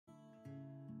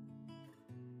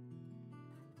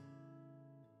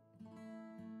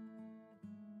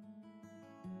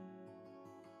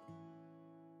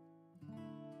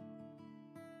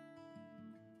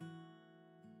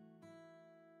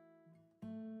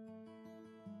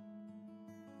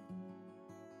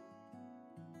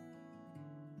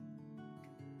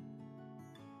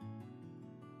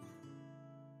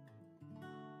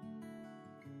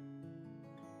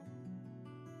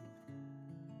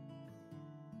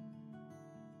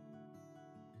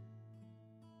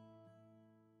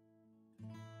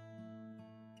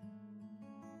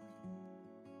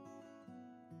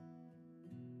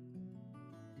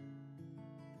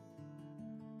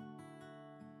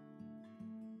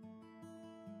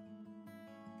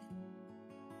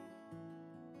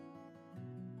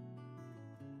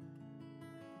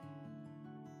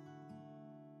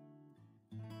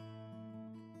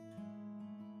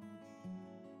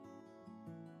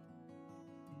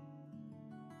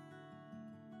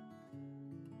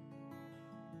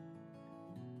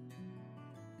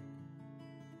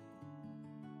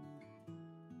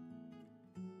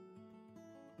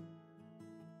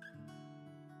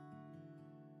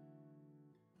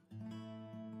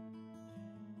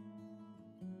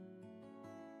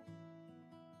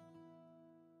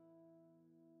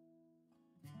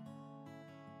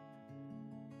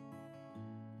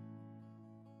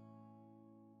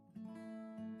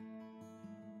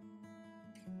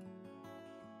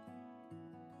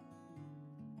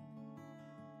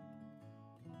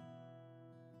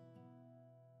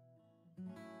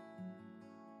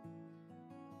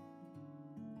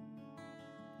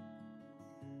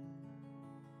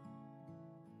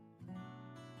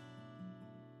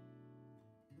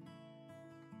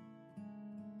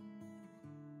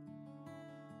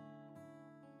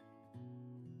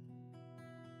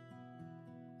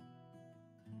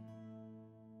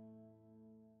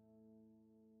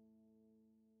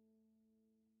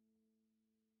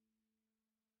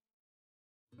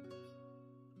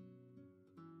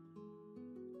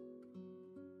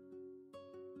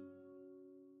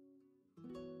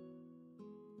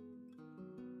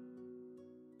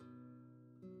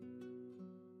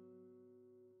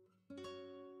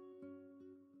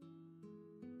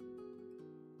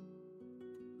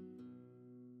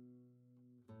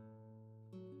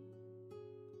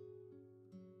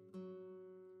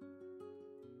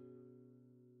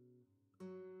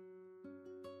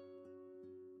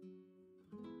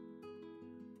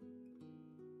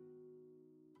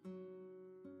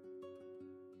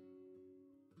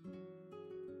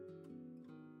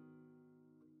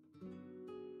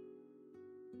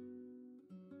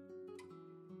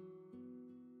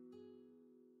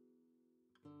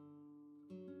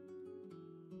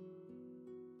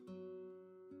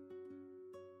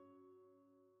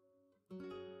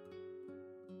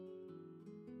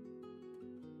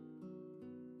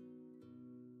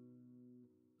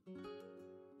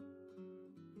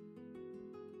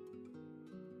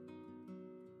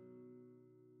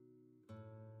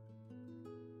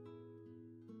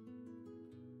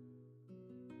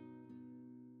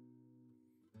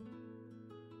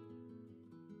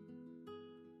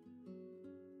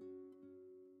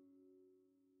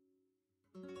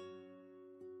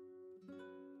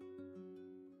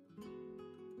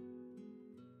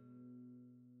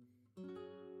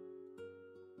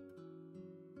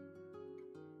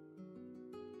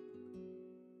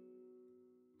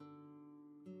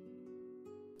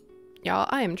Y'all,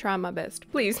 I am trying my best.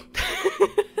 Please.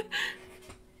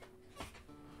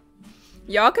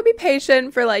 Y'all could be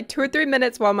patient for like 2 or 3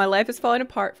 minutes while my life is falling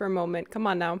apart for a moment. Come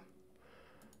on now.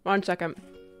 1 second.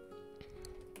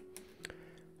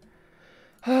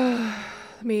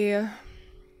 When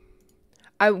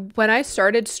I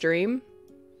started stream,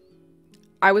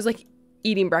 I was like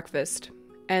eating breakfast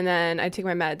and then I take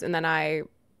my meds and then I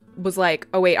was like,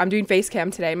 oh wait, I'm doing face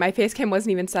cam today. My face cam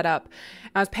wasn't even set up.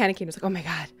 I was panicking. I was like, oh my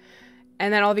God.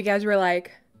 And then all of you guys were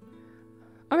like,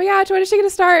 oh my gosh, when is she gonna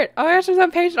start? Oh my gosh, I'm so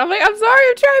impatient. I'm like, I'm sorry,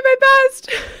 I'm trying my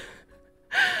best.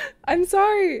 I'm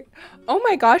sorry. Oh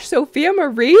my gosh, Sophia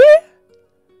Marie?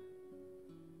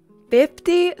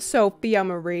 50 Sophia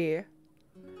Marie.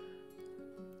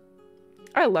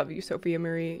 I love you, Sophia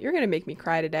Marie. You're gonna make me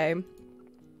cry today.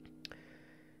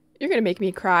 You're gonna make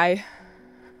me cry.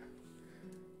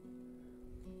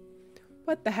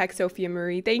 What the heck, Sophia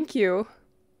Marie? Thank you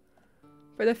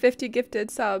for the 50 gifted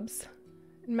subs.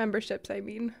 Memberships, I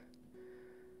mean.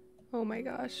 Oh my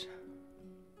gosh.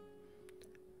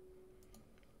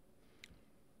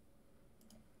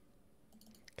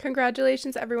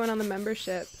 Congratulations, everyone, on the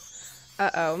membership.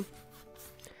 Uh-oh.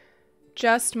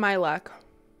 Just my luck.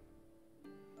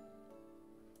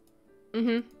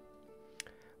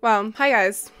 Well, hi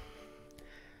guys.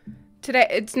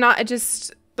 Today,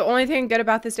 the only thing good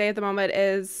about this day at the moment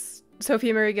is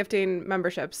Sophia Marie gifting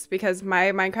memberships because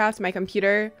my Minecraft, my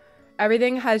computer,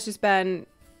 everything has just been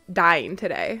dying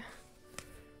today.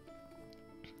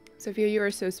 Sophia, you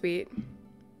are so sweet.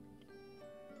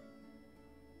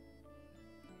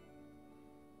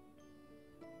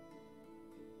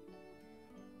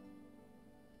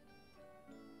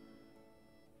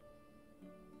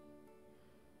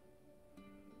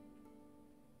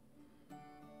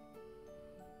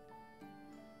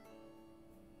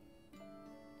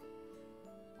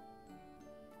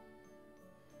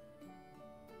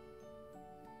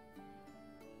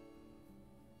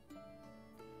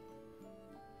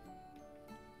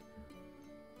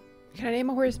 Can I name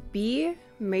a horse B?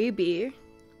 Maybe.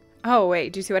 Oh,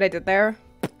 wait. Do you see what I did there?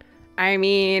 I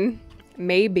mean,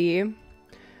 maybe.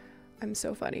 I'm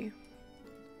so funny.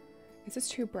 Is this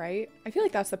too bright? I feel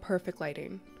like that's the perfect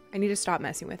lighting. I need to stop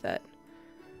messing with it.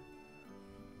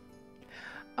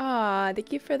 Ah,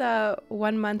 thank you for the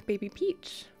 1 month baby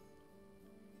Peach.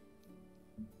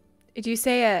 Did you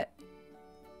say it?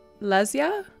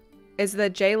 Lesia? Is the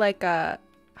J like a...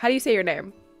 How do you say your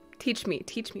name? Teach me,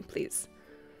 please.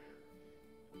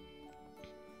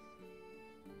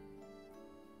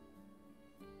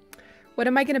 What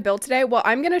am I going to build today? Well,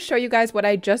 I'm going to show you guys what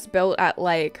I just built at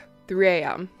like 3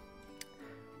 a.m.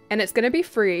 And it's going to be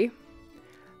free.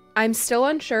 I'm still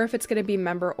unsure if it's going to be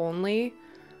member only.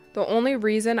 The only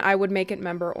reason I would make it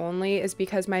member only is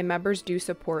because my members do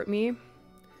support me.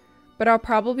 But I'll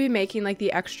probably be making like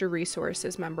the extra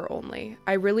resources member only.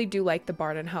 I really do like the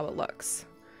barn and how it looks.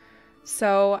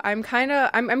 So I'm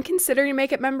considering to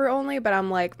make it member only, but I'm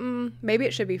like, maybe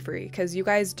it should be free because you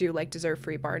guys do like deserve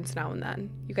free barns now and then.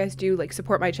 You guys do like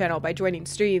support my channel by joining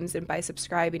streams and by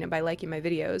subscribing and by liking my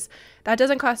videos. That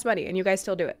doesn't cost money and you guys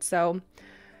still do it. So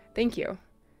thank you.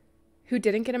 Who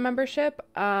didn't get a membership?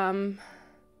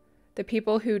 The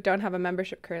people who don't have a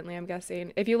membership currently, I'm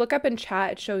guessing. If you look up in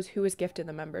chat, it shows who was gifted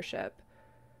the membership.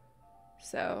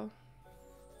 So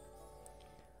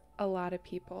a lot of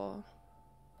people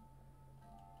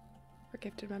for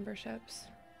gifted memberships.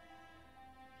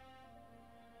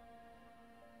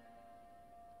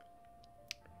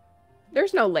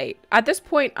 There's no late. At this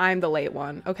point, I'm the late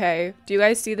one, okay? Do you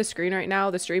guys see the screen right now?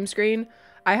 The stream screen?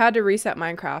 I had to reset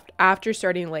Minecraft after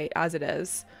starting late as it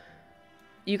is.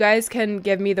 You guys can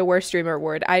give me the worst streamer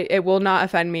award. It will not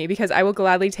offend me because I will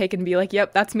gladly take and be like,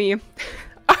 yep, that's me.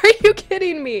 Are you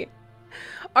kidding me?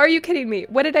 Are you kidding me?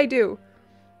 What did I do?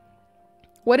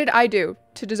 What did I do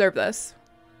to deserve this?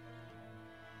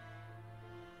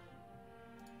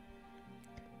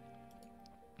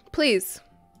 Please.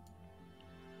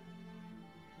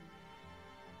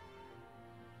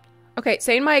 Okay,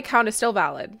 saying my account is still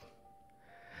valid.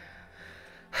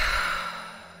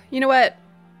 You know what?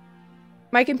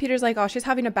 My computer's like, oh, she's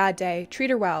having a bad day. Treat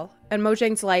her well. And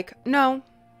Mojang's like, no,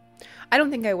 I don't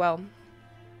think I will.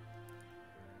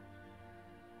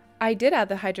 I did add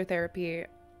the hydrotherapy.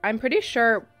 I'm pretty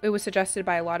sure it was suggested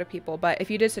by a lot of people, but if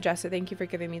you did suggest it, thank you for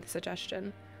giving me the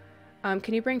suggestion.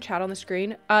 Can you bring chat on the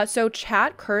screen? So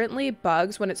chat currently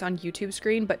bugs when it's on YouTube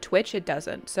screen, but Twitch it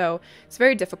doesn't. So it's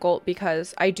very difficult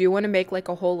because I do want to make like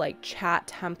a whole like chat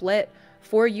template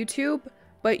for YouTube,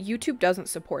 but YouTube doesn't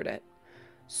support it.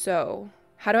 So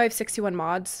how do I have 61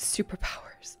 mods?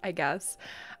 Superpowers, I guess.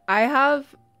 I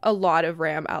have a lot of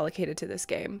RAM allocated to this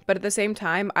game, but at the same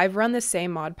time, I've run the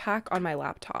same mod pack on my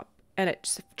laptop, and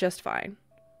it's just fine.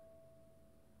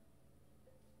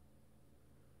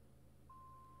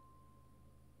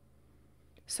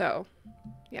 So,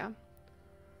 yeah.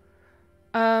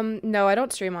 No, I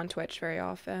don't stream on Twitch very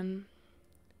often.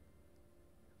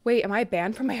 Wait, am I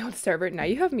banned from my own server? Now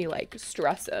you have me, like,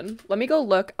 stressing. Let me go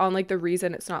look on, like, the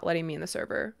reason it's not letting me in the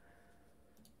server.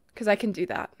 Because I can do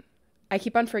that. I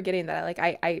keep on forgetting that, like,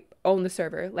 I own the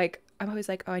server. Like, I'm always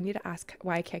like, oh, I need to ask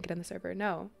why I can't get in the server.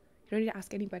 No, you don't need to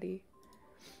ask anybody.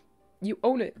 You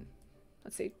own it.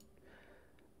 Let's see.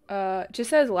 Just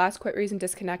says last quit reason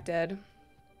disconnected.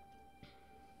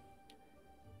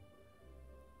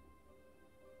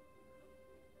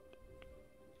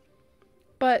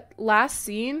 But last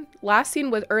seen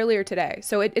was earlier today.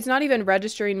 So it's not even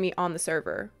registering me on the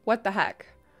server. What the heck?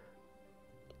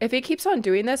 If it keeps on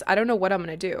doing this, I don't know what I'm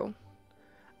going to do.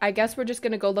 I guess we're just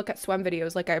going to go look at swim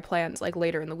videos like I planned, like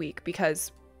later in the week,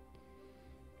 because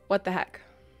what the heck?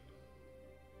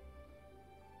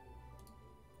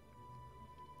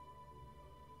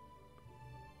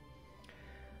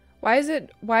 Why is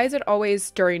it always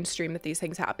during stream that these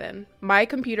things happen? My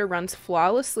computer runs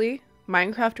flawlessly.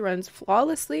 Minecraft runs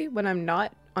flawlessly when I'm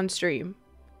not on stream.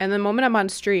 And the moment I'm on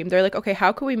stream, they're like, okay,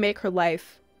 how can we make her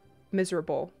life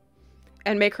miserable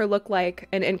and make her look like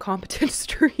an incompetent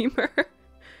streamer?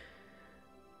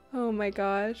 Oh my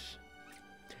gosh.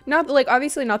 Not like,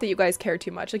 obviously not that you guys care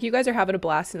too much. Like, you guys are having a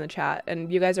blast in the chat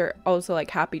and you guys are also like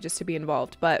happy just to be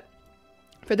involved. But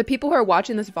for the people who are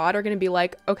watching this VOD are going to be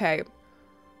like, okay,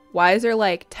 why is there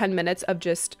like 10 minutes of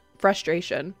just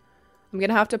frustration? I'm going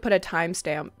to have to put a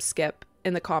timestamp skip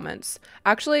in the comments.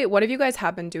 Actually, what if you guys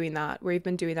have been doing that? Where you've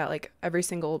been doing that like every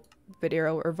single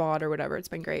video or VOD or whatever. It's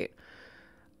been great.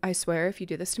 I swear if you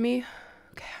do this to me,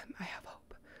 okay, I have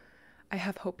hope. I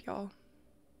have hope, y'all.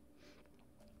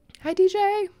 Hi,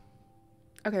 DJ.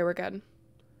 Okay, we're good.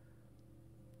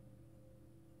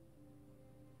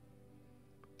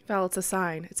 Val, it's a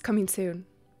sign. It's coming soon.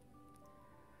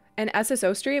 An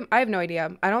SSO stream? I have no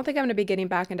idea. I don't think I'm going to be getting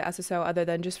back into SSO other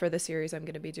than just for the series I'm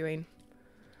going to be doing.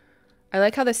 I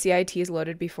like how the CIT is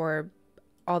loaded before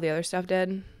all the other stuff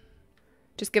did.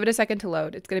 Just give it a second to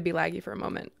load. It's going to be laggy for a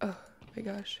moment. Oh my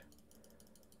gosh.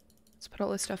 Let's put all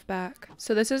this stuff back.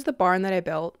 So this is the barn that I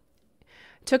built.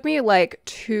 It took me like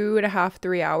 2.5,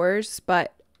 3 hours,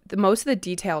 but most of the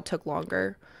detail took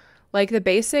longer. Like the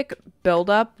basic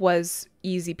buildup was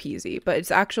easy peasy, but it's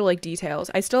actual like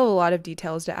details. I still have a lot of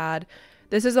details to add.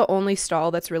 This is the only stall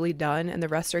that's really done and the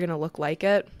rest are going to look like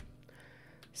it.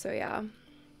 So yeah.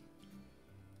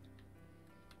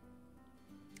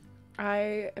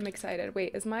 I am excited.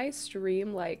 Wait, is my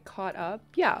stream like caught up?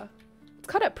 Yeah, it's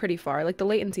caught up pretty far. Like the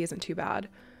latency isn't too bad.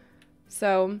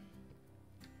 So,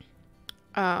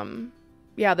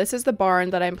 yeah, this is the barn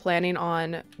that I'm planning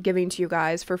on giving to you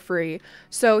guys for free.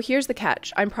 So here's the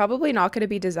catch. I'm probably not going to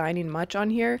be designing much on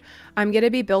here. I'm going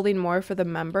to be building more for the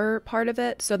member part of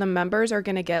it. So the members are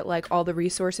going to get like all the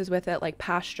resources with it, like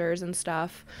pastures and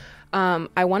stuff.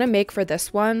 I want to make for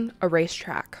this one a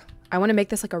racetrack. I want to make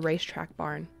this like a racetrack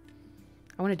barn.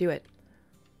 I want to do it.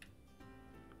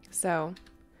 So,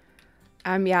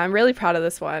 yeah, I'm really proud of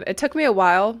this one. It took me a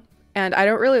while and I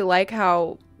don't really like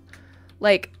how,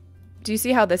 like, do you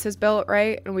see how this is built,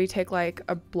 right? And we take like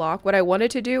a block. What I wanted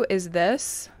to do is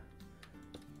this,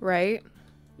 right?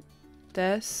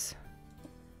 This.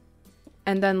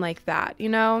 And then like that, you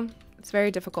know? It's very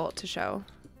difficult to show.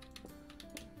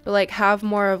 But like have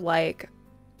more of like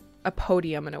a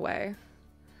podium in a way.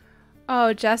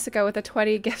 Oh, Jessica with the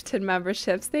 20 gifted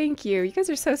memberships. Thank you. You guys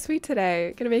are so sweet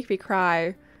today. Gonna make me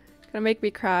cry. Gonna make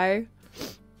me cry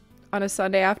on a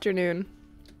Sunday afternoon.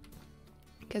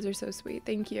 You guys are so sweet.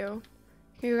 Thank you.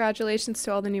 Congratulations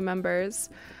to all the new members.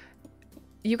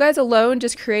 You guys alone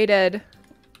just created,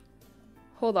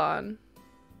 hold on,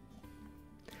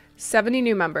 70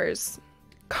 new members.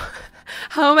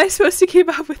 How am I supposed to keep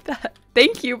up with that?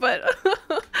 Thank you, but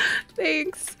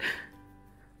thanks.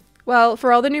 Well,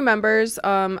 for all the new members,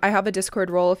 I have a Discord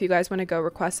role if you guys want to go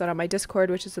request that on my Discord,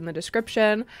 which is in the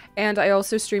description. And I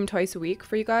also stream twice a week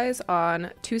for you guys on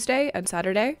Tuesday and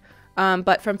Saturday.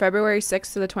 But from February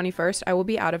 6th to the 21st, I will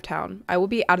be out of town. I will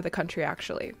be out of the country,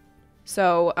 actually.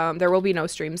 So there will be no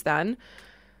streams then.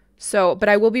 So, but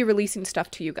I will be releasing stuff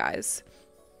to you guys.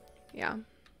 Yeah.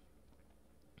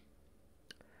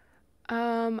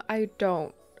 I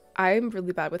don't. I'm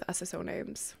really bad with SSO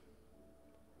names.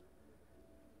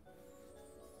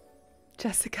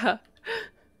 Jessica.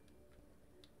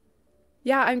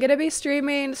 Yeah, I'm going to be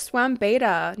streaming Swam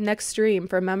Beta next stream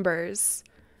for members.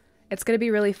 It's going to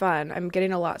be really fun. I'm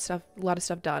getting a lot of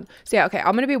stuff done. So yeah, okay,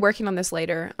 I'm going to be working on this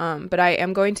later. But I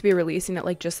am going to be releasing it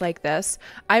like just like this.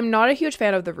 I'm not a huge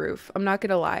fan of the roof. I'm not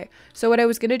going to lie. So what I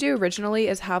was going to do originally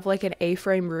is have like an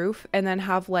A-frame roof and then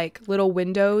have like little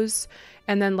windows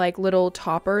and then like little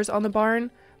toppers on the barn.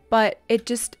 But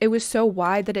it was so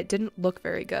wide that it didn't look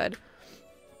very good.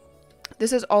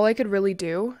 This is all I could really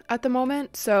do at the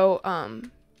moment. So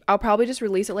I'll probably just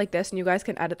release it like this and you guys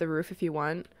can edit the roof if you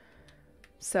want.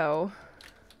 So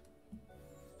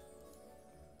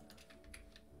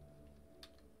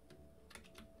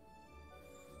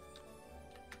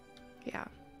yeah.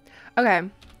 Okay.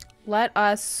 Let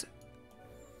us...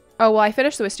 Oh, well, I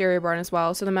finished the wisteria barn as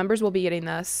well, so the members will be getting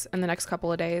this in the next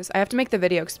couple of days. I have to make the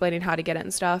video explaining how to get it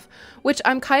and stuff, which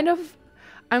I'm kind of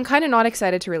not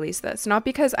excited to release this. Not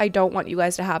because I don't want you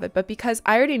guys to have it, but because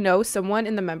I already know someone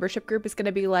in the membership group is going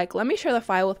to be like, let me share the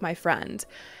file with my friend.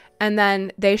 And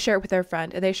then they share it with their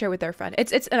friend, and they share it with their friend.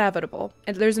 It's inevitable,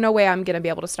 and there's no way I'm going to be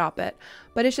able to stop it.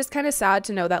 But it's just kind of sad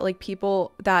to know that, like,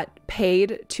 people that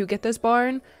paid to get this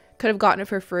barn could have gotten it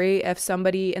for free if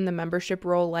somebody in the membership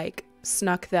role, like,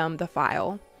 snuck them the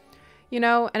file. You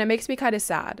know? And it makes me kind of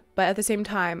sad. But at the same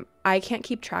time, I can't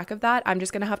keep track of that. I'm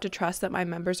just going to have to trust that my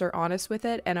members are honest with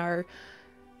it and are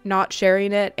not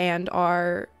sharing it and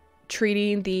are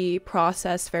treating the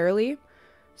process fairly.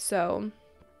 So...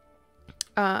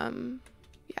 yeah,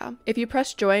 if you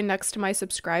press join next to my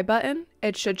subscribe button,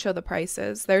 it should show the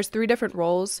prices. There's 3 different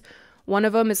roles. One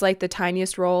of them is like the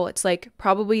tiniest role. It's like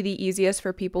probably the easiest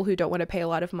for people who don't want to pay a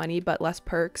lot of money but less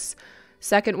perks.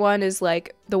 Second one is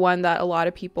like the one that a lot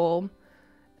of people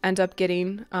end up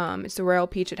getting. It's the Royal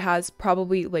Peach. It has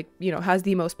probably like, you know, has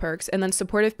the most perks. And then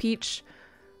supportive peach,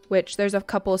 which there's a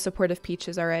couple of supportive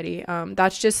peaches already.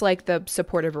 That's just like the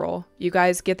supportive role. You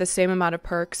guys get the same amount of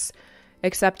perks,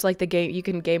 except like the game, you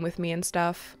can game with me and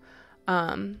stuff.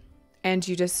 And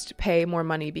you just pay more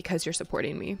money because you're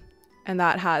supporting me. And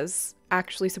that has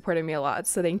actually supported me a lot.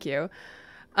 So thank you.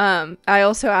 I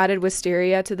also added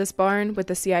wisteria to this barn with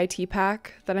the CIT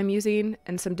pack that I'm using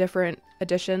and some different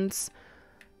additions.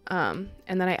 And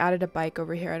then I added a bike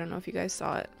over here. I don't know if you guys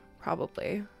saw it,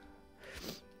 probably.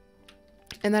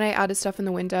 And then I added stuff in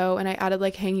the window and I added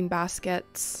like hanging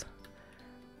baskets.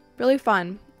 Really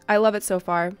fun. I love it so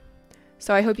far.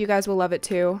 So I hope you guys will love it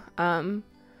too.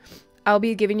 I'll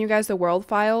be giving you guys the world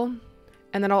file,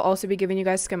 and then I'll also be giving you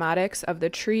guys schematics of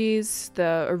the trees,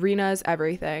 the arenas,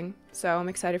 everything. So I'm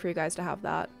excited for you guys to have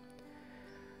that.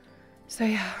 So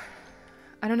yeah,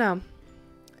 I don't know.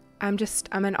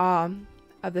 I'm in awe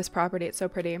of this property. It's so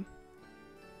pretty.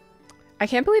 I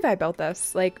can't believe I built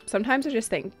this. Like, sometimes I just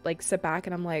think, like, sit back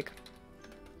and I'm like,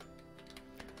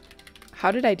 how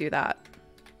did I do that?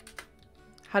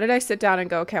 How did I sit down and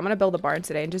go, okay, I'm going to build a barn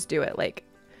today and just do it? Like,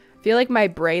 I feel like my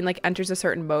brain, like, enters a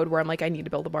certain mode where I'm like, I need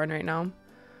to build a barn right now.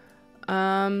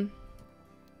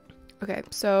 Okay,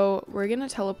 so we're going to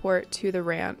teleport to the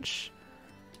ranch.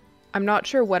 I'm not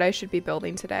sure what I should be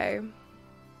building today.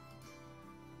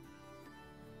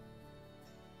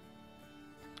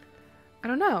 I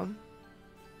don't know.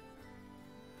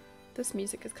 This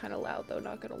music is kind of loud, though,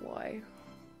 not gonna lie.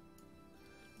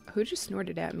 Who just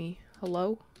snorted at me?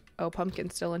 Hello? Oh,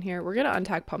 Pumpkin's still in here. We're gonna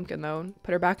untag Pumpkin, though.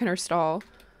 Put her back in her stall.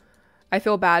 I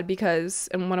feel bad because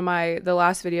in one of the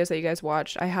last videos that you guys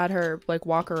watched, I had her, like,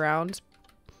 walk around.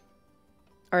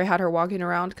 Or I had her walking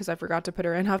around because I forgot to put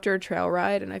her in after a trail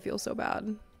ride, and I feel so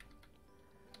bad.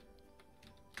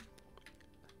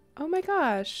 Oh my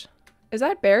gosh. Is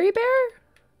that Berry Bear?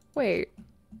 Wait.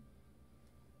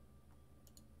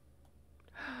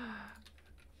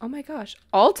 Oh my gosh.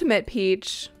 Ultimate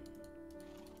Peach.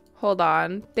 Hold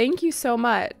on. Thank you so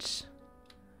much.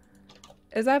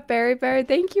 Is that Berry Bear?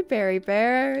 Thank you, Berry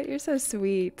Bear. You're so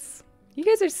sweet. You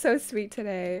guys are so sweet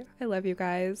today. I love you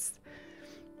guys.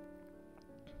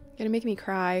 You're gonna make me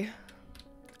cry.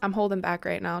 I'm holding back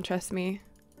right now, trust me.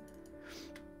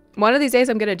 One of these days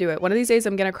I'm gonna do it. One of these days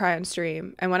I'm gonna cry on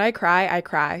stream. And when I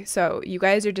cry. So you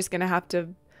guys are just gonna have to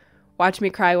watch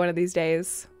me cry one of these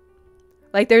days.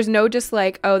 Like, there's no just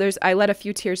like, oh, I let a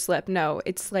few tears slip. No,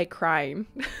 it's like crying.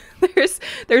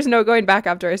 there's no going back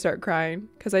after I start crying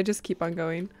because I just keep on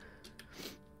going.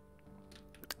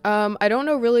 I don't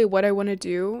know really what I want to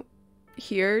do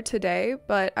here today,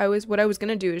 but what I was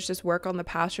gonna do is just work on the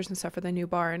pastures and stuff for the new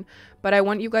barn. But I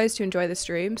want you guys to enjoy the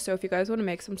stream, so if you guys want to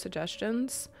make some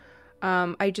suggestions.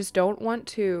 I just don't want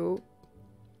to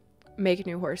make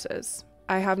new horses.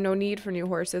 I have no need for new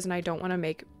horses, and I don't want to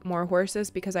make more horses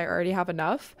because I already have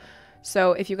enough.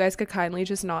 So if you guys could kindly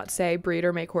just not say breed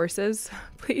or make horses,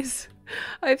 please.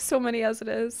 I have so many as it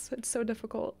is. It's so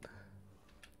difficult.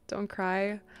 Don't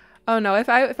cry. Oh no, if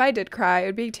I did cry, it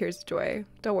would be tears of joy.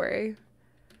 Don't worry.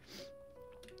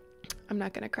 I'm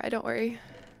not gonna cry, don't worry.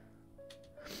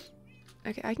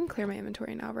 Okay, I can clear my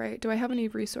inventory now, right? Do I have any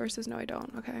resources? No, I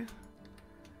don't. Okay.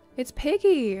 It's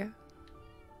Piggy.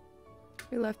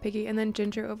 We love Piggy. And then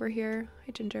Ginger over here.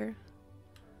 Hi, Ginger.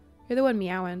 You're the one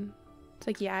meowing. It's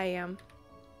like, yeah, I am.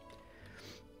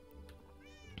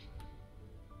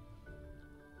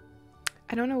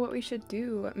 I don't know what we should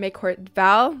do. Make horse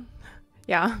Val?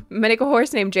 Yeah. Make a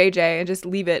horse named JJ and just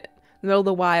leave it in the middle of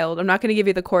the wild. I'm not going to give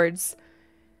you the cords.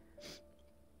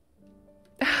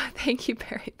 Thank you,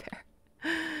 Berry Bear,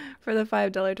 for the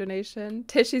 $5 donation.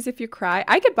 Tissues if you cry.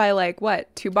 I could buy like,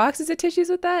 what, 2 boxes of tissues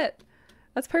with that?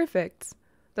 That's perfect.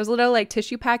 Those little like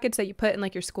tissue packets that you put in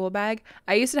like your school bag.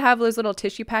 I used to have those little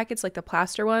tissue packets, like the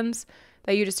plaster ones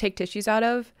that you just take tissues out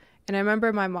of. And I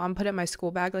remember my mom put it in my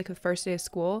school bag like the first day of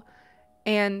school.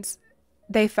 And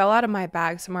they fell out of my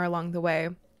bag somewhere along the way.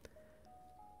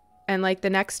 And like the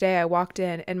next day I walked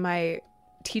in and my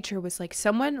teacher was like,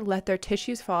 someone let their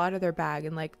tissues fall out of their bag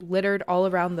and like littered all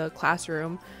around the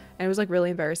classroom. And it was like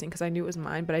really embarrassing because I knew it was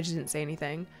mine, but I just didn't say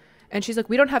anything. And she's like,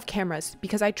 we don't have cameras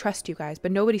because I trust you guys,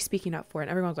 but nobody's speaking up for it.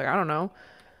 And everyone's like, I don't know.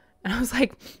 And I was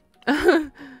like,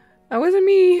 that wasn't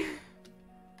me.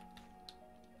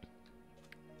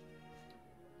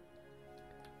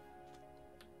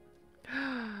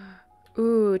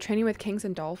 Ooh, Training with Kings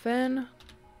and Dolphin.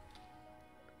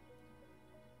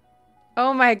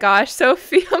 Oh my gosh,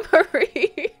 Sophia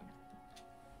Marie.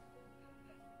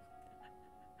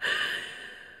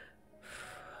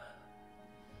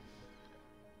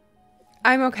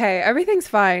 I'm okay. Everything's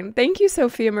fine. Thank you,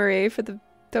 Sophia Marie, for the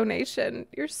donation.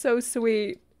 You're so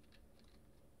sweet.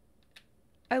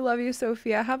 I love you,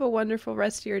 Sophia. Have a wonderful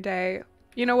rest of your day.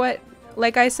 You know what?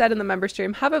 Like I said in the member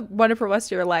stream, have a wonderful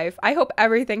rest of your life. I hope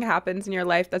everything happens in your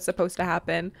life that's supposed to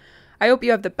happen. I hope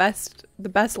you have the best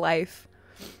life.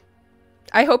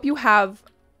 I hope you have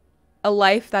a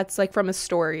life that's like from a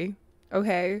story,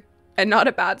 okay? And not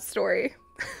a bad story.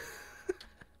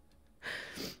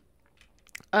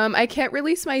 I can't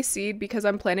release my seed because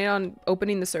I'm planning on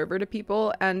opening the server to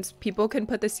people, and people can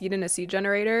put the seed in a seed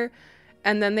generator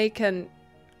and then they can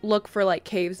look for like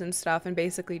caves and stuff and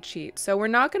basically cheat. So we're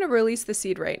not going to release the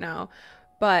seed right now,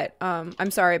 but I'm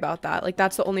sorry about that. Like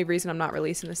that's the only reason I'm not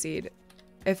releasing the seed.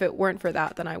 If it weren't for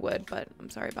that, then I would, but I'm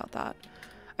sorry about that.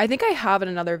 I think I have in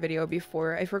another video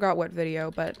before. I forgot what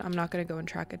video, but I'm not going to go and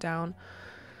track it down.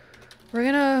 We're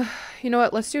gonna, you know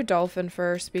what, let's do Dolphin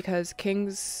first because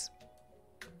Kings,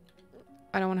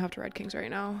 I don't want to have to ride Kings right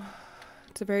now.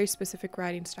 It's a very specific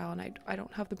riding style and I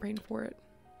don't have the brain for it.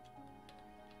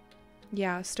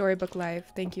 Yeah, Storybook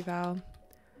Life. Thank you, Val.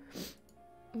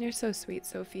 You're so sweet,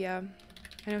 Sophia.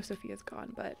 I know Sophia's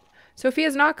gone, but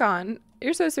Sophia's not gone.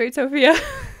 You're so sweet, Sophia.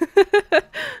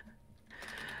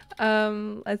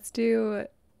 Let's do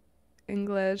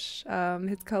English.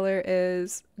 His color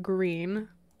is green.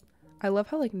 I love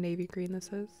how like navy green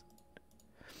this is.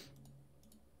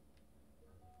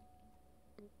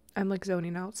 I'm like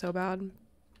zoning out so bad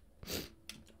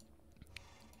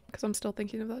because I'm still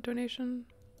thinking of that donation.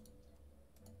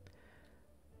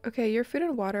 Okay, your food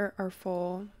and water are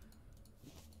full,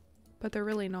 but they're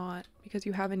really not because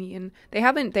you haven't eaten. They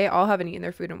all haven't eaten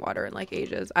their food and water in like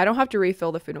ages. I don't have to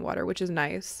refill the food and water, which is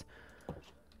nice.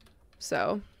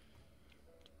 So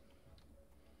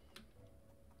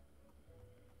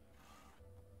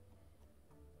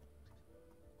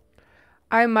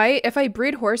I might, if I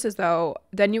breed horses though,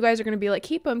 then you guys are going to be like,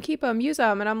 keep them, use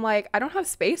them. And I'm like, I don't have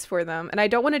space for them. And I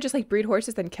don't want to just like breed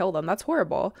horses and kill them. That's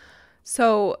horrible.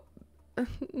 So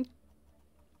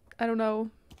I don't know.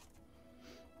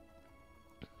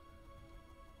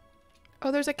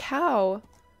 Oh, there's a cow.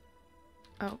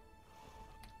 Oh.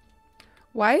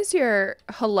 Why is your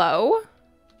hello?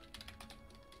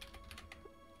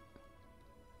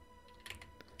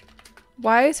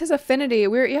 Why is his affinity?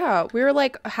 We were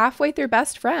like halfway through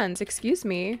best friends. Excuse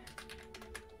me.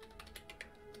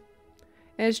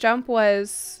 And his jump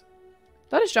was, I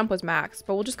thought his jump was max,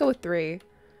 but we'll just go with 3.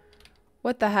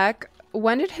 What the heck?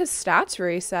 When did his stats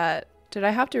reset? Did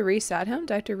I have to reset him?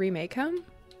 Did I have to remake him?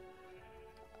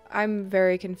 I'm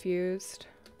very confused.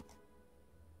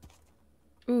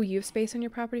 Ooh, you have space on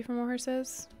your property for more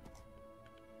horses?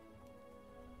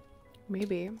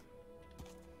 Maybe.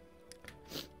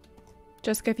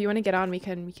 Jessica, if you want to get on, we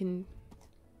can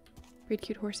breed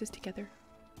cute horses together.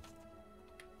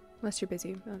 Unless you're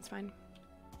busy, that's fine.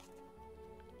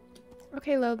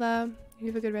 Okay, Lola. You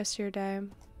have a good rest of your day.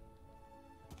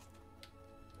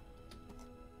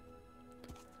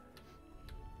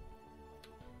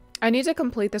 I need to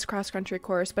complete this cross-country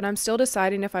course, but I'm still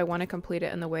deciding if I want to complete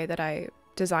it in the way that I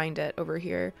designed it over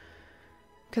here.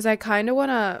 Because I kind of want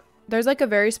to... There's like a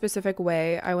very specific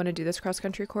way I want to do this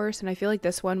cross-country course, and I feel like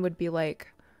this one would be like...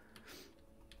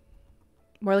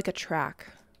 more like a track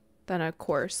than a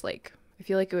course. Like, I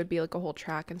feel like it would be like a whole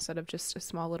track instead of just a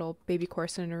small little baby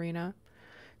course in an arena.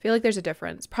 I feel like there's a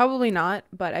difference. Probably not,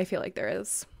 but I feel like there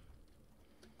is.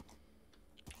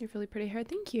 You have really pretty hair.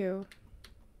 Thank you.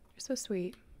 You're so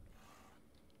sweet.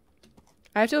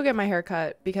 I have to go get my hair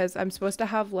cut because I'm supposed to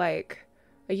have like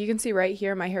you can see right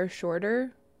here, my hair is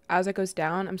shorter as it goes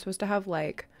down. I'm supposed to have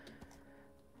like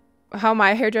how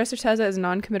my hairdresser says it is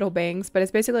non-committal bangs, but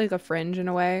it's basically like a fringe in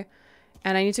a way.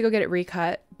 And I need to go get it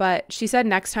recut. But she said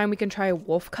next time we can try a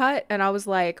wolf cut. And I was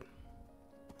like,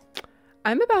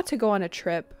 I'm about to go on a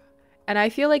trip. And I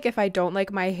feel like if I don't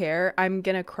like my hair, I'm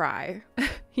gonna cry.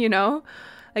 You know?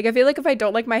 Like, I feel like if I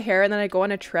don't like my hair and then I go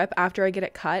on a trip after I get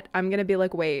it cut, I'm gonna be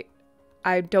like, wait,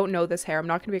 I don't know this hair. I'm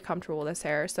not gonna be comfortable with this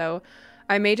hair. So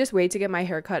I may just wait to get my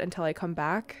hair cut until I come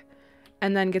back.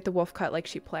 And then get the wolf cut like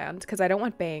she planned. Because I don't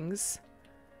want bangs.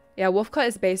 Yeah, wolf cut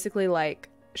is basically like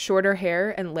shorter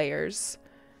hair and layers.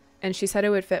 And she said it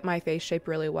would fit my face shape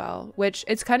really well. Which,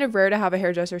 it's kind of rare to have a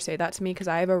hairdresser say that to me because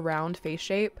I have a round face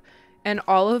shape. And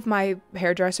all of my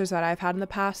hairdressers that I've had in the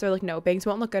past, they're like, no, bangs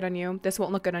won't look good on you. This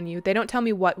won't look good on you. They don't tell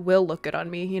me what will look good on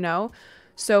me, you know?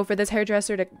 So for this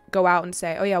hairdresser to go out and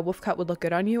say, oh yeah, wolf cut would look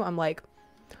good on you, I'm like,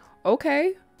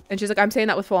 okay. And she's like, I'm saying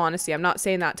that with full honesty. I'm not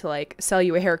saying that to like sell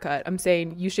you a haircut. I'm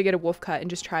saying you should get a wolf cut and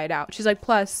just try it out. She's like,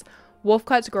 plus wolf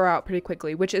cuts grow out pretty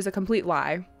quickly, which is a complete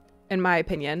lie in my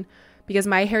opinion, because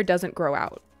my hair doesn't grow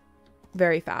out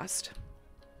very fast.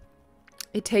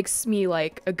 It takes me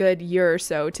like a good year or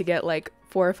so to get like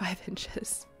 4 or 5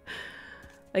 inches.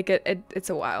 Like it's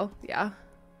a while. Yeah.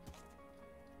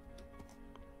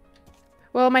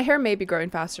 Well, my hair may be growing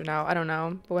faster now. I don't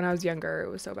know. But when I was younger, it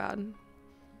was so bad.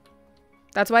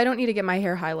 That's why I don't need to get my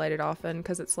hair highlighted often,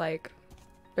 because it's like,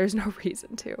 there's no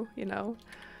reason to, you know?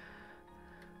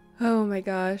 Oh my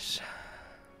gosh.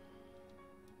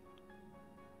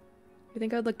 You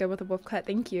think I'd look good with a wolf cut?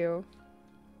 Thank you.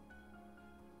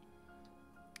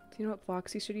 Do you know what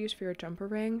blocks you should use for your jumper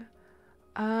ring?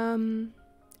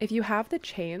 If you have the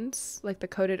chains, like the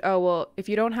coated, oh, well, if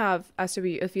you don't have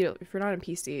SW, if you're not on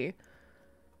PC,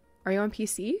 are you on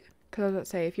PC? Because I was about to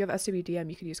say, if you have SWDM,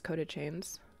 you could use coated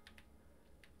chains.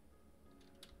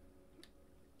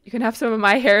 You can have some of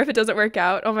my hair if it doesn't work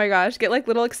out. Oh my gosh, get like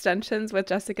little extensions with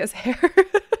Jessica's hair.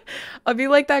 I'll be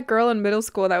like that girl in middle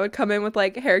school that would come in with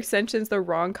like hair extensions the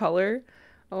wrong color.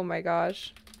 Oh my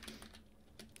gosh.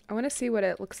 I want to see what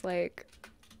it looks like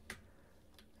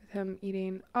with him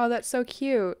eating. Oh, that's so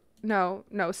cute. No,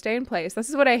 stay in place. This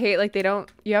is what I hate. Like they don't,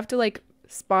 you have to like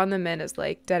spawn them in as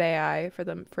like dead AI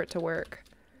for it to work.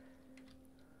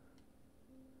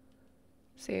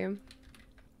 See?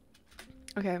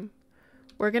 Okay.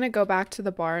 We're gonna go back to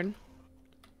the barn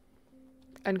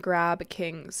and grab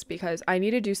Kings because I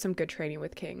need to do some good training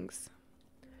with Kings.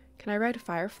 Can I ride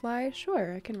Firefly?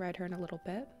 Sure, I can ride her in a little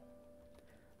bit.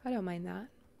 I don't mind that.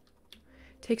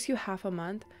 Takes you half a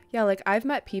month. Yeah, like I've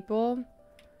met people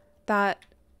that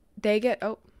they get,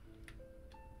 oh.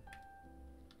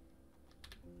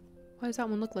 Why does that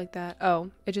one look like that? Oh,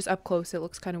 it just up close, it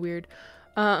looks kind of weird.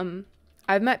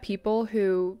 I've met people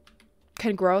who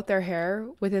can grow out their hair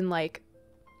within like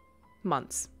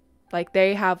months. Like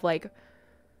they have like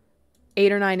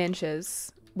 8 or 9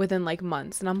 inches within like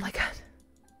months, and I'm like,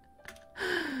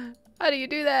 how do you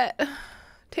do that?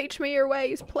 Teach me your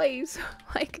ways, please.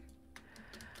 Like,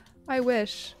 I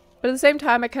wish. But at the same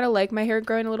time, I kind of like my hair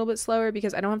growing a little bit slower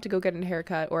because I don't have to go get a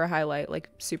haircut or a highlight like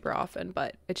super often,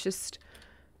 but it's just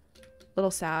a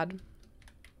little sad.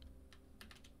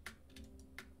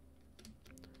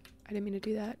 I didn't mean to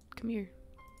do that. Come here.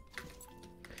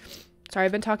 Sorry,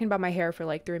 I've been talking about my hair for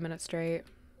like 3 minutes straight.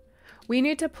 We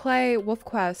need to play Wolf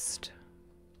Quest.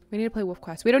 We need to play Wolf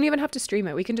Quest. We don't even have to stream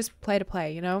it. We can just play to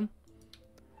play, you know?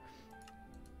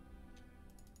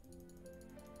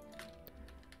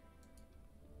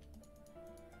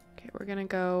 Okay, we're gonna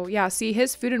go. Yeah, see,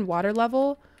 his food and water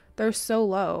level, they're so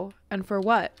low. And for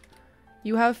what?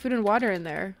 You have food and water in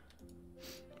there.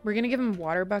 We're gonna give him a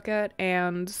water bucket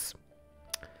and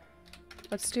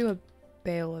let's do a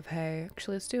bale of hay.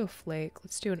 Actually, let's do a flake.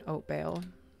 Let's do an oat bale.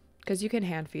 Because you can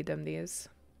hand feed them these.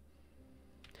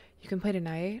 You can play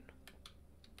tonight.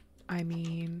 I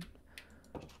mean,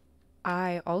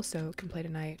 I also can play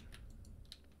tonight.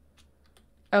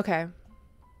 Okay.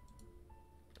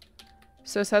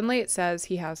 So suddenly it says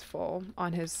he has full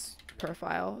on his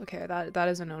profile. Okay, that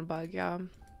is a known bug, yeah.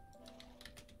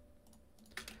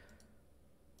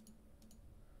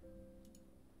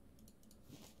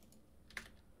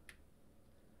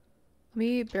 Let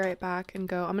me be right back and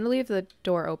go. I'm going to leave the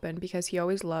door open because he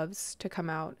always loves to come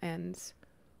out and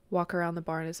walk around the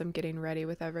barn as I'm getting ready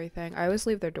with everything. I always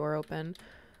leave their door open.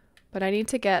 But I need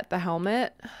to get the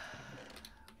helmet.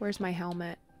 Where's my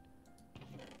helmet?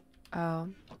 Oh.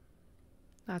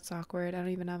 That's awkward. I don't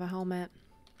even have a helmet.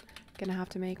 Gonna have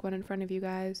to make one in front of you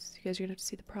guys. You guys are gonna have to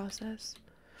see the process.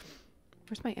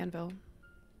 Where's my anvil?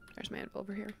 There's my anvil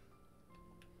over here.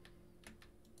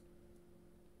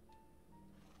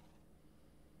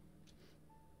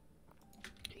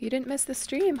 You didn't miss the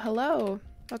stream. Hello.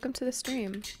 Welcome to the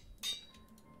stream.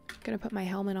 Gonna put my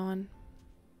helmet on.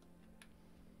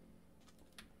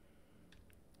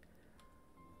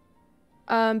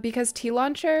 Because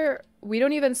T-Launcher, we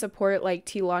don't even support like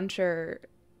T-Launcher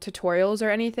tutorials or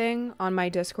anything on my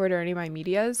Discord or any of my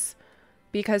medias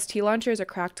because T-Launcher is a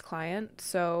cracked client.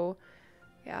 So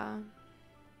yeah.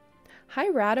 Hi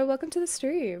Rado, welcome to the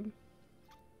stream.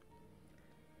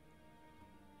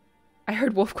 I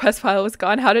heard WolfQuest while I was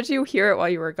gone. How did you hear it while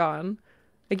you were gone?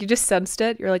 Like you just sensed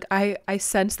it? You're like, I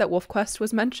sensed that WolfQuest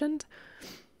was mentioned.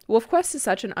 WolfQuest is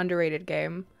such an underrated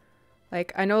game.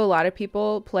 Like, I know a lot of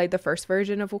people played the first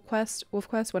version of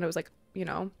WolfQuest when it was, like, you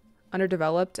know,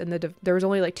 underdeveloped. And there was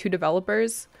only, like, 2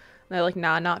 developers. And they're like,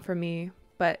 nah, not for me.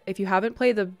 But if you haven't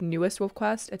played the newest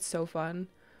WolfQuest, it's so fun.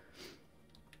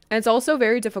 And it's also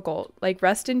very difficult. Like,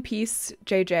 rest in peace,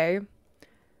 JJ.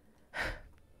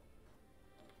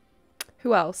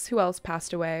 Who else? Who else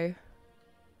passed away?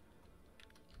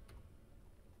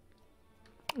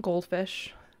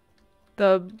 Goldfish.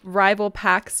 The rival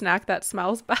pack snack that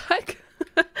smells back.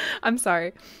 I'm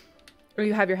sorry. Or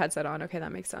you have your headset on. Okay,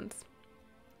 that makes sense.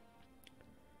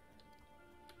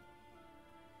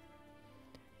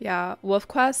 Yeah,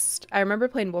 WolfQuest. I remember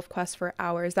playing WolfQuest for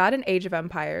hours. That and Age of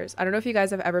Empires. I don't know if you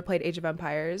guys have ever played Age of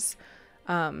Empires.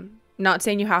 Not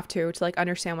saying you have to like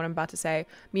understand what I'm about to say.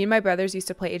 Me and my brothers used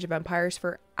to play Age of Empires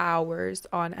for hours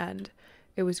on end.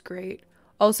 It was great.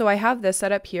 Also, I have this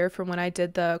set up here from when I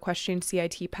did the Question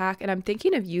CIT pack, and I'm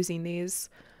thinking of using these.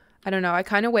 I don't know. I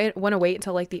kind of want to wait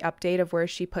until like the update of where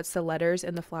she puts the letters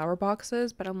in the flower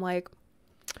boxes, but I'm like,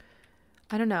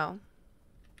 I don't know.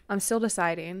 I'm still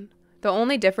deciding. The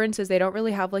only difference is they don't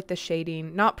really have like the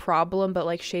shading, not problem, but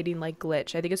like shading like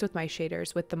glitch. I think it's with my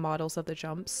shaders with the models of the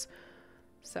jumps.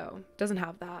 So, doesn't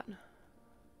have that.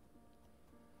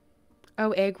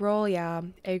 Oh, egg roll, yeah.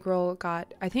 Egg roll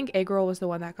got, I think egg roll was the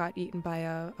one that got eaten by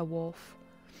a wolf.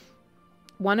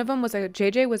 One of them was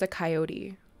JJ was a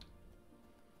coyote.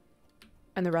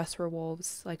 And the rest were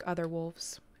wolves, like other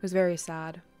wolves. It was very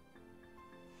sad.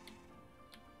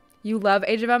 You love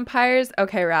Age of Empires?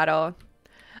 Okay, Rattle.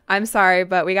 I'm sorry,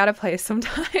 but we gotta play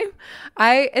sometime.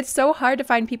 It's so hard to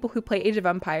find people who play Age of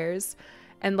Empires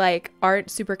and like aren't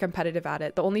super competitive at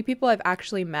it. The only people I've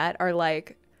actually met are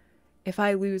like, if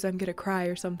I lose, I'm gonna cry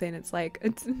or something. It's like,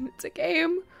 it's a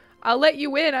game. I'll let you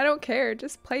win. I don't care.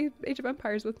 Just play Age of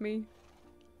Empires with me.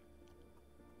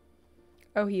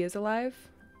 Oh, he is alive?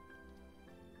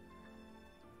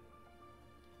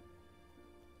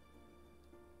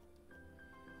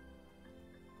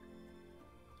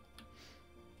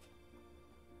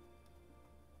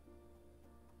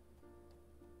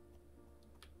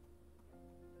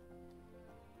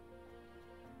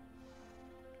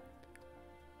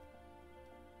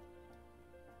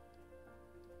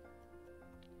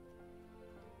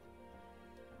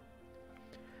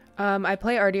 I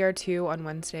play RDR2 on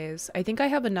Wednesdays. I think I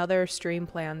have another stream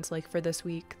planned like for this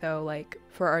week though, like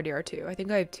for RDR2. I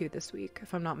think I have 2 this week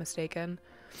if I'm not mistaken.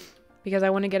 Because I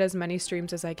want to get as many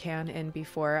streams as I can in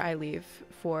before I leave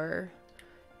for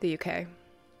the UK.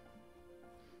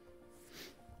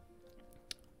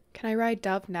 Can I ride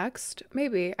Dove next?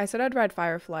 Maybe. I said I'd ride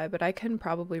Firefly, but I can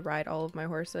probably ride all of my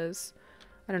horses.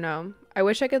 I don't know. I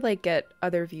wish I could like get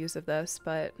other views of this,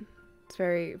 but it's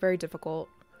very, very difficult.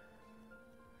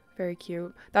 Very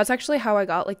cute. That's actually how I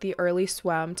got like the early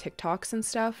swim TikToks and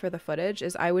stuff for the footage,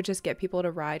 is I would just get people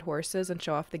to ride horses and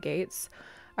show off the gates.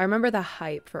 I remember the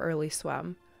hype for early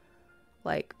swim,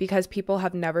 like because people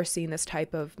have never seen this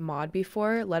type of mod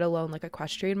before, let alone like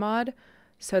equestrian mod.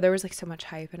 So there was like so much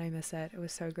hype and I miss it. It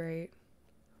was so great.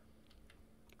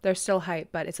 There's still hype,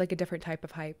 but it's like a different type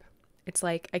of hype. It's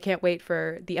like, I can't wait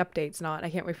for the updates, I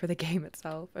can't wait for the game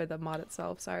itself or the mod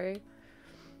itself, sorry.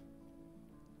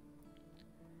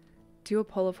 Do a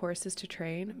pull of horses to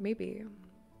train? Maybe.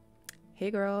 Hey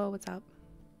girl, what's up?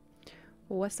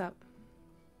 What's up?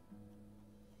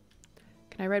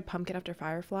 Can I ride Pumpkin after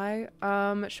Firefly?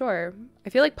 Sure. I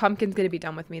feel like Pumpkin's gonna be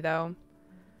done with me though.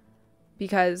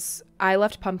 Because I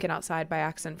left Pumpkin outside by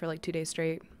accident for like 2 days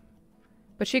straight.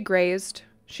 But she grazed.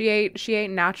 She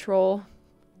ate natural.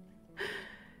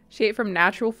 She ate from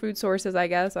natural food sources, I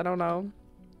guess. I don't know.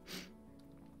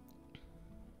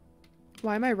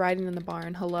 Why am I riding in the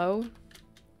barn? Hello?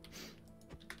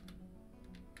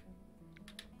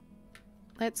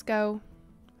 Let's go.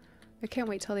 I can't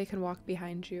wait till they can walk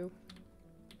behind you.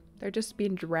 They're just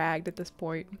being dragged at this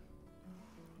point.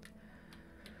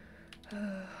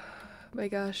 My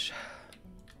gosh.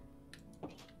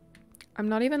 I'm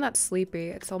not even that sleepy.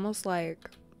 It's almost like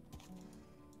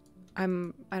I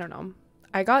don't know.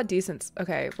 I got decent.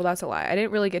 Okay, well, that's a lie. I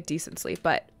didn't really get decent sleep,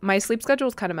 but my sleep schedule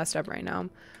is kind of messed up right now.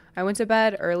 I went to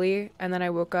bed early and then I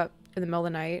woke up in the middle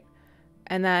of the night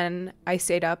and then I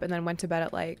stayed up and then went to bed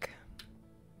at like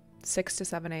 6 to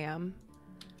 7 a.m.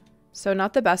 So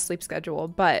not the best sleep schedule,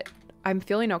 but I'm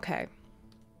feeling okay.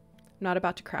 I'm not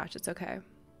about to crash. It's okay.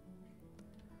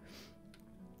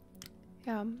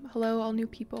 Yeah. Hello, all new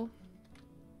people.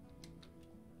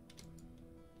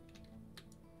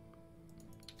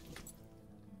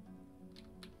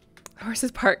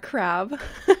 Horses Park crab.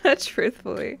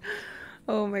 Truthfully.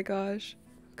 Oh my gosh.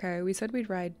 Okay, we said we'd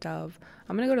ride Dove.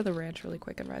 I'm gonna go to the ranch really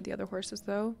quick and ride the other horses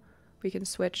though. We can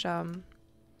switch.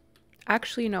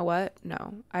 Actually, you know what?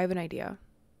 No, I have an idea.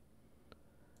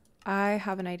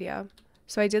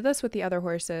 So I did this with the other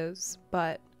horses,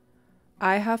 but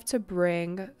I have to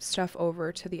bring stuff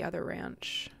over to the other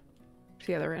ranch.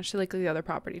 To like the other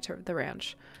property, to the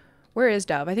ranch. Where is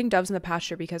Dove? I think Dove's in the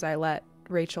pasture because I let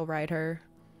Rachel ride her.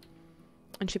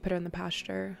 And she put her in the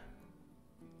pasture.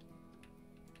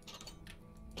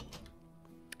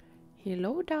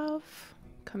 Hello, Dove.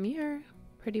 Come here.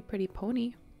 Pretty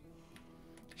pony.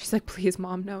 She's like, please,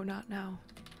 Mom. No, not now.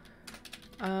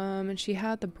 And she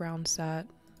had the brown set.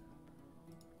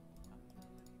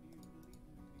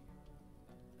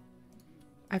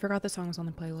 I forgot the song was on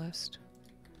the playlist.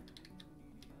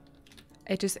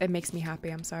 It makes me happy.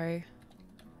 I'm sorry.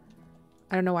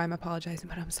 I don't know why I'm apologizing,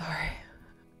 but I'm sorry.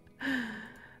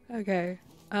 Okay.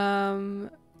 I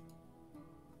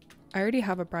already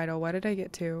have a bridle. Why did I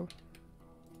get two?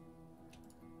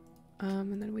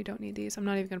 And then we don't need these. I'm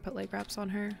not even gonna put leg wraps on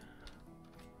her.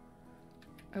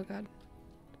 Oh god.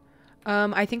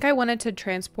 I think I wanted to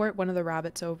transport one of the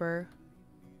rabbits over.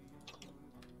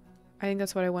 I think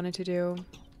that's what I wanted to do.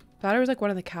 Thought it was like one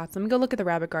of the cats. Let me go look at the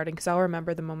rabbit garden because I'll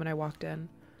remember the moment I walked in.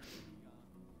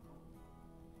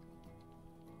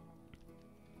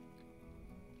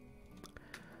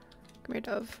 Come here,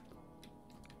 Dove.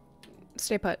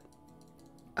 Stay put.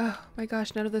 Oh my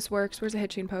gosh, none of this works. Where's the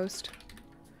hitching post?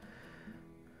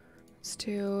 Let's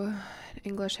do an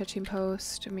English hitching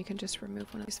post and we can just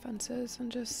remove one of these fences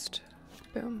and just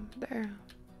boom, there.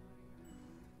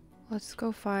 Let's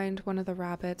go find one of the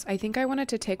rabbits. I think I wanted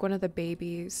to take one of the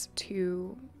babies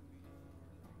to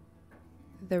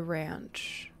the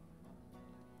ranch.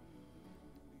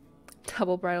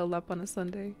 Double bridled up on a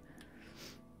Sunday.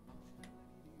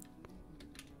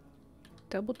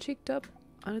 Double cheeked up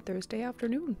on a Thursday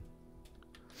afternoon.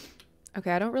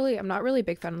 Okay, I'm not really a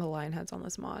big fan of the lion heads on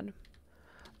this mod.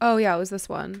 Oh yeah, it was this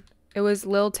one. It was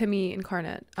Lil Timmy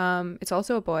Incarnate. It's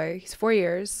also a boy. He's 4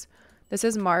 years. This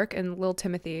is Mark and Lil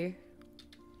Timothy.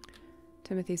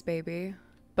 Timothy's baby.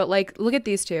 But like, look at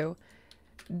these two.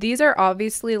 These are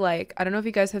obviously like, I don't know if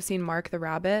you guys have seen Mark the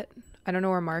rabbit. I don't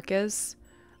know where Mark is.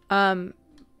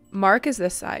 Mark is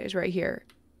this size right here.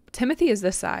 Timothy is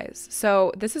this size.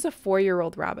 So this is a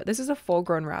 4-year-old rabbit. This is a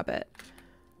full-grown rabbit. I'm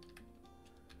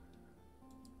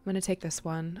gonna take this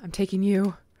one. I'm taking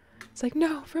you. It's like,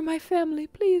 no, for my family,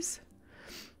 please.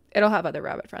 It'll have other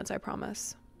rabbit friends, I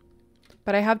promise.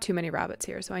 But I have too many rabbits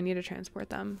here, so I need to transport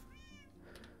them.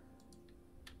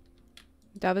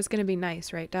 Dove is gonna be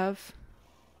nice, right, Dove?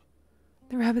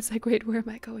 The rabbit's like, wait, where am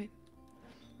I going?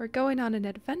 We're going on an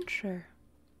adventure.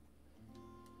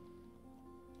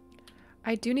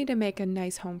 I do need to make a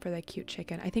nice home for that cute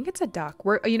chicken. I think it's a duck.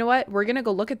 You know what? We're gonna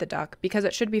go look at the duck because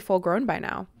it should be full grown by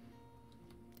now.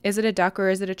 Is it a duck or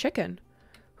is it a chicken?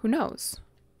 Who knows?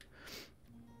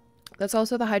 That's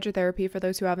also the hydrotherapy for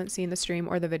those who haven't seen the stream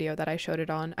or the video that I showed it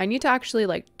on. I need to actually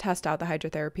like test out the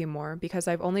hydrotherapy more because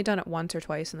I've only done it once or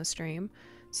twice in the stream.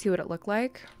 See what it looked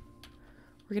like.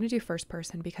 We're gonna do first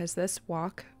person because this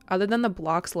walk, other than the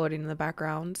blocks loading in the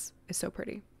backgrounds, is so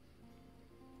pretty.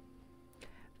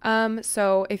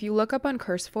 So if you look up on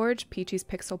CurseForge, Peachy's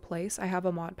Pixel Place, I have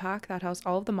a mod pack that has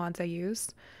all of the mods I use.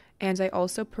 And I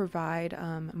also provide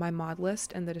my mod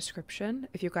list in the description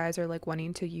if you guys are like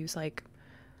wanting to use like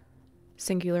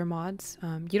singular mods.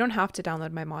 You don't have to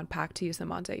download my mod pack to use the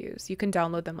mods I use. You can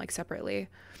download them like separately,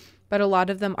 but a lot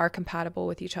of them are compatible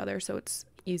with each other, so it's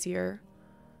easier.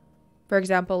 For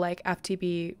example, like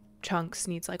FTB chunks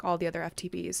needs like all the other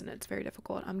FTBs and it's very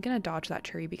difficult. I'm gonna dodge that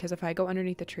tree because if I go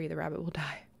underneath the tree, the rabbit will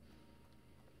die.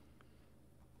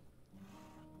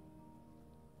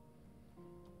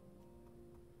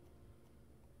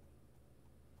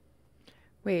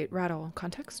 Wait, rattle.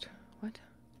 Context? What?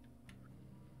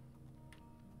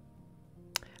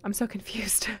 I'm so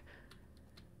confused.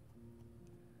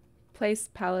 Place,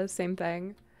 palace, same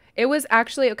thing. It was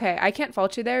actually, okay, I can't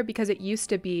fault you there because it used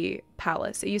to be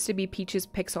palace. It used to be Peach's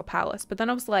Pixel Palace. But then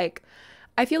I was like,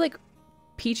 I feel like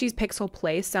Peachy's Pixel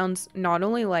Place sounds not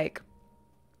only like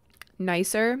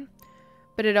nicer,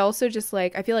 but it also just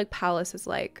like, I feel like palace is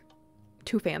like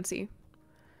too fancy.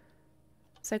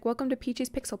 It's like, welcome to Peachy's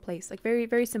Pixel Place. Like very,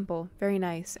 very simple, very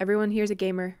nice. Everyone here's a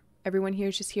gamer. Everyone here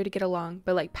is just here to get along.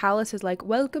 But like palace is like,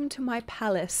 welcome to my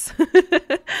palace.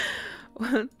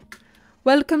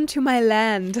 Welcome to my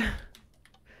land.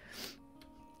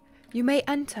 You may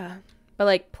enter. But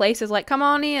like place is like, come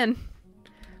on in.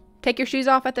 Take your shoes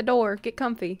off at the door. Get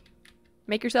comfy.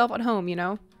 Make yourself at home, you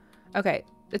know? Okay.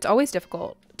 It's always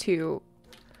difficult to...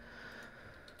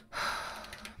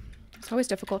 It's always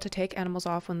difficult to take animals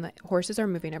off when the horses are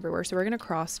moving everywhere. So we're going to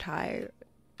cross tie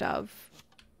Dove.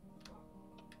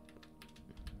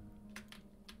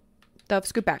 Dove,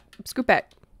 scoot back. Scoot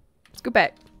back. Scoot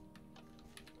back.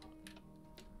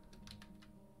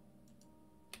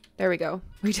 There we go.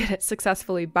 We did it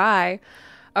successfully. Bye.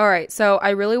 All right. So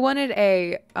I really wanted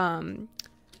a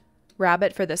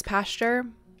rabbit for this pasture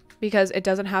because it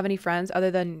doesn't have any friends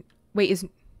other than... Wait,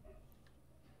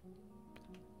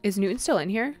 is Newton still in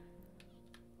here?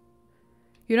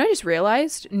 You know, I just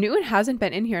realized Newton hasn't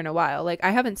been in here in a while. Like, I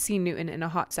haven't seen Newton in a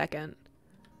hot second.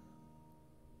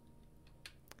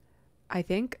 I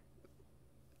think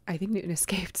Newton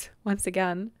escaped once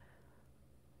again.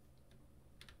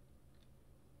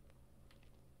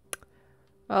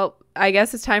 Well, I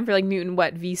guess it's time for like Newton,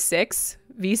 what, V6,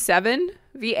 V7,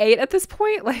 V8 at this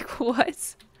point? Like,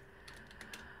 what?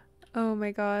 Oh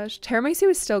my gosh. Tiramisu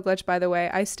is still glitched, by the way.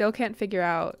 I still can't figure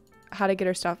out how to get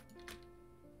her stuff.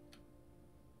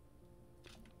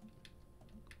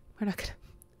 We're not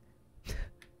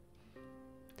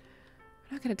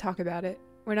gonna talk about it.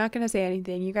 We're not gonna say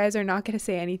anything. You guys are not gonna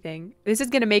say anything. This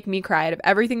is gonna make me cry. Out of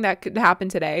everything that could happen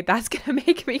today, that's gonna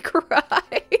make me cry.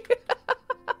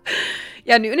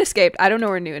 Yeah, Newton escaped. I don't know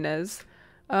where Newton is.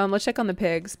 Let's check on the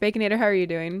pigs. Baconator, how are you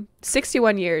doing?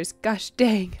 61 years. Gosh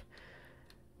dang.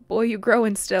 Boy, you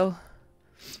growing still.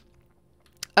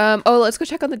 Oh, let's go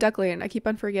check on the duckling. I keep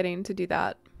on forgetting to do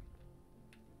that.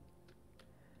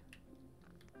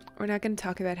 We're not going to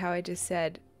talk about how I just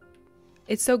said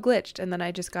it's so glitched and then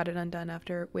I just got it undone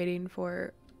after waiting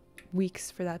for weeks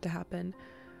for that to happen.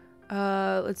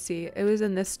 Let's see. It was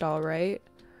in this stall, right?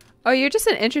 Oh, you're just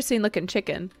an interesting looking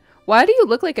chicken. Why do you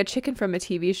look like a chicken from a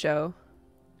TV show?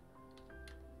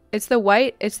 It's the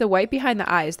white behind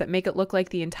the eyes that make it look like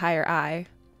the entire eye,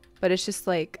 but it's just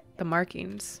like the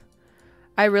markings.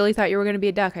 I really thought you were going to be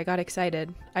a duck. I got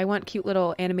excited. I want cute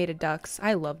little animated ducks.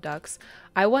 I love ducks.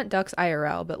 I want ducks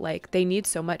IRL, but like they need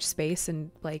so much space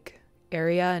and like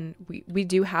area, and we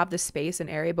do have the space and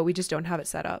area, but we just don't have it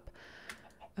set up.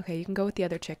 Okay, you can go with the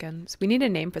other chickens. We need a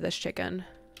name for this chicken.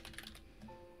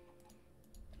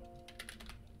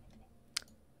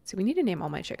 So we need to name all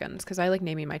my chickens because I like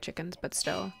naming my chickens, but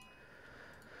still.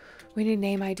 We need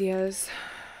name ideas.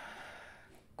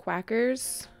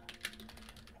 Quackers.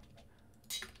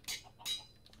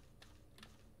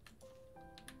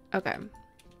 Okay.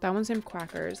 That one's named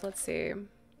Quackers. Let's see.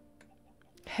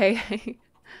 Hey.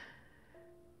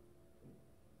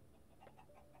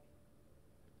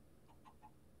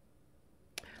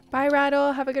 Bye,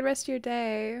 Rattle. Have a good rest of your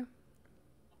day.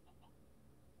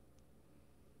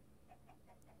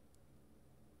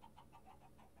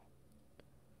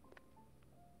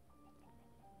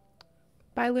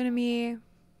 Bye, Lunami.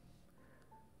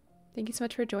 Thank you so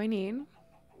much for joining.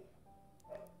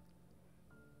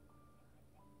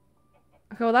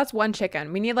 Okay, well that's one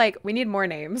chicken. We need more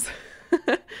names.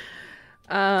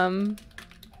 Buck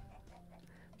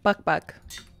Buck.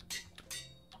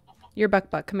 You're Buck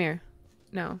Buck. Come here.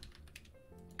 No.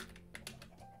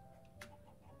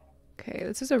 Okay,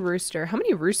 this is a rooster. How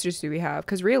many roosters do we have?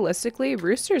 Because realistically,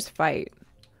 roosters fight.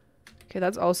 Okay,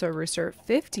 that's also a rooster.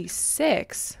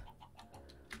 56.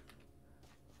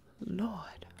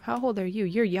 Lord, how old are you?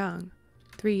 You're young.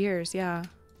 3 years, yeah.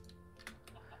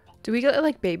 Do we get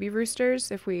like baby roosters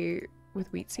if we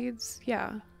with wheat seeds?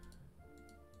 Yeah.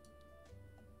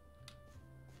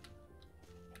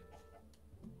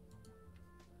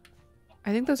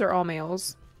 I think those are all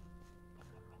males.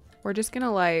 We're just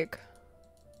gonna like...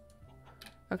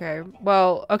 Okay,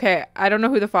 well, okay. I don't know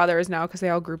who the father is now because they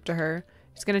all grouped to her.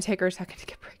 It's gonna take her a second to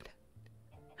get pregnant.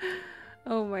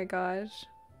 Oh my gosh.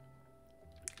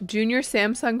 Junior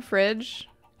Samsung fridge?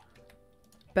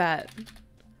 Bet.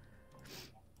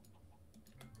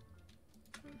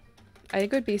 I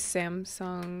think it would be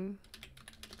Samsung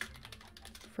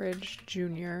Fridge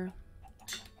Junior.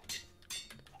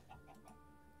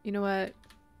 You know what?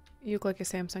 You look like a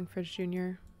Samsung Fridge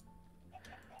Junior.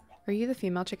 Are you the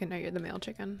female chicken? No, you're the male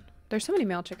chicken. There's so many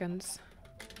male chickens.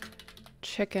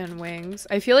 Chicken wings.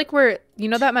 I feel like we're, you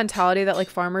know, that mentality that like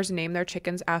farmers name their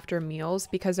chickens after meals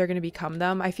because they're going to become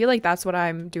them. I feel like that's what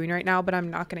I'm doing right now, but I'm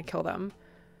not going to kill them.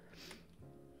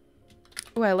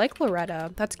 Oh, I like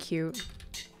Loretta. That's cute.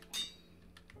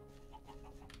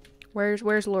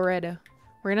 Where's Loretta?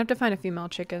 We're going to have to find a female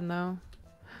chicken though.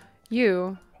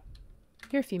 You're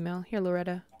female. Here,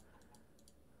 Loretta.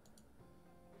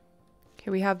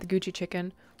 Okay, we have the Gucci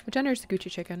chicken. What gender is the Gucci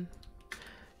chicken?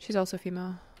 She's also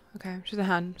female. Okay, she's a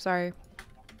hen. Sorry.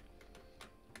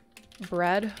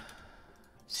 Bread.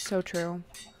 So true.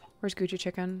 Where's Gucci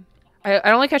chicken? I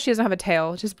don't like how she doesn't have a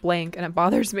tail. It's just blank and it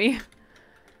bothers me.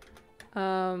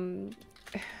 My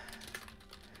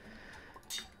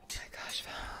gosh.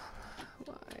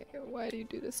 Why do you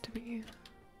do this to me?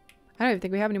 I don't even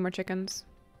think we have any more chickens.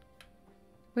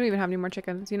 We don't even have any more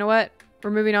chickens. You know what?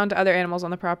 We're moving on to other animals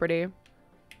on the property.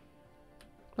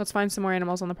 Let's find some more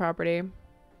animals on the property.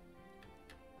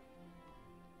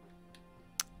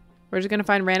 We're just going to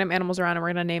find random animals around and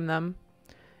we're going to name them.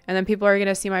 And then people are going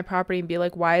to see my property and be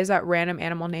like, why is that random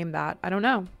animal named that? I don't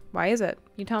know. Why is it?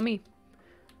 You tell me.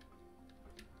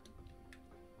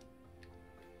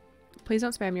 Please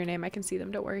don't spam your name. I can see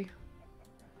them. Don't worry.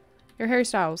 You're Harry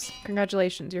Styles.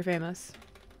 Congratulations. You're famous.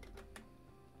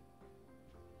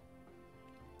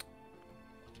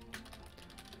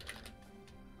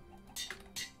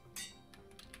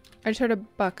 I just heard a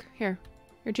buck. Here.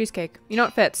 Your cheesecake. You know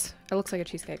it fits. It looks like a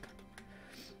cheesecake.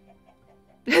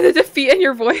 The defeat in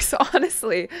your voice,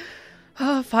 honestly.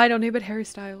 Oh, fine. I'll name it Harry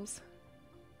Styles.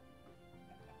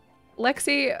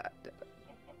 Lexi.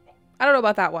 I don't know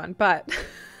about that one, but...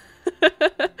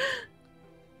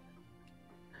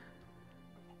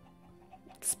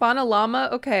 Spawn a llama?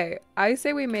 Okay. I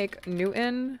say we make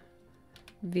Newton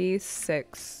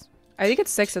V6. I think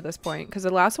it's 6 at this point, because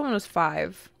the last one was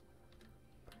 5.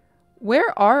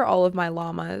 Where are all of my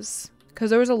llamas? Because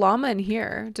there was a llama in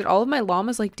here. Did all of my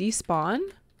llamas like despawn?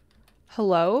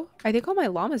 Hello? I think all my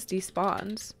llamas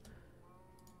despawned.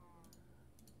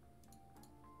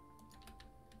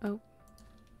 Oh.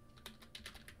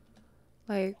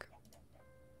 Like.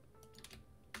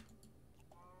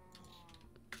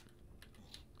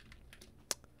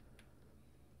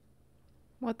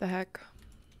 What the heck?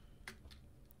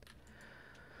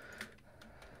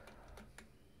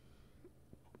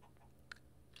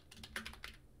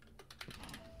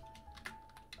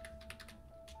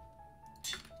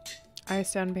 I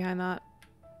stand behind that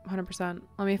 100%.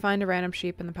 Let me find a random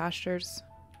sheep in the pastures.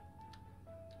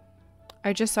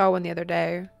 I just saw one the other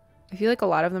day. I feel like a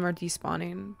lot of them are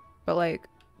despawning, but like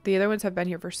the other ones have been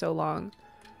here for so long.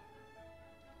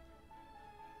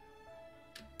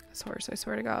 This horse, I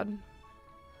swear to God.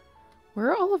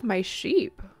 Where are all of my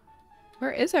sheep?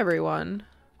 Where is everyone?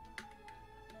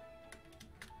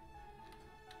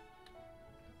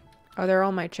 Oh, they're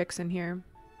all my chicks in here.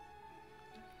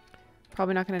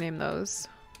 Probably not going to name those.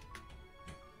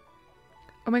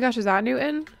 Oh my gosh, is that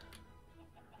Newton?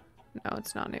 No,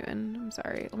 it's not Newton. I'm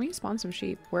sorry. Let me spawn some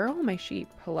sheep. Where are all my sheep?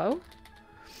 Hello?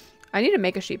 I need to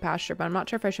make a sheep pasture, but I'm not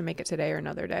sure if I should make it today or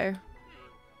another day.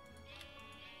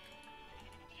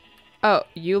 Oh,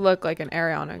 you look like an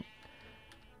Ariana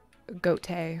Gote.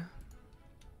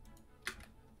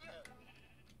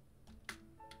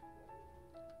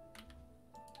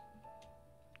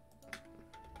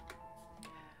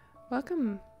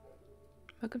 Welcome.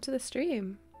 Welcome to the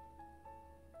stream.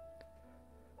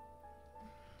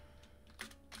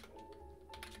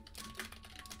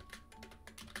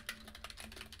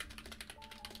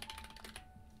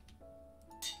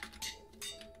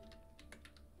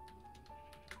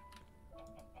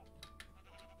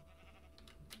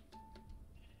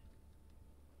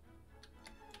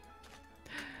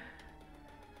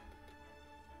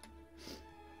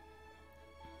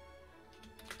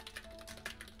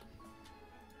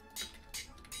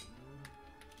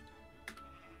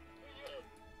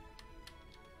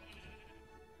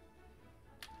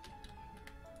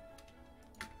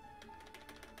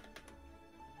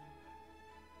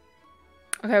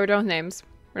 Okay, we're done with names.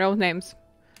 We're done with names.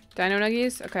 Dino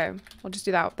Nuggies? Okay, we'll just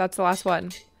do that. That's the last one.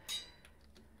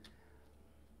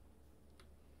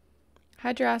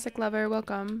 Hi, Jurassic Lover.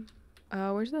 Welcome.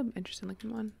 Where's the interesting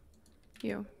looking one?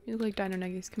 You look like Dino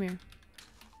Nuggies. Come here.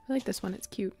 I like this one. It's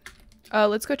cute.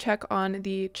 Let's go check on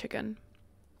the chicken.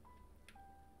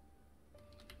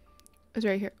 It's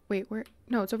right here. Wait, where?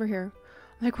 No, it's over here.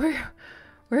 I'm like,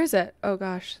 where is it? Oh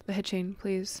gosh, the head chain,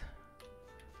 please.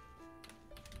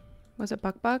 Was it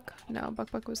Buck Buck? No, Buck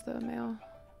Buck was the male.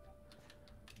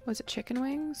 Was it Chicken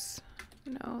Wings?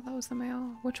 No, that was the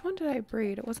male. Which one did I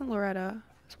breed? It wasn't Loretta.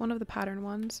 It's one of the pattern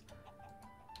ones.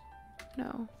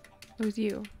 No, it was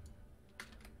you.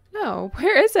 No,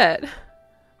 where is it?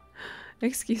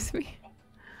 Excuse me.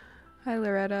 Hi,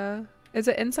 Loretta. Is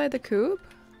it inside the coop?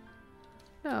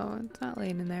 No, it's not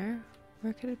laying in there.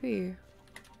 Where could it be?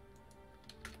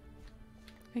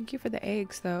 Thank you for the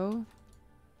eggs, though.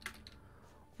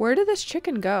 Where did this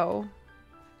chicken go?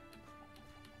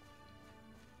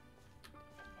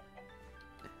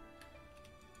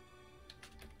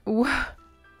 What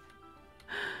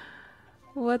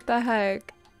the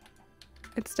heck?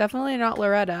 It's definitely not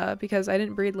Loretta because I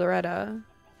didn't breed Loretta.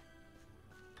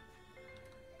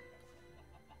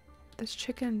 This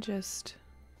chicken just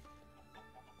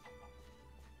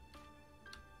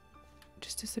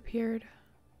disappeared.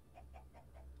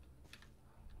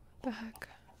 What the heck?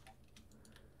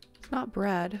 It's not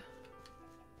bread.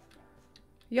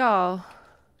 Y'all.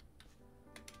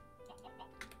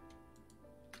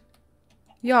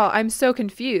 Y'all, I'm so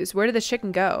confused. Where did the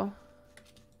chicken go?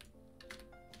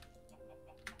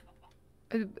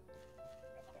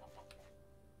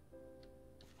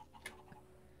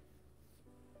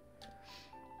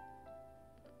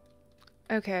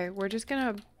 Okay, we're just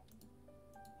gonna...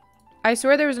 I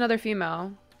swear there was another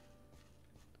female.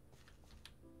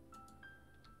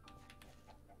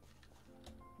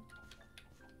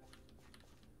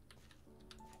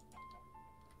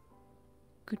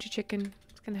 Gucci chicken.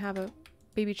 It's gonna have a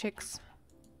baby chicks.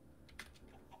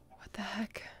 What the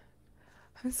heck?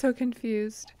 I'm so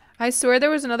confused. I swear there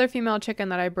was another female chicken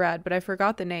that I bred, but I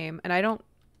forgot the name, and I don't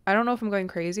know if I'm going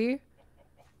crazy.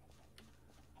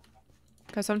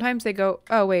 Because sometimes they go,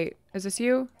 oh wait, is this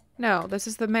you? No, this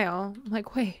is the male. I'm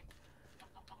like, wait.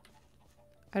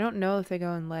 I don't know if they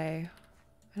go and lay.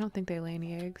 I don't think they lay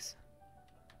any eggs.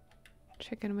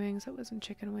 Chicken wings. That wasn't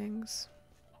chicken wings.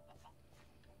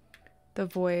 The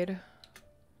void.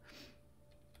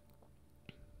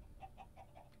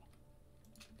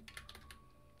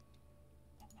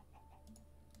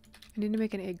 I need to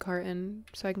make an egg carton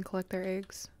so I can collect their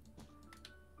eggs.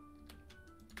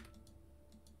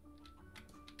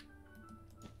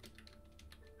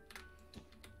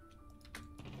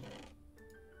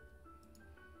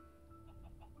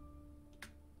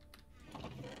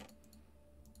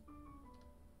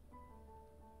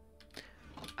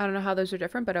 I don't know how those are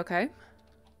different, but okay.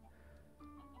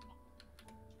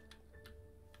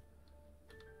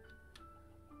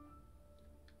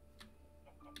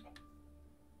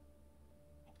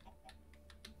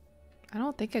 I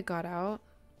don't think it got out.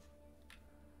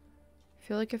 I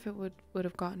feel like if it would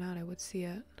have gotten out, I would see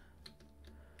it.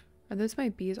 Are those my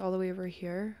bees all the way over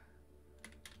here?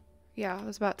 Yeah, I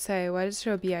was about to say, why does it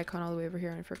show a bee icon all the way over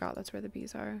here? And I forgot that's where the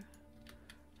bees are.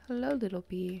 Hello, little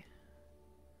bee.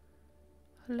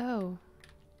 Hello.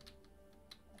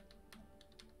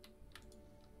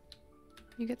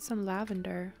 You get some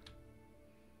lavender.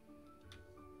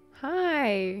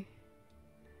 Hi.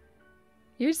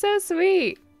 You're so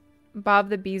sweet. Bob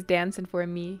the bee's dancing for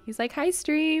me. He's like, hi,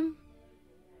 stream.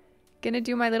 Gonna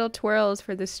do my little twirls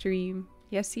for the stream.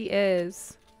 Yes, he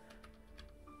is.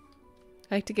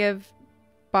 I like to give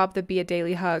Bob the bee a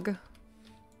daily hug.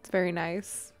 It's very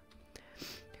nice.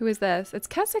 Who is this? It's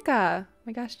Jessica. Oh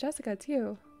my gosh, Jessica, it's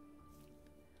you.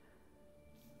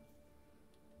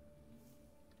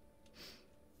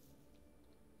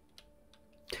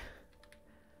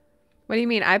 What do you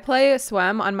mean? I play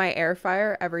Swim on my air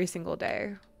fryer every single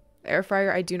day. The air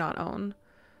fryer I do not own.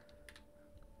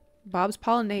 Bob's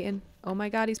pollinating. Oh my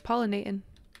god, he's pollinating.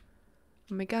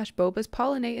 Oh my gosh, Boba's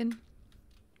pollinating.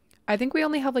 I think we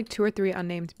only have like 2 or 3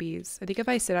 unnamed bees. I think if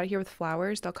I sit out here with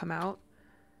flowers, they'll come out.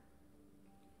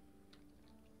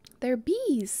 They're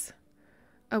bees.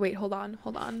 Oh wait, hold on,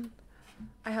 hold on.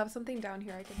 I have something down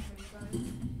here I can show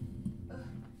you guys.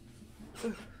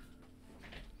 Ugh.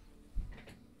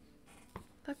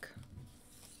 Look.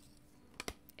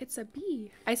 It's a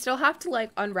bee. I still have to like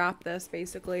unwrap this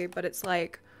basically, but it's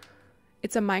like,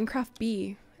 it's a Minecraft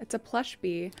bee. It's a plush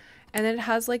bee. And then it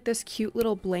has like this cute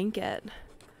little blanket.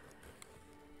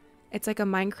 It's like a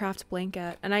Minecraft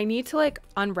blanket. And I need to like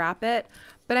unwrap it,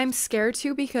 but I'm scared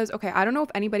to because, okay, I don't know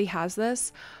if anybody has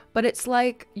this, but it's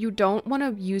like you don't want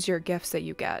to use your gifts that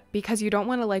you get because you don't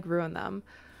want to like ruin them.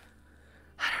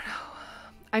 I don't know.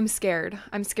 I'm scared.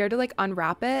 I'm scared to like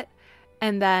unwrap it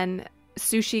and then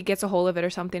Sushi gets a hold of it or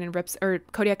something and rips, or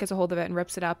Kodiak gets a hold of it and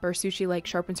rips it up, or Sushi like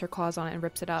sharpens her claws on it and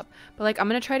rips it up. But like I'm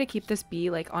gonna try to keep this bee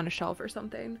like on a shelf or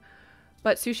something.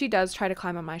 But Sushi does try to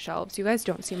climb on my shelves. You guys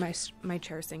don't see my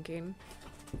chair sinking.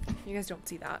 You guys don't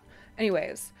see that.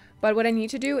 Anyways, but what I need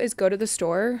to do is go to the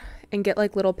store and get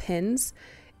like little pins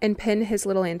and pin his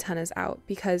little antennas out,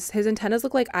 because his antennas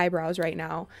look like eyebrows right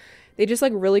now. They just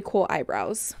like really cool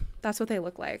eyebrows. That's what they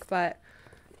look like. But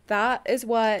that is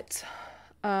what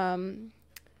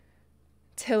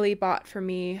Tilly bought for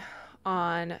me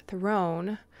on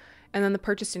Throne, and then the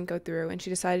purchase didn't go through and she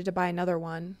decided to buy another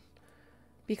one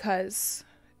because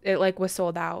it like was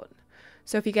sold out.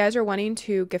 So if you guys are wanting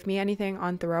to gift me anything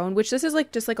on Throne, which this is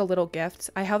like just like a little gift,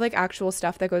 I have like actual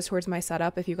stuff that goes towards my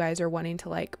setup if you guys are wanting to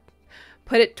like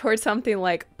put it towards something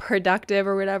like productive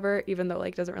or whatever, even though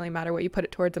like doesn't really matter what you put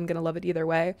it towards, I'm gonna love it either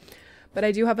way. But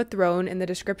I do have a Throne in the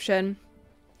description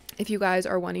if you guys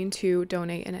are wanting to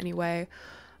donate in any way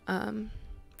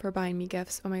for buying me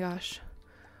gifts. Oh my gosh.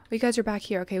 Oh, you guys are back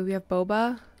here. Okay, we have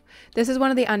Boba. This is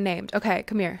one of the unnamed. Okay,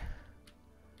 come here.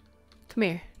 Come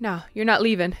here. No, you're not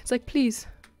leaving. It's like, please,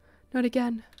 not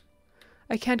again.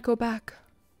 I can't go back.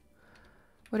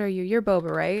 What are you? You're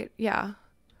Boba, right? Yeah.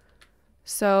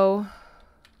 So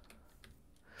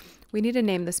we need to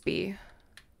name this bee.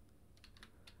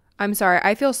 I'm sorry.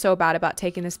 I feel so bad about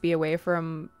taking this bee away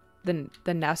from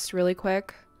the nest really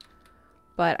quick,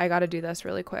 but I got to do this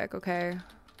really quick. Okay.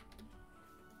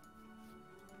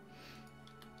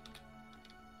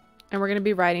 And we're going to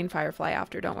be riding Firefly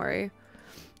after. Don't worry.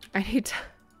 I need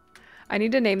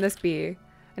to name this bee.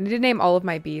 I need to name all of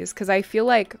my bees because I feel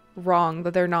like wrong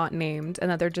that they're not named and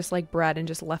that they're just like bred and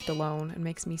just left alone. It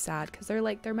makes me sad because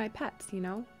they're my pets, you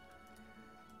know?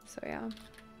 So yeah.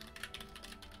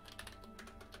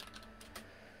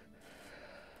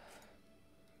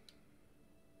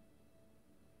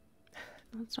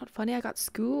 It's not funny. I got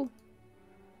school.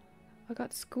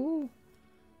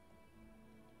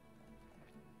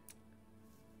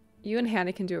 You and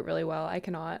Hannah can do it really well. I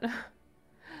cannot.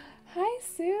 Hi,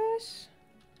 Sush.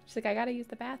 She's like, I gotta use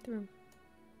the bathroom.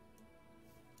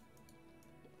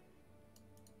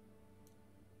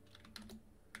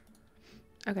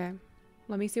 Okay.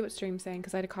 Let me see what stream's saying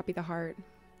because I had to copy the heart.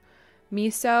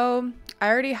 Miso. I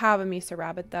already have a Miso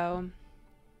rabbit though.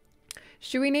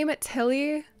 Should we name it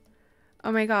Tilly?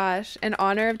 Oh my gosh. In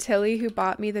honor of Tilly who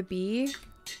bought me the bee.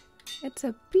 It's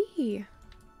a bee.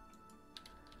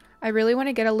 I really want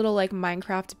to get a little like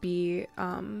Minecraft bee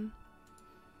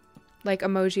like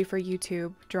emoji for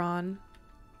YouTube drawn.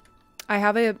 I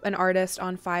have an artist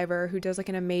on Fiverr who does like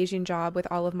an amazing job with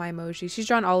all of my emojis. She's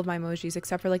drawn all of my emojis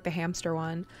except for like the hamster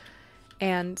one.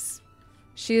 And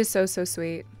she is so, so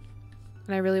sweet.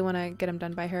 And I really want to get them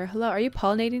done by her. Hello, are you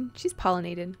pollinating? She's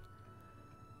pollinated.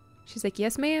 She's like,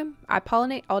 yes, ma'am. I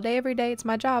pollinate all day, every day. It's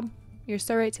my job. You're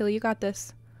so right, Tilly. You got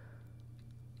this.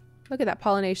 Look at that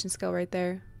pollination skill right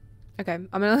there. Okay,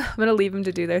 I'm gonna leave them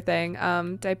to do their thing.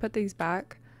 Did I put these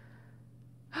back?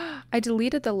 I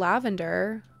deleted the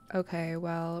lavender. Okay,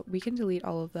 well, we can delete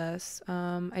all of this.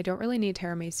 I don't really need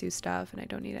tiramisu stuff, and I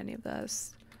don't need any of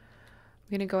this.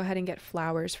 I'm gonna go ahead and get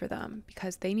flowers for them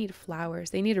because they need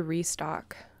flowers. They need a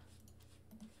restock.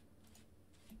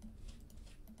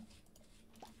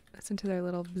 Listen to their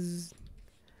little bzzz.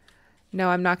 No,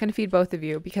 I'm not going to feed both of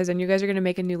you because then you guys are going to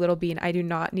make a new little bee and I do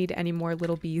not need any more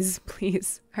little bees,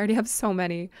 please. I already have so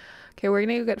many. Okay, we're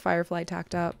going to go get Firefly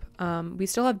tacked up. We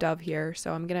still have Dove here,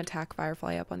 so I'm going to tack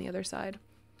Firefly up on the other side.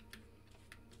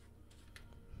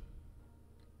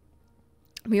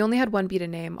 We only had one bee to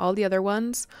name. All the other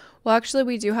ones, well, actually,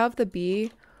 we do have the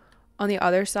bee on the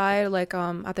other side, like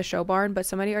at the show barn, but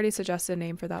somebody already suggested a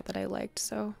name for that I liked,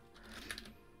 so...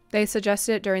 They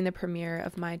suggested it during the premiere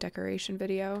of my decoration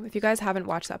video. If you guys haven't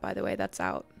watched that, by the way, that's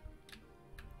out.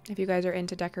 If you guys are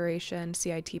into decoration,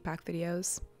 CIT pack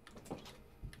videos.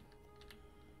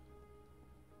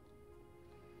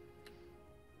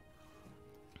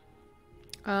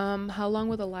 How long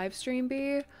will the live stream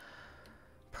be?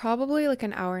 Probably like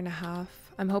an hour and a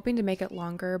half. I'm hoping to make it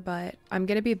longer, but I'm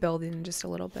going to be building in just a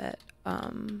little bit.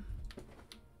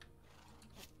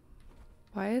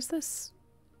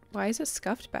 Why is it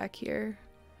scuffed back here?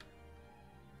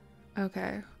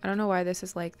 Okay. I don't know why this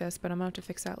is like this, but I'm gonna have to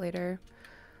fix that later.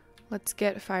 Let's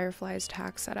get Firefly's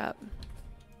tack set up.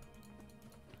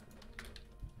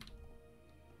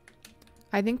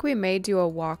 I think we may do a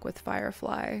walk with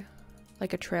Firefly.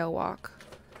 Like a trail walk.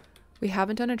 We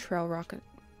haven't done a trail walk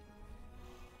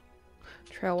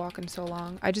in so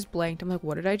long. I just blanked. I'm like,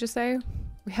 what did I just say?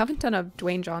 We haven't done a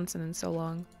Dwayne Johnson in so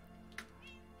long.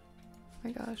 Oh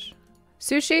my gosh.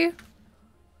 Sushi,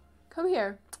 come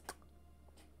here.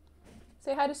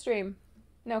 Say hi to stream.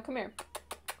 No, come here.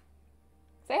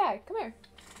 Say hi. Come here.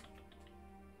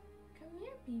 Come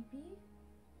here, baby.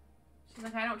 She's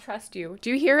like, I don't trust you.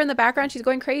 Do you hear her in the background? She's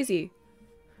going crazy.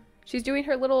 She's doing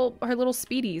her little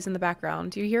speedies in the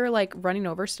background. Do you hear her like running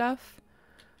over stuff?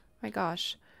 My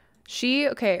gosh.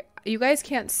 Okay, you guys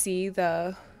can't see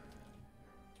the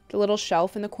little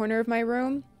shelf in the corner of my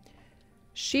room.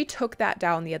 She took that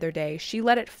down the other day. She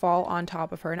let it fall on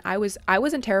top of her, and I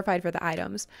wasn't terrified for the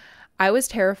items. I was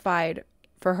terrified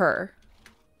for her.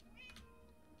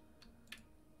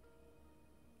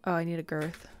 Oh, I need a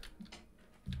girth.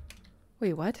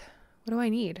 Wait, what? What do I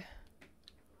need?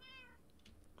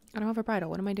 I don't have a bridle.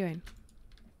 What am I doing?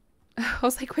 I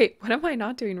was like, wait, what am I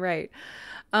not doing right?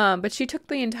 But she took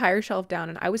the entire shelf down,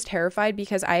 and I was terrified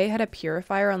because I had a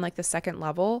purifier on like the second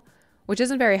level, which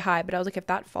isn't very high, but I was like, if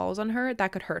that falls on her,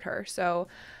 that could hurt her. So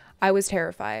I was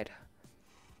terrified.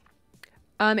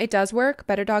 It does work.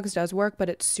 Better Dogs does work, but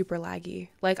it's super laggy.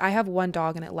 Like, I have one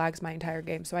dog and it lags my entire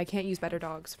game, so I can't use Better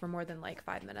Dogs for more than like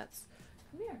 5 minutes.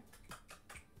 Come here. Come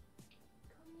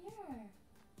here.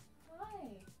 Hi.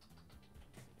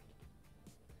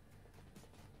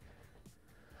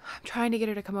 I'm trying to get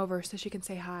her to come over so she can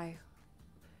say hi.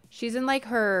 She's in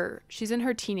her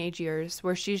teenage years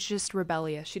where she's just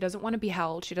rebellious. She doesn't want to be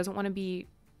held. She doesn't want to be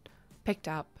picked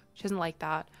up. She doesn't like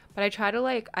that. But I try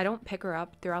to I don't pick her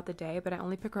up throughout the day, but I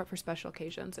only pick her up for special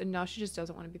occasions. And now she just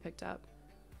doesn't want to be picked up.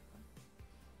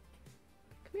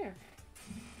 Come here.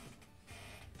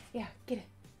 Yeah, get it.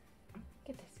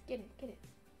 Get this. Get it. Get it.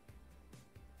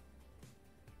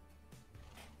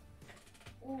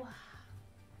 Ooh.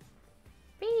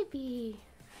 Baby.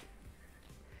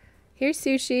 Here's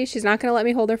Sushi. She's not going to let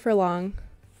me hold her for long.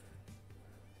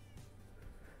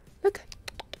 Look.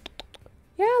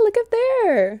 Yeah, look up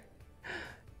there.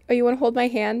 Oh, you want to hold my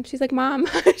hand? She's like, Mom.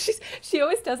 She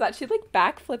always does that. She like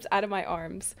backflips out of my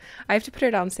arms. I have to put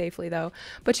her down safely though.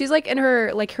 But she's like in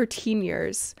her teen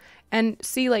years. And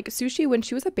see, like Sushi, when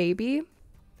she was a baby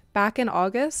back in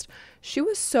August, she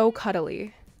was so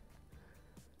cuddly.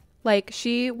 Like,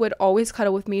 she would always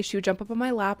cuddle with me. She would jump up on my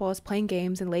lap while I was playing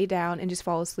games and lay down and just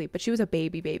fall asleep. But she was a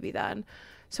baby then.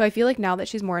 So I feel like now that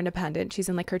she's more independent, she's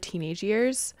in like her teenage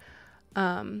years.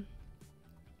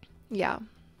 Yeah.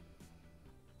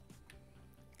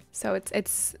 So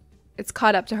it's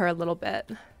caught up to her a little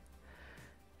bit.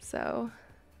 So.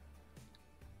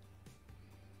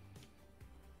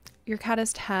 Your cat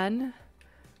is 10?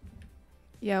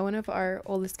 Yeah, one of our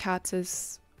oldest cat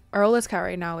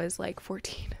right now is like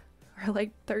 14. Or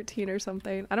like 13 or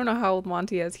something. I don't know how old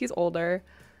Monty is. He's older.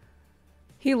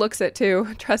 He looks it too.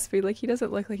 Trust me, like he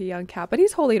doesn't look like a young cat, but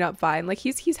he's holding up fine. Like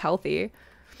he's healthy.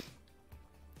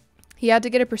 He had to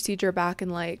get a procedure back in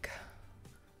like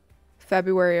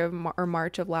February or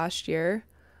March of last year,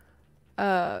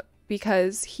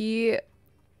 because he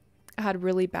had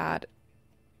really bad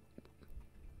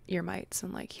ear mites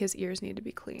and like his ears need to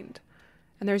be cleaned.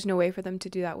 And there's no way for them to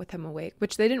do that with him awake,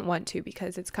 which they didn't want to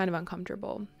because it's kind of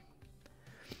uncomfortable.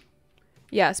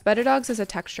 Yes, Better Dogs is a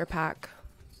texture pack.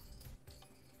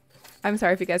 I'm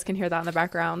sorry if you guys can hear that in the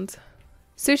background.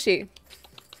 Sushi.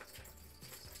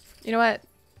 You know what?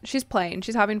 She's playing.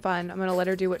 She's having fun. I'm going to let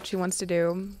her do what she wants to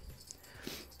do.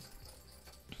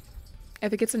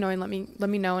 If it gets annoying, let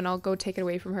me know and I'll go take it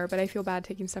away from her. But I feel bad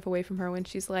taking stuff away from her when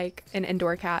she's like an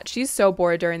indoor cat. She's so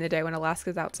bored during the day when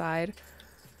Alaska's outside.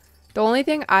 The only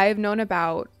thing I've known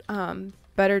about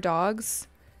Better Dogs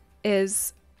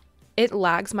is it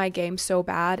lags my game so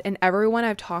bad, and everyone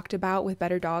I've talked about with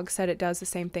Better Dogs said it does the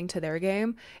same thing to their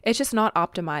game. It's just not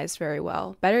optimized very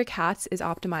well. Better Cats is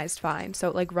optimized fine, so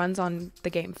it like runs on the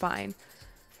game fine.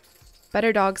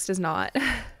 Better Dogs does not.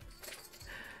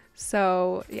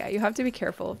 So yeah, you have to be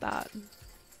careful of that.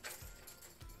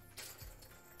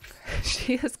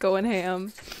 She is going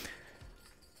ham.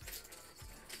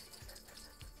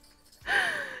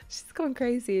 She's going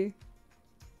crazy.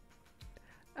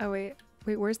 Oh wait,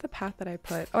 where's the path that I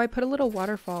put? Oh, I put a little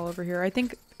waterfall over here. I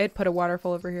think it put a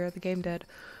waterfall over here. The game did.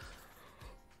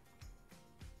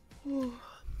 Ooh,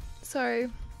 sorry.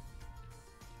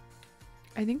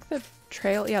 I think the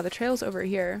trail, yeah, the trail's over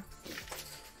here.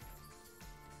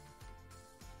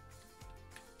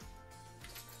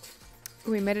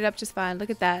 We made it up just fine.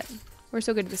 Look at that. We're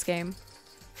so good at this game.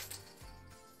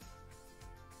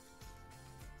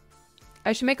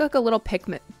 I should make like a little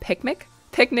picnic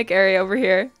area over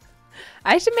here.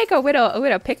 I should make a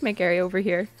widow picnic area over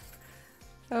here.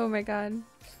 Oh my god.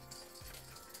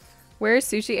 Where's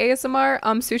Sushi ASMR?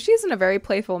 Sushi is in a very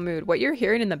playful mood. What you're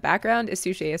hearing in the background is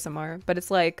Sushi ASMR, but it's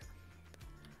like,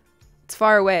 it's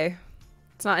far away.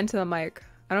 It's not into the mic.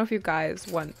 I don't know if you guys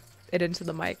want it into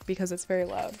the mic because it's very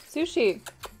loud. Sushi!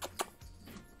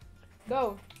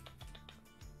 Go.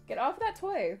 Get off that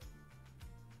toy.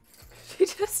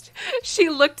 She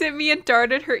looked at me and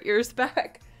darted her ears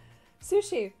back.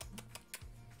 Sushi.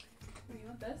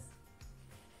 this?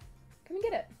 Come and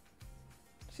get it.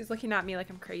 She's looking at me like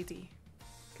I'm crazy.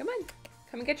 Come on.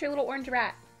 Come and get your little orange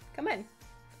rat. Come on.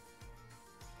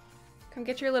 Come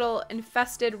get your little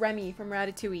infested Remy from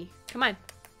Ratatouille. Come on.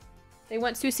 They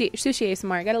want sushi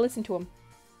ASMR. I gotta listen to them.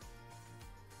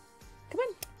 Come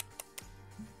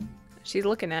on. She's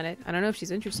looking at it. I don't know if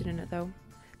she's interested in it though.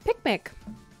 Picnic.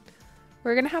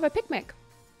 We're gonna have a picnic.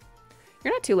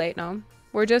 You're not too late, no.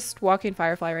 We're just walking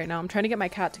Firefly right now. I'm trying to get my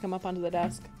cat to come up onto the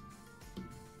desk.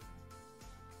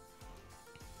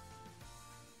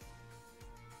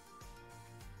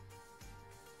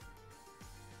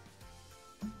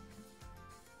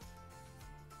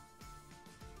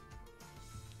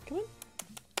 Come on.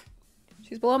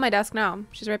 She's below my desk now.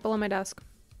 She's right below my desk.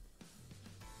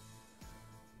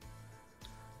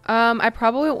 I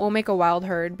probably won't make a wild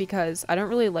herd because I don't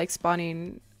really like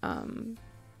spawning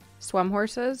swim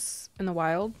horses in the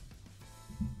wild.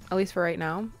 At least for right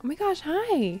now. Oh my gosh,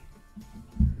 hi.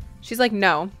 She's like,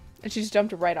 no. And she just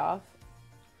jumped right off.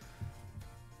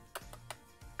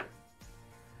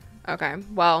 Okay,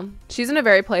 well, she's in a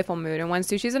very playful mood. And when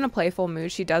Sushi's in a playful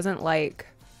mood, she doesn't like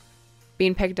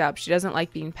being picked up. She doesn't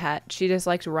like being pet. She just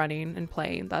likes running and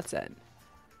playing. That's it.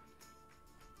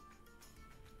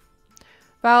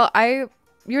 Well,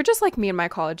 you're just like me in my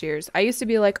college years. I used to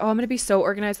be like, oh, I'm going to be so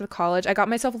organized with college. I got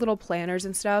myself little planners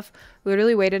and stuff.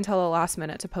 Literally waited until the last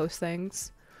minute to post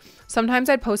things. Sometimes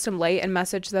I'd post them late and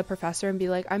message the professor and be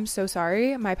like, I'm so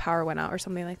sorry, my power went out or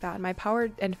something like that. And my power,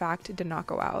 in fact, did not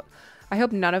go out. I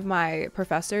hope none of my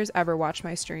professors ever watch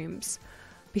my streams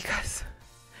because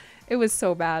it was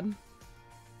so bad.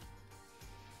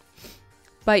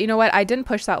 But you know what? I didn't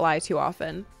push that lie too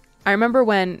often. I remember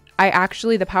when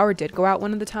the power did go out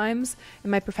one of the times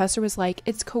and my professor was like,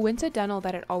 it's coincidental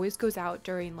that it always goes out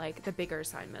during like the bigger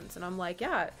assignments. And I'm like,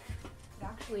 yeah, it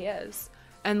actually is.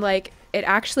 And like, it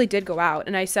actually did go out.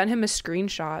 And I sent him a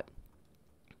screenshot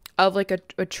of like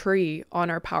a tree on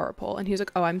our power pole. And he was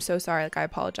like, oh, I'm so sorry. Like, I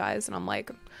apologize. And I'm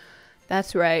like,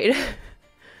 that's right.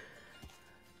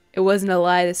 It wasn't a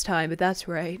lie this time, but that's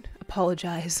right.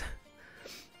 Apologize.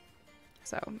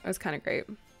 So it was kind of great.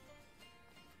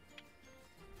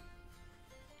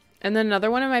 And then another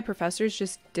one of my professors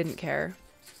just didn't care.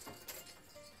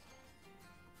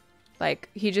 Like,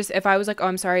 he just, if I was like, oh,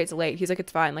 I'm sorry, it's late. He's like,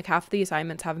 it's fine. Like, half the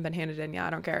assignments haven't been handed in yet.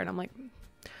 I don't care. And I'm like,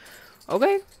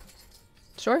 okay,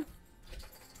 sure.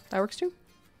 That works too.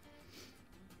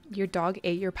 Your dog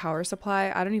ate your power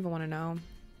supply? I don't even want to know.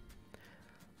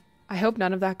 I hope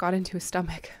none of that got into his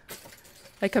stomach.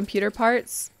 Like, computer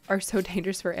parts are so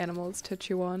dangerous for animals to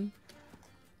chew on.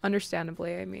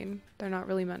 Understandably, I mean, they're not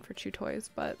really meant for chew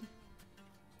toys, but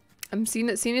I'm seeing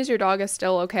as your dog is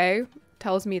still okay,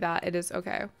 tells me that it is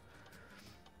okay.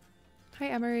 Hi,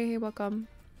 Emery. Welcome.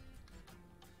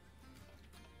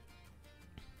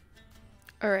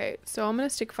 All right, so I'm going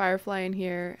to stick Firefly in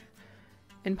here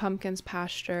in Pumpkin's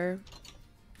pasture.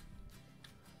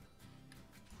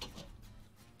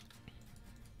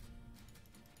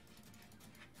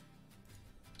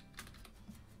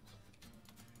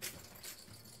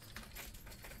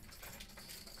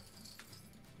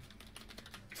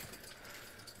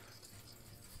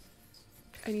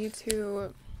 I need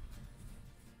to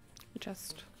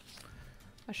adjust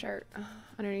a shirt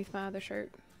underneath my other shirt.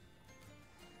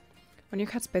 When your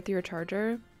cat's bit through your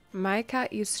charger, my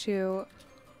cat used to...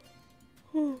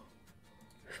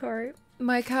 Sorry.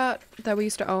 My cat that we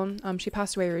used to own, she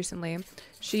passed away recently.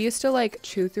 She used to like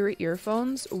chew through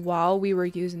earphones while we were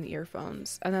using the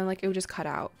earphones. And then like it would just cut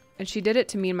out. And she did it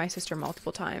to me and my sister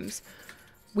multiple times.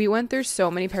 We went through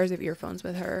so many pairs of earphones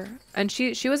with her. And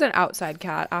she was an outside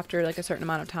cat after like a certain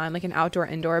amount of time, like an outdoor,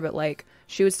 indoor, but like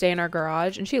she would stay in our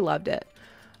garage and she loved it.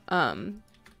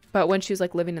 But when she was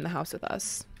like living in the house with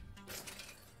us.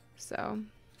 So.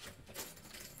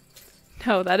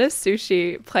 No, that is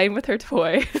Sushi playing with her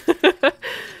toy.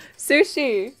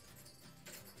 Sushi.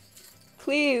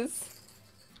 Please.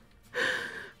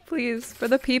 Please, for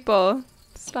the people.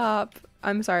 Stop.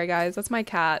 I'm sorry, guys. That's my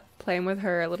cat playing with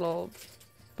her little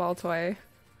ball toy.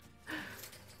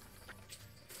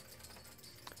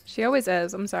 She always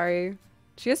is. I'm sorry.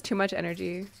 She has too much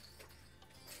energy.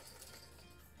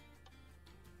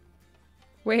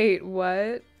 Wait,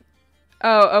 what?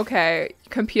 Oh, okay.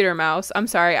 Computer mouse. I'm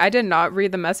sorry. I did not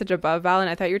read the message above, Val, and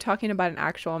I thought you were talking about an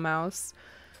actual mouse.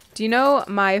 Do you know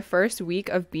my first week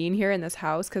of being here in this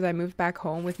house, because I moved back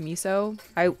home with Miso?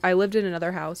 I lived in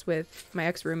another house with my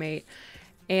ex-roommate,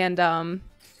 and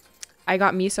I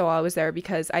got Miso while I was there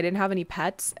because I didn't have any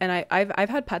pets, and I've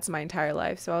had pets my entire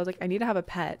life, so I was like, I need to have a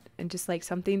pet and just like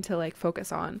something to like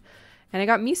focus on. And I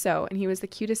got Miso, and he was the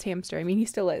cutest hamster. I mean, he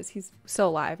still is. He's still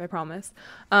alive, I promise.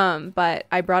 But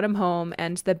I brought him home,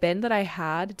 and the bin that I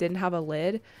had didn't have a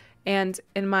lid. And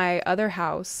in my other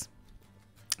house,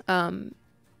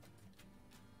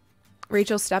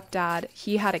 Rachel's stepdad,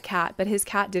 he had a cat, but his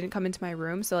cat didn't come into my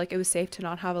room, so like it was safe to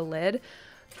not have a lid.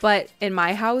 But in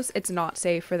my house, it's not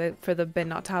safe for the bin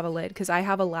not to have a lid, because I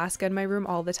have Alaska in my room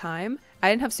all the time. I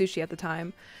didn't have Sushi at the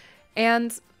time.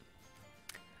 And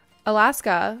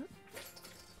Alaska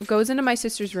goes into my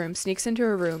sister's room, sneaks into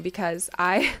her room, because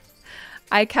I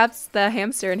kept the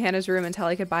hamster in Hannah's room until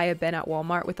I could buy a bin at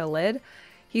Walmart with a lid.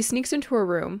 He sneaks into her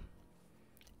room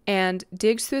and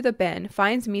digs through the bin,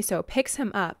 finds Miso, picks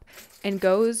him up, and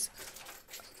goes...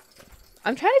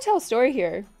 I'm trying to tell a story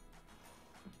here.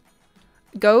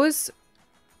 Goes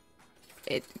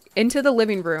into the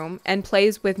living room and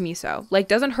plays with Miso. Like,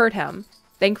 doesn't hurt him,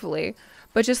 thankfully,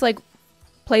 but just like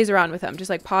plays around with him, just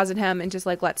like paws at him and just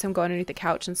like lets him go underneath the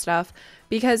couch and stuff.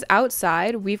 Because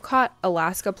outside, we've caught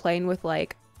Alaska playing with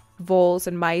like voles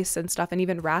and mice and stuff, and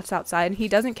even rats outside, and he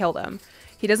doesn't kill them.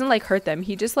 He doesn't like hurt them.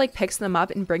 He just like picks them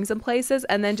up and brings them places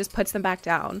and then just puts them back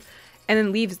down and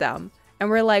then leaves them. And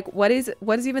we're like, what is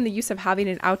even the use of having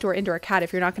an outdoor indoor cat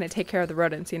if you're not going to take care of the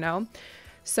rodents, you know?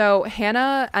 So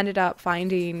Hannah ended up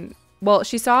finding, well,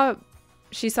 she saw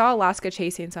Alaska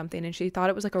chasing something, and she thought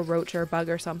it was like a roach or a bug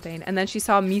or something. And then she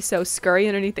saw Miso scurry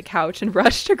underneath the couch and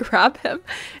rushed to grab him.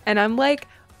 And I'm like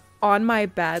on my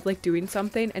bed, like doing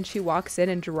something, and she walks in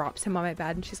and drops him on my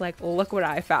bed, and she's like, look what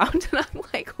I found. And I'm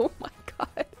like, oh my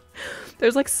God.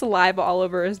 There's like saliva all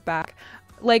over his back.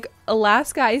 Like,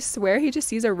 Alaska, I swear he just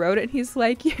sees a rodent and he's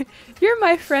like, you're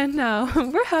my friend now.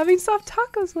 We're having soft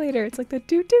tacos later. It's like the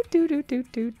do do do do do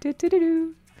do do do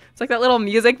do. It's like that little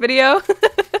music video.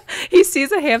 He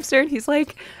sees a hamster and he's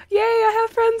like, yay, I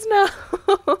have friends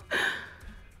now.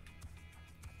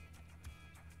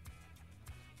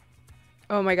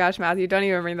 Oh my gosh, Matthew, don't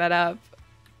even bring that up.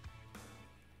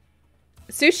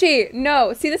 Sushi,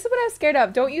 no. See, this is what I was scared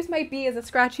of. Don't use my bee as a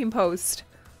scratching post.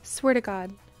 Swear to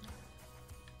God.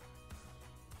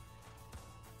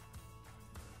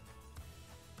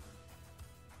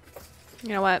 You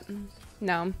know what?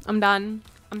 No, I'm done.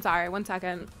 I'm sorry. 1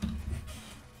 second.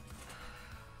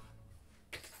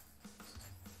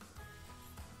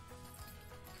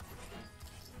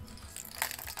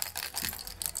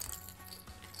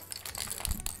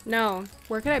 No.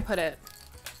 Where could I put it?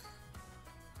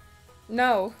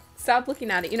 No. Stop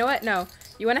looking at it. You know what? No.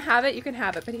 You want to have it? You can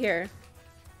have it. But here.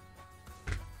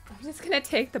 I'm just going to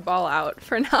take the ball out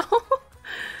for now.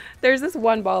 There's this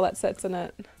one ball that sits in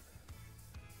it.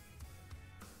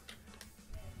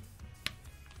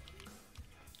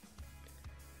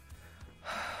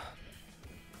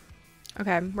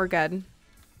 Okay, we're good.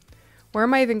 Where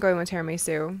am I even going with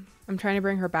Tiramisu? I'm trying to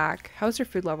bring her back. How's her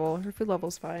food level? Her food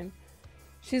level's fine.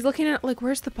 She's looking at, like,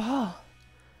 where's the ball?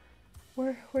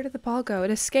 Where did the ball go?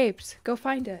 It escaped. Go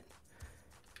find it.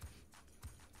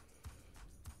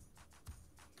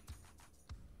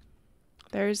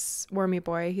 There's Wormy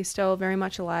Boy. He's still very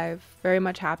much alive. Very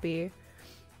much happy.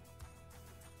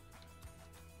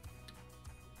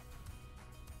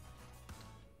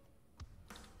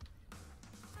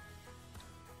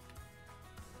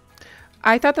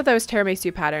 I thought that was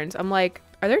tiramisu patterns. I'm like,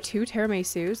 are there 2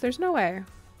 tiramisus? There's no way.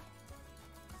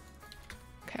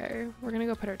 Okay, we're gonna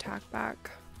go put our tack back.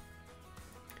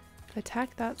 The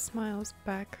tack that smiles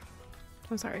back.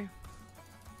 I'm sorry.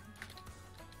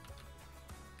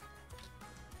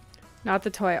 Not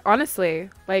the toy. Honestly,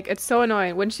 like, it's so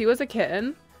annoying. When she was a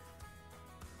kitten,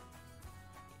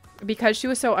 because she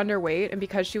was so underweight and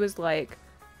because she was, like,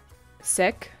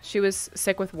 sick, she was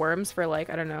sick with worms for, like,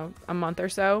 I don't know, a month or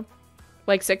so.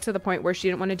 Like, sick to the point where she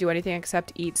didn't want to do anything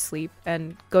except eat, sleep,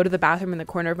 and go to the bathroom in the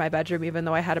corner of my bedroom, even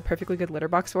though I had a perfectly good litter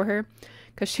box for her,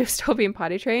 because she was still being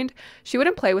potty trained. She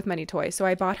wouldn't play with many toys, so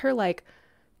I bought her, like,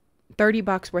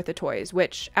 $30 worth of toys,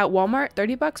 which at Walmart,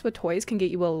 $30 with toys can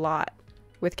get you a lot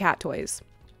with cat toys.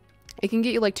 It can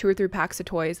get you, like, 2 or 3 packs of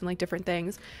toys and, like, different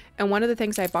things. And one of the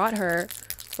things I bought her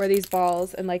were these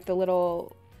balls and, like, the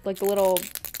little balls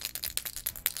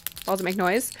that make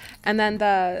noise. And then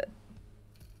the...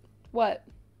 What?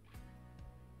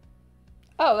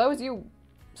 Oh, that was you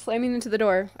slamming into the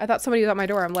door. I thought somebody was at my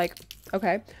door. I'm like,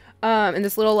 okay. And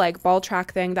this little, like, ball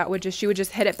track thing that would just, she would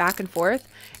just hit it back and forth.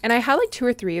 And I had, like, 2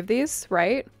 or 3 of these,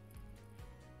 right?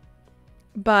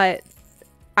 But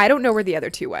I don't know where the other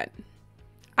 2 went.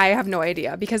 I have no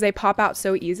idea, because they pop out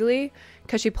so easily,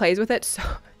 because she plays with it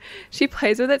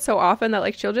so often that,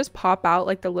 like, she'll just pop out,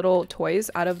 like, the little toys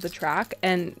out of the track,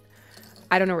 and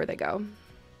I don't know where they go.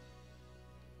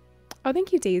 Oh,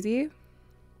 thank you, Daisy.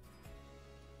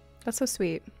 That's so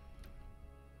sweet.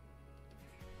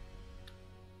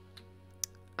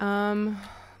 Let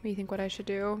me think what I should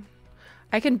do.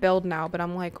 I can build now, but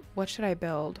I'm like, what should I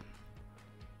build?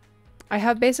 I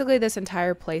have basically this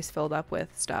entire place filled up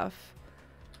with stuff.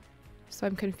 So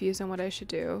I'm confused on what I should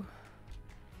do.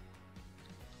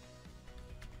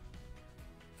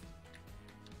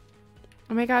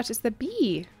 Oh my gosh, it's the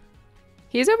bee.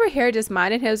 He's over here just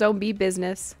minding his own bee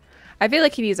business. I feel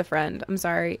like he needs a friend. I'm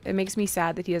sorry. It makes me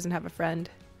sad that he doesn't have a friend.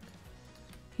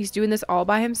 He's doing this all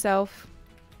by himself.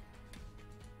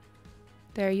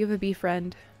 There, you have a bee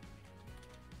friend.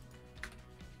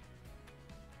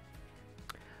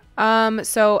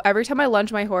 So every time I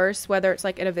lunge my horse, whether it's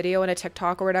like in a video, in a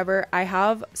TikTok or whatever, I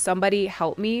have somebody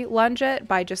help me lunge it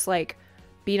by just like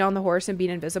being on the horse and being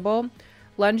invisible.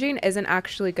 Lunging isn't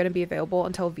actually going to be available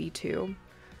until V2.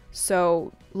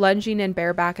 So lunging and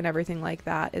bareback and everything like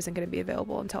that isn't going to be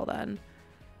available until then.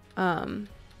 Come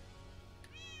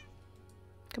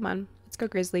on, let's go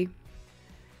Grizzly.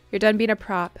 You're done being a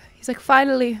prop. He's like,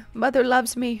 finally, Mother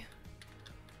loves me.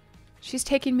 She's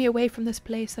taking me away from this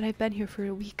place that I've been here for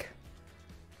a week.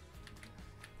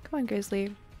 Come on,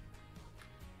 Grizzly.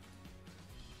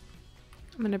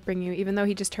 I'm gonna bring you, even though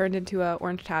he just turned into a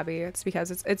orange tabby. It's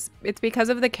because it's because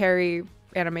of the carry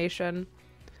animation.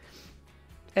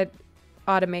 It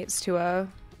automates to a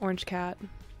orange cat.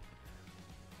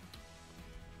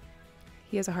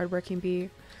 He is a hardworking bee.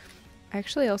 I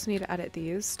actually also need to edit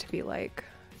these to be like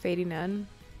fading in.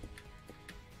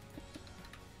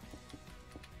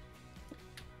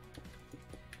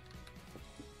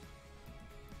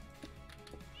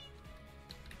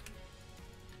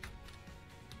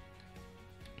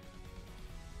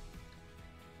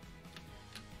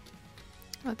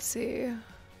 Let's see.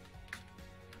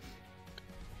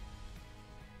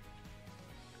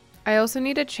 I also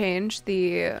need to change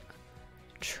the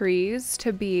trees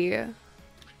to be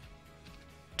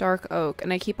dark oak,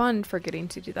 and I keep on forgetting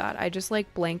to do that. I just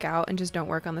like blank out and just don't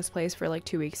work on this place for like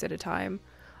 2 weeks at a time.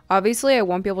 Obviously, I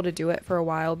won't be able to do it for a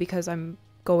while because I'm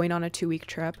going on a 2-week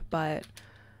trip, but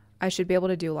I should be able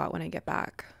to do a lot when I get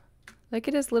back. Look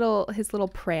at his little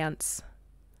prance.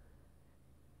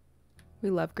 We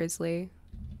love Grizzly.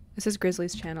 This is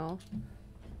Grizzly's channel.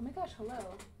 Oh my gosh,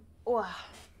 hello. Oh,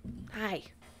 hi.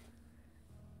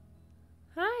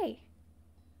 Hi.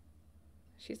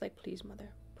 She's like, please, mother,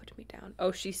 put me down.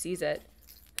 Oh, she sees it.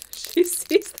 She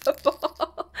sees the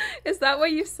ball. Is that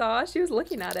what you saw? She was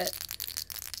looking at it.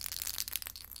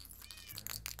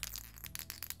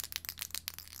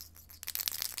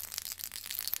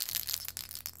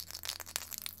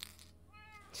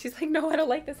 She's like, no, I don't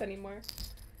like this anymore.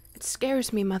 It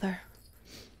scares me, mother.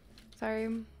 Sorry.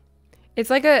 It's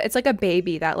like a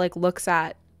baby that like looks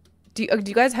at. Have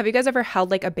you guys ever held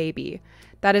like a baby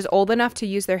that is old enough to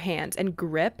use their hands and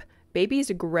grip? Babies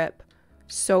grip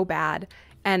so bad,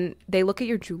 and they look at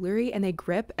your jewelry and they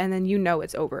grip, and then you know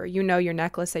it's over. You know your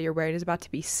necklace that you're wearing is about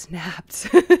to be snapped.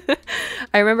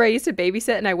 I remember I used to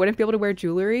babysit and I wouldn't be able to wear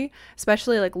jewelry,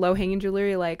 especially like low hanging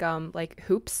jewelry like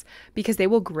hoops, because they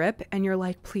will grip and you're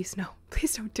like, please no,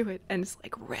 please don't do it, and it's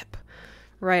like rip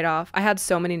right off. I had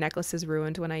so many necklaces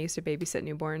ruined when I used to babysit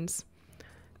newborns,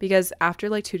 because after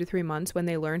like 2 to 3 months, when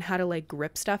they learn how to like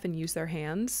grip stuff and use their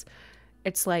hands,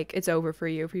 it's like it's over for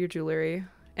you, for your jewelry.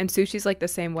 And Sushi's like the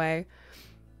same way.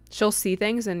 She'll see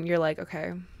things and you're like,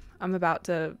 okay, I'm about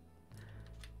to,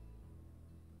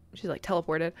 she's like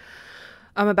teleported,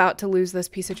 I'm about to lose this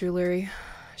piece of jewelry.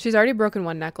 She's already broken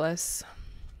one necklace.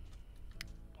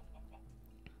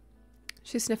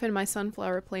 She's sniffing my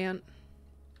sunflower plant.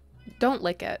 Don't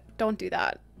lick it. Don't do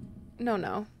that.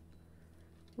 No.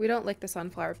 We don't lick the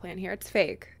sunflower plant here. It's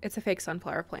fake. It's a fake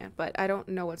sunflower plant, but I don't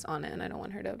know what's on it and I don't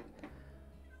want her to.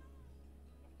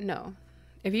 No.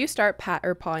 If you start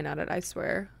pawing at it, I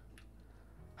swear.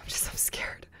 I'm so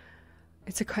scared.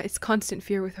 It's constant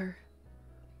fear with her.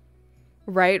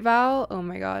 Right, Val? Oh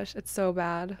my gosh, it's so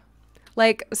bad.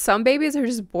 Like, some babies are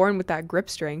just born with that grip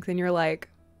strength and you're like,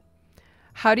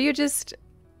 how are you just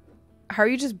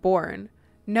born?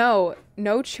 No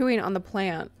chewing on the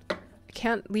plant. I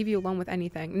can't leave you alone with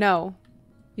anything. No,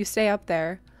 you stay up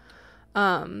there.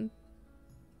 Some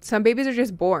babies are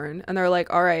just born and they're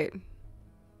like, all right,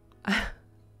 I'm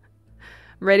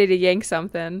ready to yank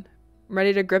something. I'm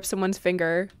ready to grip someone's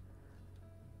finger.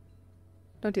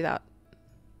 Don't do that.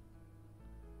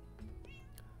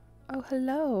 Oh,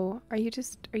 hello. Are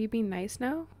you being nice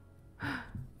now?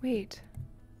 Wait,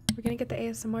 we're gonna get the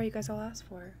ASMR you guys all asked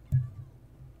for.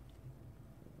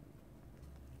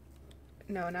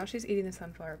 No, now she's eating the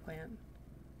sunflower plant.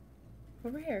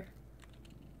 Over here.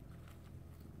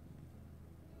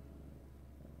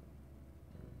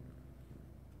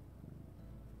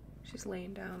 She's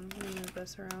laying down. Let me move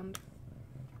this around.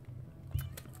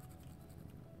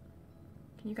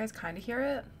 Can you guys kind of hear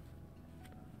it?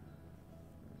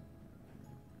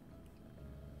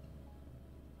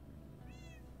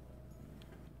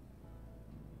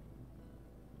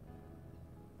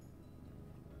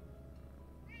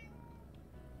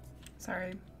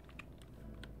 Sorry.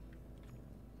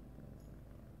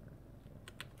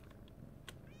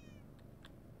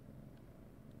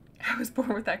 I was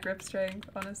born with that grip strength,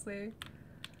 honestly.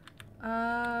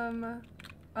 Oh,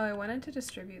 I wanted to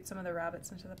distribute some of the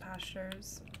rabbits into the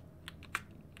pastures.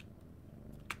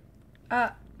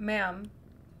 Ma'am.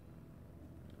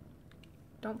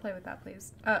 Don't play with that,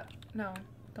 please. No,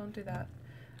 don't do that.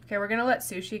 Okay, we're gonna let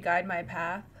Sushi guide my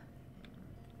path.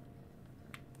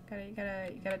 You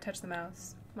gotta touch the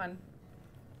mouse. Come on.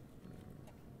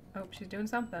 Oh, she's doing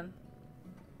something.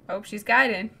 Oh, she's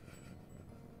guiding.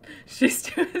 She's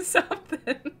doing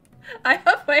something. I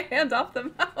have my hand off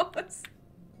the mouse.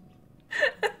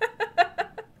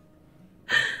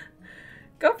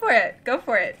 Go for it. Go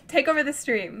for it. Take over the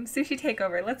stream. Sushi, take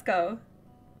over. Let's go.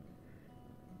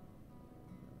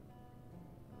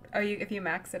 Oh, if you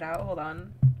max it out, hold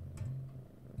on.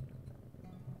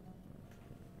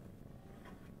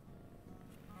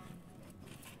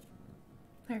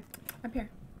 Here, up here.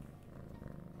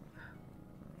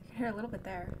 You can hear a little bit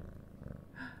there.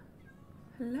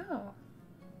 Hello.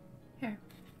 Here.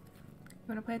 You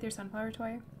want to play with your sunflower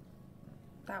toy?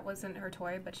 That wasn't her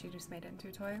toy, but she just made it into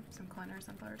a toy. So I'm calling her a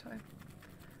sunflower toy.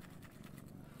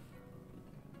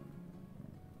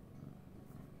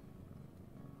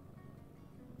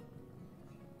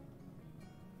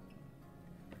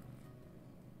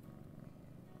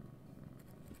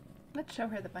 Let's show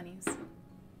her the bunnies.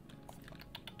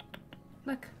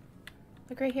 Look.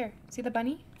 Look right here. See the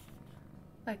bunny?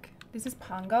 Look. This is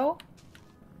Pongo.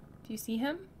 Do you see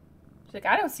him? She's like,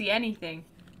 I don't see anything.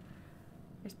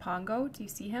 There's Pongo. Do you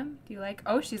see him? Do you like...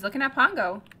 Oh, she's looking at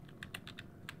Pongo.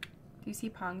 Do you see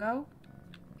Pongo?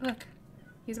 Look.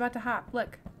 He's about to hop.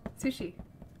 Look. Sushi.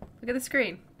 Look at the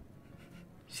screen.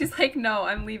 She's like, no,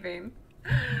 I'm leaving.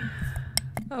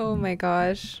 Oh my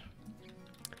gosh.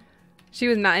 She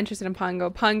was not interested in Pongo.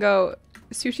 Pongo,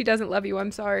 Sushi doesn't love you.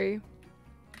 I'm sorry.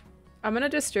 I'm gonna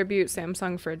distribute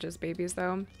Samsung Fridge's babies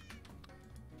though.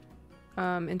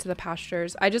 Into the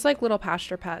pastures. I just like little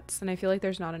pasture pets and I feel like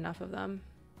there's not enough of them.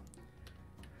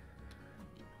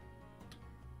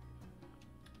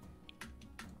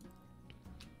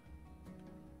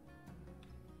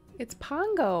 It's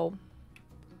Pongo.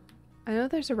 I know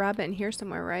there's a rabbit in here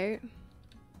somewhere, right?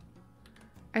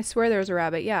 I swear there's a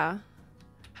rabbit, yeah.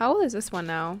 How old is this one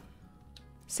now?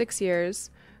 6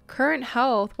 years. Current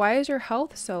health. Why is your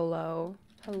health so low?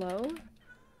 Hello?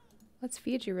 Let's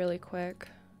feed you really quick.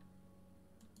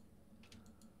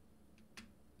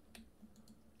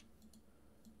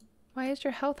 Why is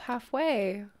your health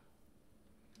halfway?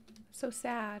 So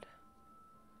sad.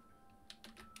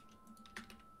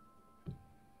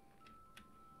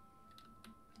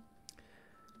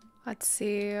 Let's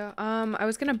see. I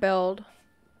was gonna build.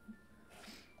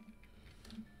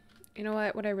 You know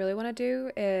what? What I really want to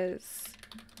do is,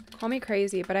 call me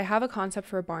crazy, but I have a concept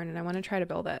for a barn and I want to try to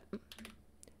build it.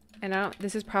 And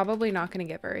this is probably not going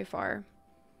to get very far.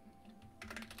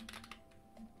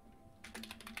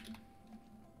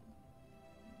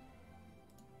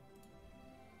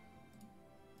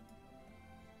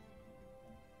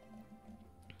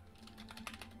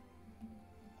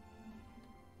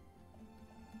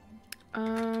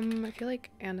 I feel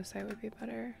like andesite would be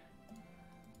better.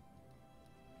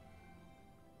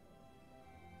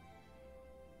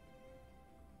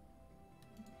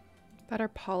 That are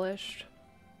polished.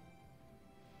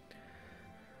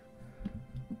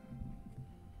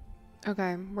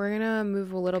 Okay, we're gonna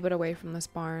move a little bit away from this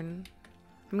barn.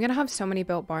 I'm gonna have so many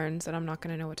built barns that I'm not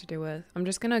gonna know what to do with. I'm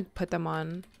just gonna put them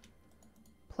on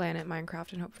Planet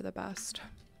Minecraft and hope for the best.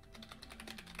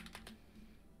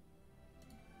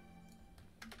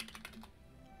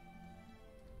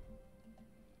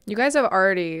 You guys have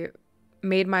already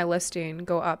made my listing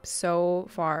go up so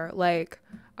far. Like,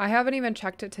 I haven't even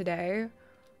checked it today,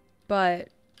 but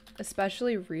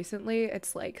especially recently,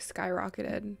 it's like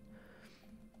skyrocketed.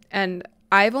 And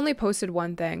I've only posted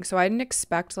one thing, so I didn't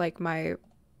expect like my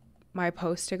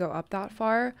post to go up that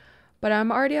far, but I'm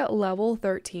already at level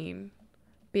 13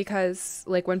 because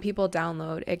like when people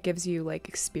download, it gives you like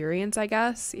experience, I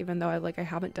guess, even though I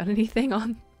haven't done anything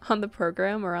on the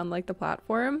program or on like the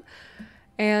platform.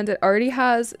 And it already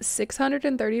has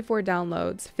 634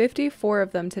 downloads, 54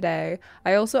 of them today.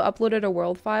 I also uploaded a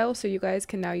world file, so you guys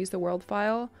can now use the world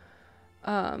file.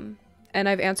 And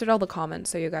I've answered all the comments,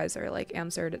 so you guys are like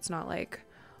answered. It's not like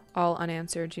all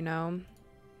unanswered, you know.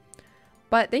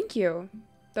 But thank you.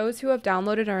 Those who have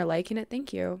downloaded and are liking it,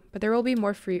 thank you. But there will be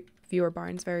more free viewer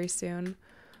barns very soon.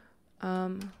 Let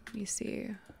me see.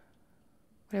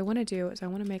 What I want to do is I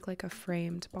want to make like a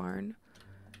framed barn.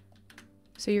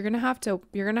 So you're gonna have to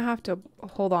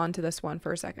hold on to this one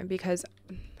for a second because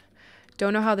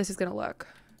don't know how this is gonna look.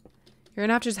 You're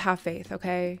gonna have to just have faith,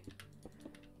 okay?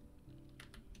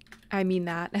 I mean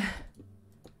that.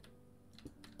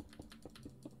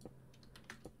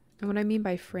 And what I mean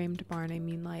by framed barn, I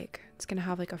mean like it's gonna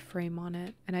have like a frame on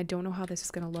it, and I don't know how this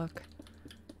is gonna look.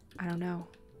 I don't know.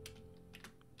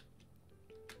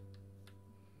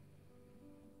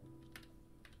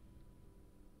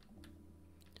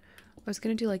 I was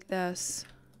gonna do like this.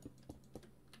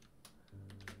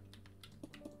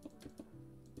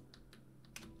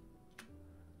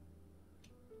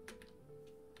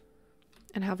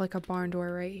 And have like a barn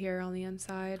door right here on the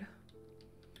inside.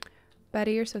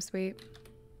 Betty, you're so sweet.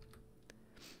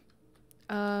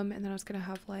 And then I was gonna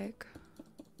have like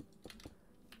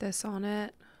this on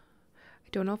it. I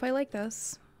don't know if I like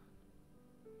this.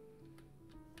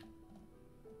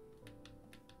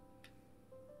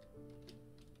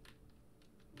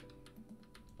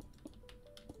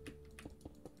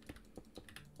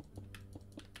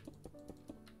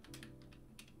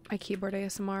 My keyboard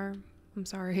ASMR. I'm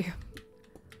sorry.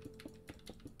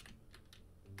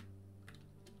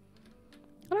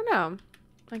 I don't know.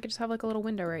 I could just have like a little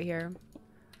window right here.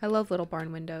 I love little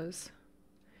barn windows.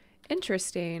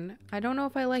 Interesting. I don't know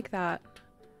if I like that.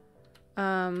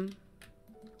 And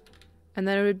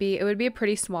then it would be a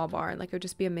pretty small barn. Like it would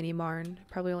just be a mini barn.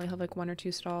 Probably only have like 1 or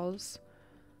 2 stalls.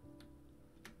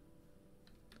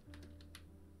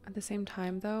 At the same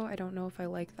time though, I don't know if I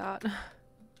like that.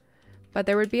 But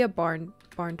there would be a barn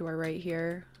door right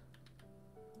here.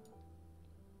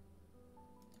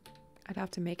 I'd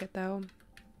have to make it though.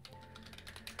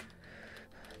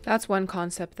 That's one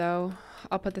concept though.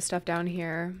 I'll put the stuff down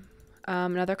here.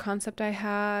 Another concept I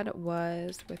had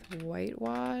was with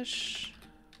whitewash.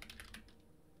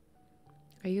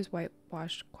 I use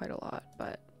whitewash quite a lot,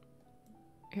 but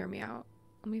hear me out.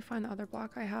 Let me find the other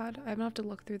block I had. I'm gonna have to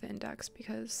look through the index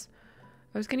because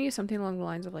I was gonna use something along the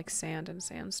lines of like sand and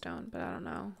sandstone, but I don't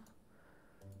know.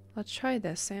 Let's try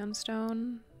this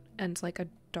sandstone and it's like a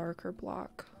darker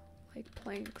block, like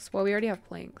planks. Well, we already have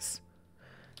planks,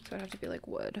 so it'd have to be like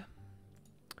wood.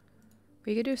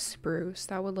 We could do spruce.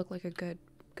 That would look like a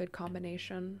good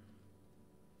combination.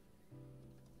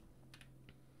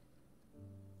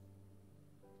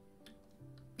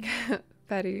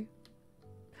 Betty.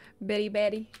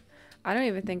 Betty. I don't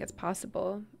even think it's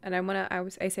possible. And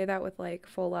I say that with like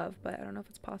full love, but I don't know if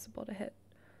it's possible to hit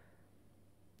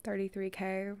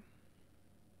 33K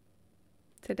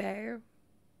today.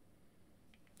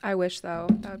 I wish though.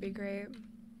 That would be great.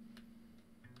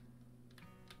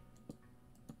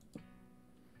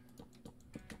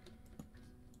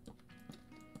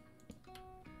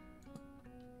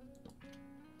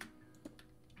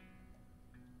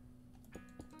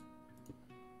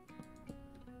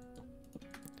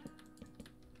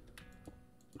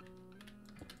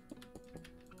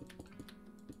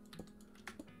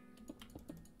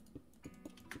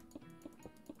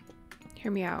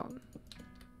 Hear me out.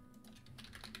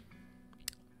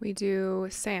 We do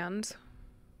sand.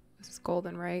 This is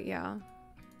golden, right? Yeah.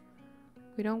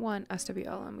 We don't want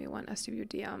SWLM, we want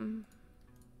SWDM.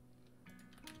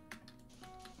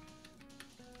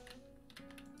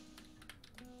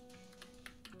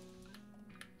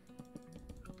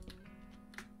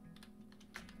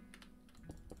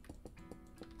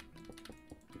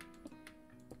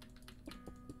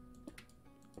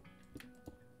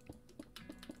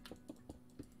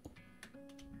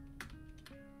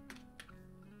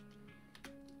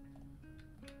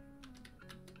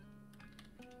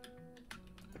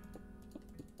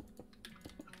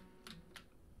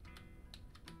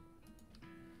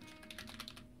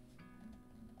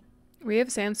 We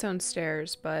have sandstone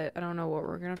stairs, but I don't know what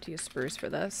we're gonna have to use spruce for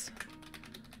this.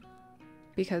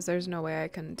 Because there's no way I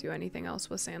can do anything else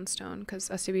with sandstone, because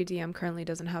SWDM currently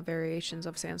doesn't have variations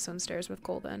of sandstone stairs with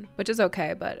golden, which is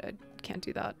okay, but I can't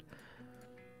do that.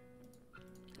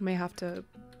 I may have to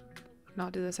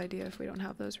not do this idea if we don't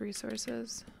have those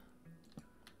resources.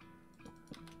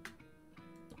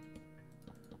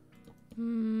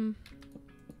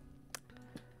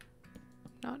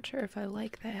 Not sure if I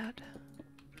like that.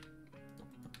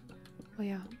 Oh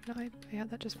yeah, no, I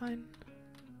had that just fine.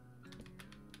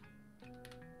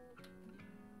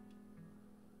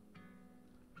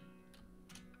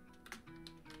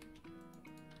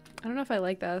 I don't know if I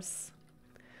like this.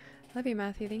 Love you,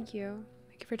 Matthew. Thank you.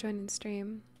 Thank you for joining the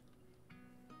stream.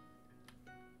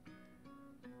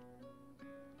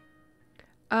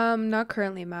 Not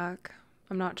currently, Mac.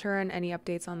 I'm not sure on any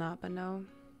updates on that, but no.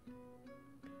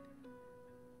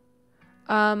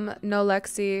 No,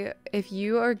 Lexi, if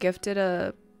you are gifted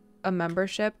a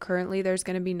membership, currently there's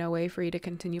going to be no way for you to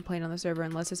continue playing on the server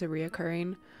unless it's a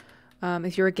reoccurring.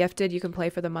 If you were gifted, you can play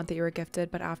for the month that you were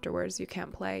gifted, but afterwards you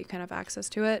can't play. You can't have access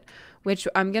to it, which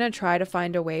I'm going to try to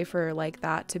find a way for like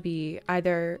that to be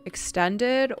either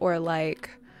extended or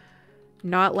like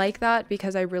not like that,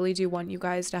 because I really do want you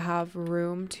guys to have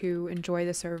room to enjoy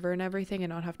the server and everything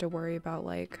and not have to worry about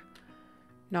like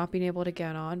not being able to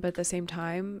get on. But at the same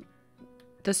time,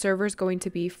 the server is going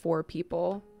to be for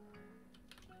people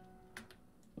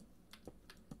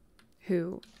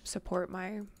who support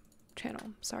my channel.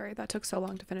 Sorry, that took so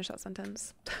long to finish that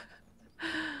sentence.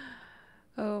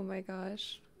 Oh my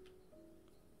gosh.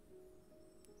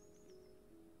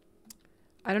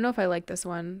 I don't know if I like this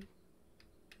one.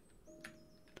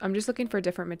 I'm just looking for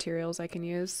different materials I can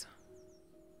use.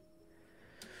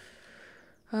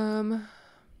 I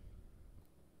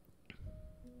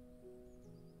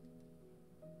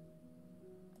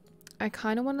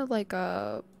kind of wanted like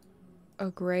a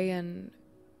gray and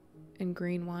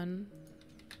green one.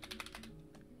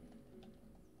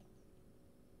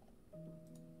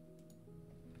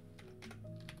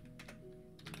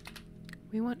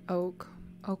 We want oak.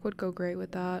 Oak would go great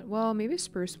with that. Well, maybe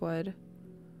spruce wood.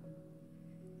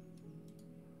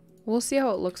 We'll see how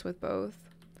it looks with both.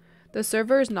 The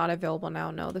server is not available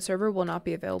now. No, the server will not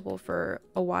be available for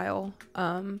a while.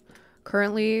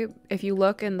 Currently, if you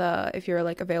look in the, if you're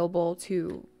like available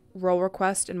to role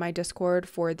request in my Discord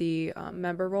for the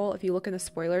member role, if you look in the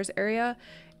spoilers area,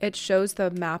 it shows the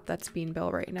map that's being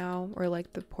built right now, or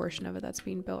like the portion of it that's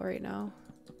being built right now.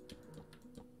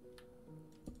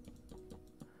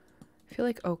 I feel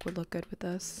like oak would look good with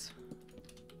this,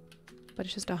 but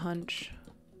it's just a hunch.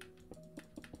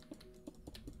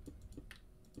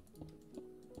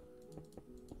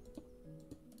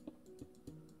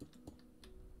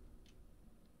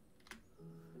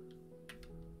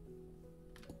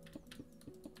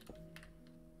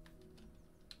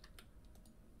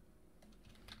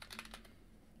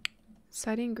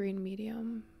 Siding green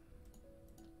medium.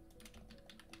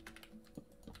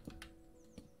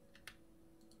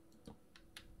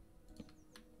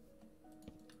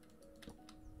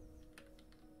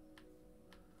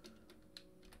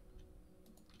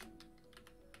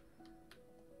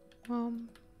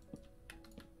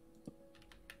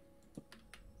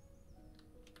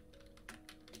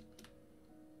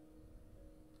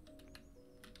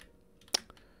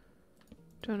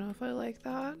 Don't know if I like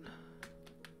that.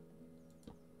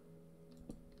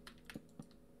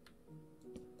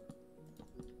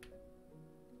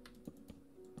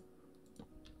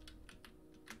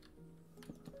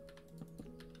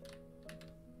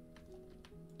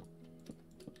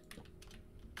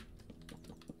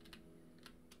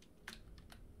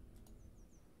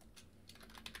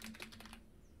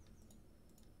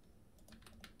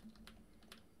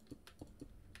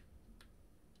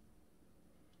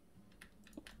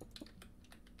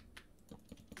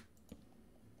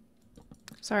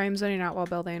 Sorry, I'm zoning out while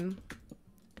building.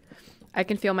 I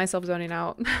can feel myself zoning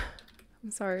out.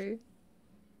 I'm sorry.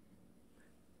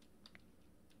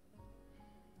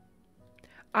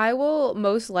 I will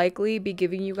most likely be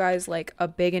giving you guys like a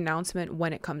big announcement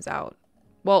when it comes out.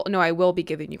 Well, no, I will be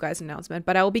giving you guys an announcement,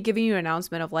 but I will be giving you an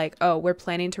announcement of like, oh, we're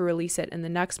planning to release it in the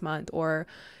next month or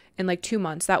in like 2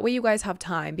 months. That way you guys have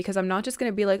time, because I'm not just going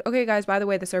to be like, okay, guys, by the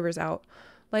way, the server's out.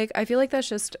 Like, I feel like that's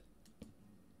just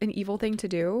an evil thing to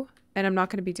do. And I'm not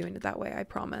going to be doing it that way, I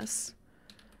promise.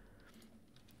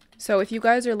 So if you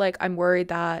guys are like, I'm worried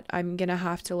that I'm going to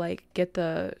have to like get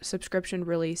the subscription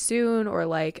really soon or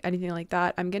like anything like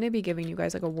that, I'm going to be giving you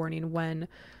guys like a warning when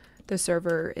the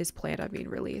server is planned on being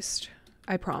released.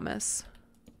 I promise.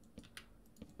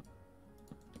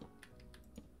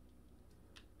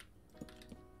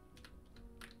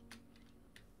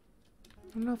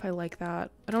 I don't know if I like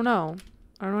that. I don't know.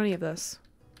 I don't know any of this.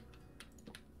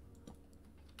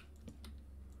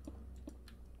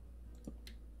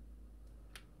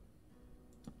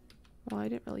 Well, I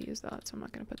didn't really use that, so I'm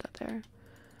not going to put that there.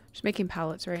 Just making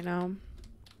palettes right now.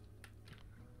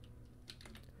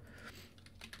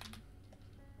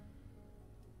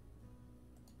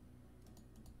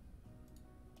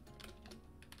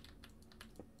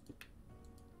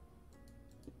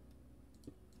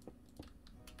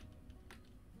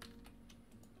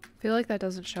 I feel like that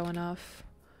doesn't show enough.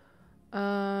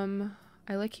 I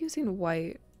like using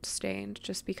white stained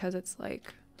just because it's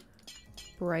like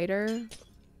brighter.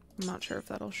 I'm not sure if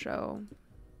that'll show.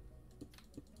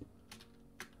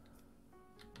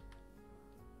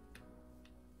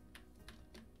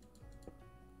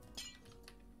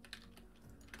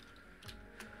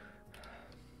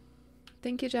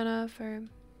 Thank you, Jenna, for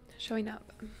showing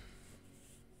up.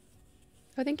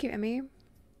 Oh, thank you, Emmy.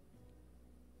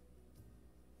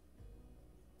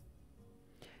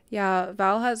 Yeah,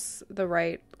 Val has the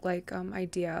right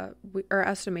idea. Our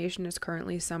estimation is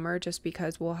currently summer just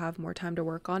because we'll have more time to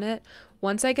work on it.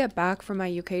 Once I get back from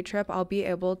my UK trip, I'll be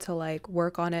able to like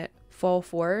work on it full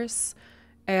force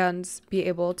and be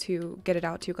able to get it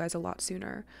out to you guys a lot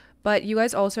sooner. But you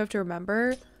guys also have to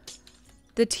remember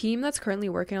the team that's currently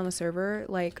working on the server,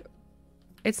 like,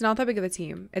 it's not that big of a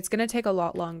team. It's going to take a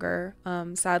lot longer.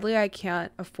 Sadly, I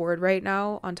can't afford right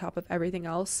now, on top of everything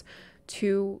else,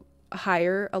 to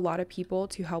hire a lot of people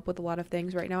to help with a lot of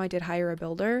things. Right now, I did hire a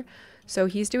builder, so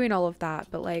he's doing all of that,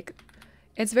 but like,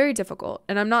 it's very difficult.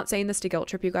 And I'm not saying this to guilt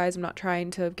trip you guys. I'm not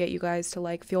trying to get you guys to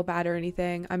like feel bad or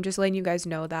anything. I'm just letting you guys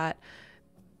know that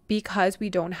because we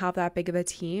don't have that big of a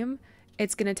team,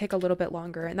 it's going to take a little bit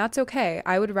longer, and that's okay.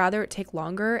 I would rather it take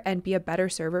longer and be a better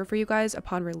server for you guys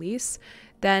upon release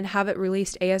than have it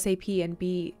released ASAP and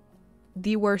be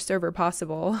the worst server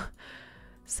possible.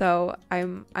 So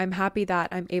I'm happy that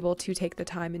I'm able to take the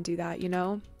time and do that, you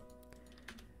know?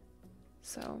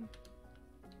 So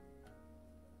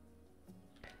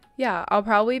yeah, I'll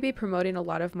probably be promoting a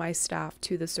lot of my staff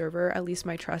to the server, at least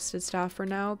my trusted staff for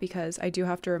now, because I do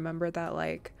have to remember that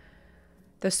like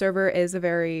the server is a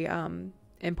very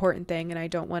important thing, and I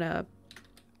don't want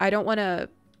to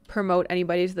promote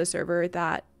anybody to the server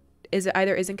that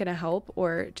isn't going to help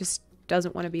or just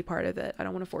doesn't want to be part of it. I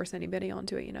don't want to force anybody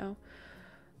onto it, you know.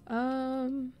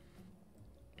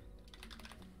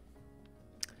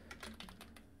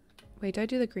 Wait, did I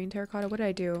do the green terracotta? What did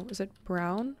I do? Was it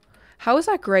brown? How is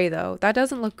that gray though? That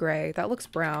doesn't look gray. That looks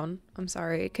brown. I'm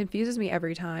sorry. It confuses me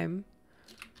every time.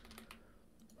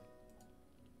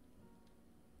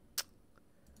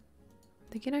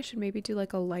 I'm thinking I should maybe do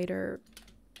like a lighter.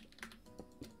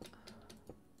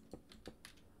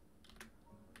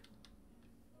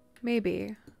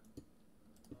 Maybe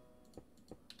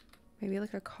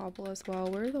like a cobble as well.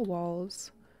 Where are the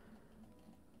walls?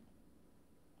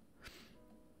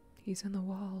 He's in the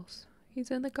walls.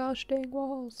 He's in the gosh dang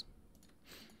walls.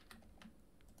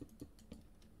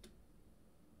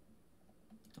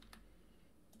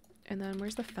 And then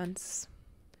where's the fence?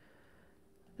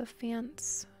 The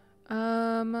fence.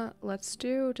 Let's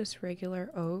do just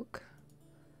regular oak.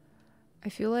 I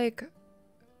feel like,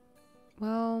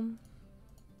 well,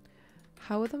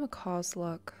 how would the macaws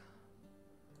look?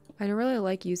 I don't really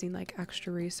like using like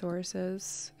extra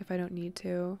resources if I don't need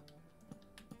to.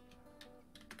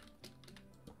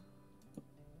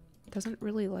 Doesn't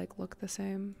really like look the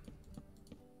same.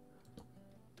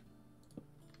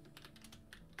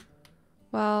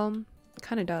 Well,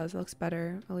 kind of does. It looks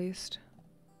better, at least.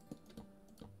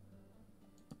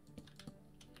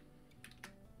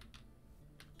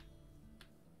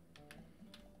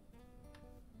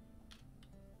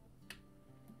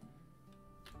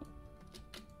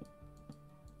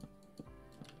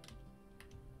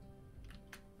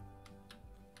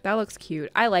 That looks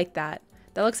cute. I like that.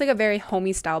 That looks like a very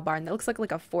homey style barn. That looks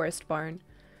like a forest barn.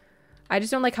 I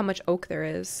just don't like how much oak there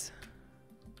is.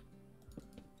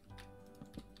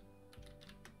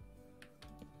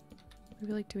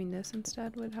 Maybe like doing this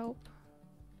instead would help.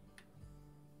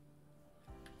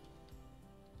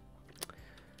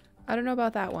 I don't know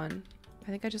about that one.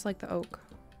 I think I just like the oak.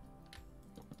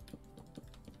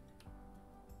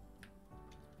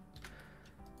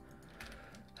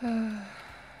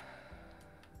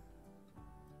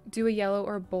 Do a yellow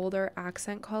or bolder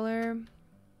accent color.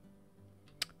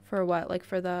 For what? Like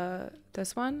for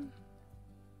this one?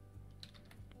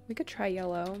 We could try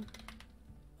yellow.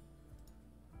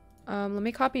 Let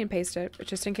me copy and paste it,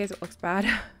 just in case it looks bad.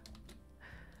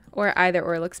 Or either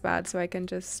or looks bad, so I can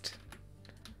just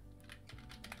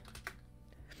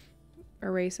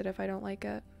erase it if I don't like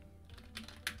it.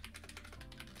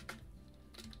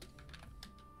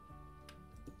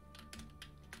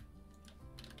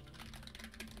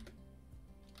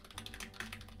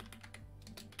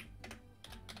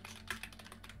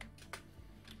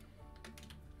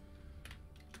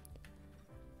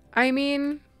 I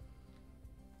mean,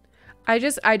 I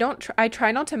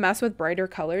try not to mess with brighter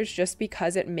colors just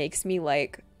because it makes me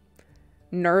like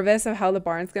nervous of how the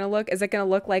barn's gonna look. Is it gonna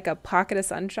look like a pocket of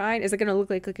sunshine? Is it gonna look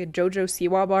like a JoJo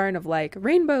Siwa barn of like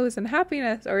rainbows and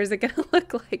happiness? Or is it gonna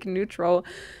look like neutral?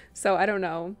 So I don't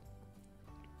know.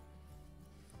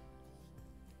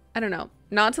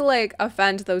 Not to like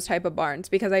offend those type of barns,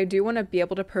 because I do want to be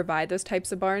able to provide those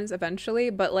types of barns eventually,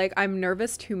 but like I'm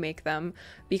nervous to make them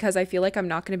because I feel like I'm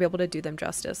not going to be able to do them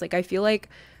justice. Like I feel like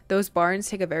those barns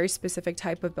take a very specific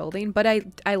type of building, but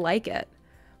I like it.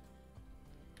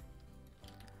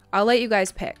 I'll let you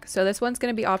guys pick. So this one's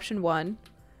going to be option 1.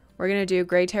 We're going to do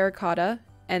gray terracotta.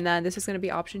 And then this is going to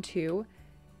be option 2,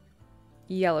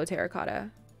 yellow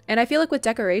terracotta. And I feel like with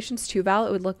decorations too, Val,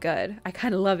 it would look good. I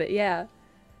kind of love it. Yeah.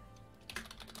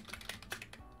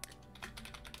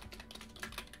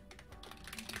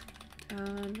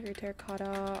 Gray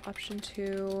terracotta, option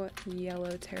 2,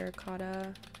 yellow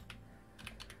terracotta.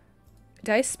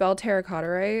 Did I spell terracotta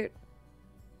right?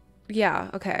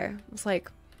 Yeah, okay. It's like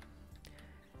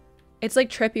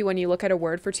trippy when you look at a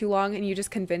word for too long and you just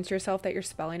convince yourself that you're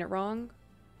spelling it wrong.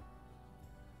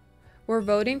 We're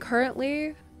voting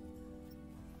currently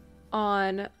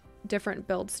on different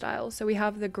build styles. So we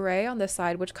have the gray on this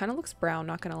side, which kind of looks brown,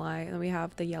 not gonna lie. And then we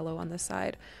have the yellow on this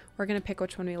side. We're gonna pick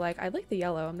which one we like. I like the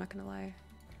yellow, I'm not gonna lie.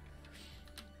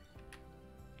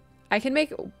 I can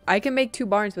make 2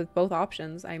 barns with both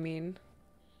options, I mean.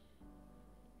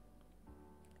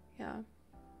 Yeah.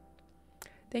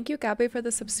 Thank you, Gabby, for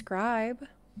the subscribe.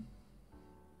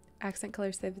 Accent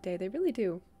colors save the day. They really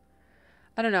do.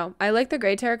 I don't know. I like the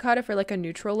gray terracotta for like a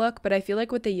neutral look, but I feel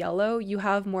like with the yellow, you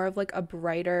have more of like a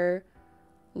brighter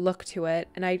look to it.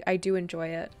 And I do enjoy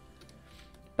it.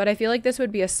 But I feel like this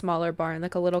would be a smaller barn,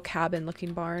 like a little cabin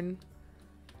looking barn.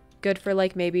 Good for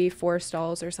like maybe 4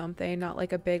 stalls or something, not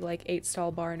like a big like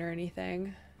 8-stall barn or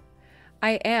anything.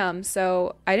 I am,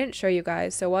 so I didn't show you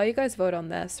guys. So while you guys vote on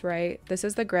this, right? This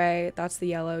is the gray, that's the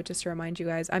yellow, just to remind you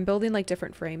guys. I'm building like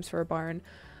different frames for a barn.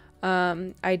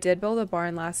 I did build a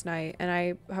barn last night and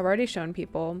I have already shown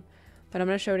people, but I'm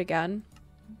going to show it again.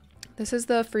 This is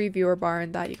the free viewer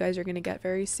barn that you guys are going to get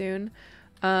very soon.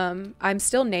 I'm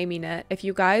still naming it. If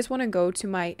you guys want to go to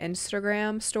my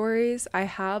Instagram stories, I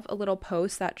have a little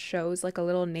post that shows like a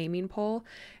little naming poll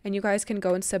and you guys can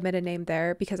go and submit a name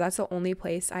there because that's the only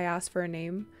place I asked for a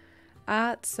name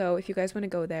at. So if you guys want to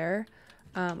go there,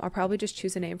 I'll probably just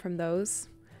choose a name from those.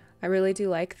 I really do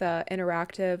like the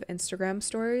interactive Instagram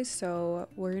stories, so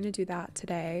we're going to do that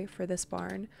today for this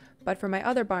barn. But for my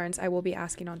other barns, I will be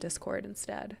asking on Discord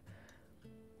instead.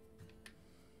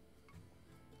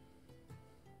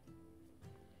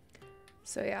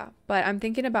 So yeah, but I'm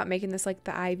thinking about making this like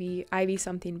the ivy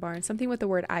something barn, something with the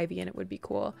word ivy in it would be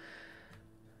cool.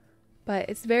 But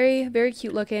it's very, very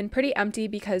cute looking, pretty empty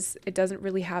because it doesn't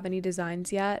really have any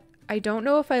designs yet. I don't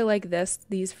know if I like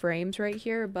these frames right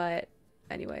here, but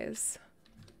anyways.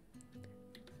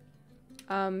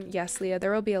 Yes, Leah,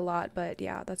 there will be a lot, but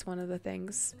yeah, that's one of the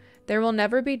things. There will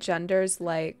never be genders,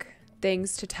 like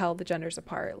things to tell the genders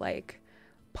apart, like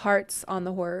parts on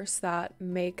the horse that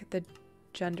make the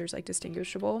genders like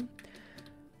distinguishable,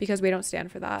 because we don't stand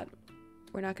for that.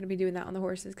 We're not going to be doing that on the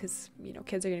horses because, you know,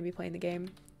 kids are going to be playing the game.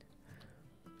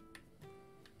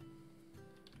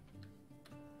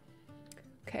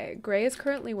 Okay, gray is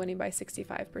currently winning by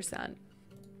 65%.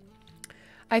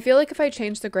 I feel like if I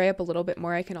change the gray up a little bit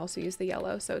more, I can also use the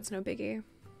yellow, so it's no biggie.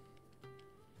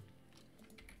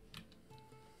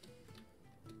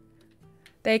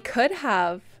 They could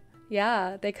have,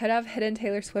 yeah, they could have hidden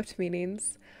Taylor Swift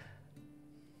meanings.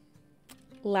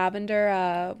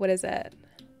 Lavender, what is it?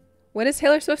 What is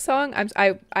Taylor Swift's song?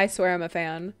 I swear I'm a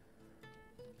fan.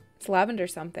 It's Lavender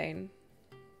something.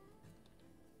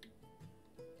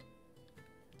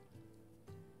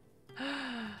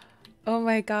 Oh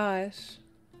my gosh.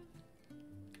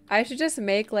 I should just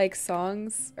make like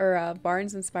songs or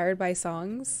barns inspired by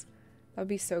songs. That would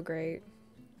be so great.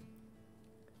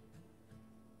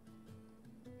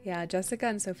 Yeah, Jessica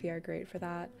and Sophia are great for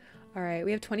that. All right,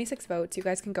 we have 26 votes. You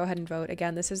guys can go ahead and vote.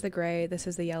 Again, this is the gray, this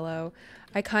is the yellow.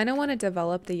 I kind of want to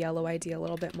develop the yellow idea a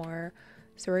little bit more.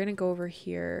 So we're going to go over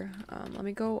here. Let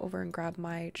me go over and grab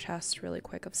my chest really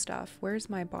quick of stuff. Where's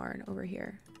my barn? Over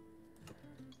here.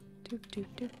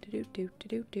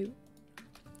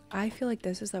 I feel like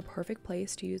this is the perfect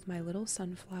place to use my little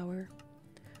sunflower.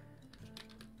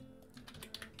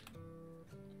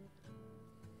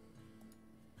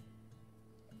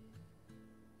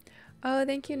 Oh,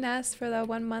 thank you, Ness, for the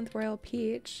 1-month Royal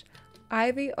Peach.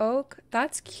 Ivy Oak,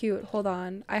 that's cute. Hold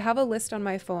on. I have a list on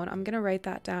my phone. I'm going to write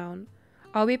that down.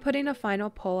 I'll be putting a final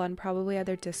poll on probably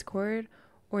either Discord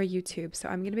or YouTube. So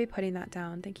I'm going to be putting that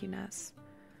down. Thank you, Ness.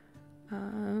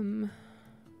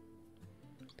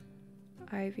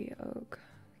 Ivy Oak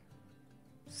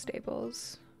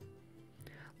stables.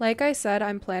 Like I said,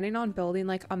 I'm planning on building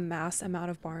like a mass amount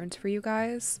of barns for you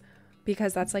guys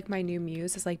because that's like my new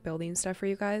muse is like building stuff for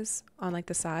you guys on like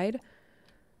the side.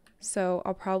 So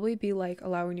I'll probably be like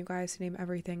allowing you guys to name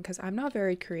everything because I'm not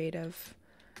very creative.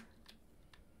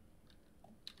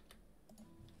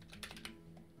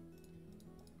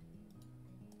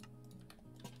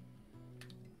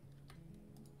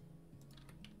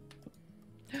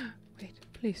 Wait,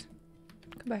 please.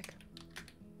 Come back.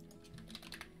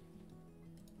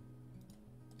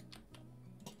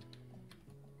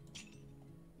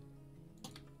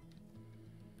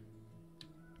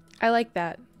 I like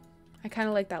that. I kind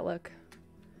of like that look.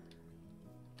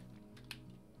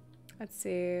 Let's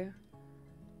see.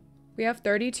 We have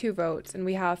 32 votes and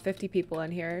we have 50 people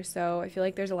in here. So I feel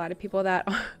like there's a lot of people that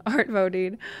aren't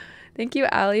voting. Thank you,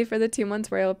 Allie, for the 2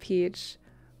 months Royal Peach.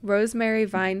 Rosemary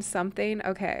Vine something.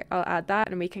 Okay, I'll add that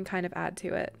and we can kind of add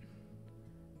to it.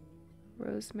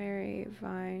 Rosemary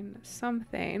Vine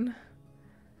something.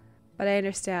 But I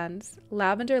understand.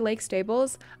 Lavender Lake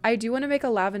Stables. I do want to make a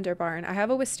lavender barn. I have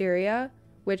a wisteria,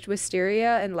 which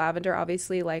wisteria and lavender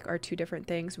obviously like are two different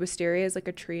things. Wisteria is like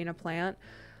a tree and a plant.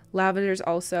 Lavender is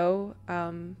also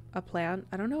a plant.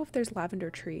 I don't know if there's lavender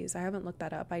trees. I haven't looked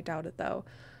that up. I doubt it though.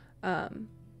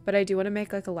 But I do want to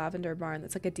make like a lavender barn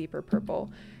that's like a deeper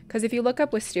purple. Because if you look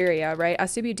up wisteria, right,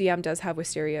 SWDM does have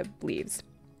wisteria leaves.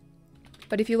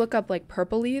 But if you look up like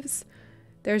purple leaves,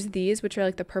 there's these, which are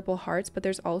like the purple hearts, but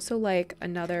there's also like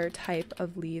another type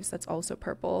of leaves that's also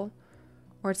purple,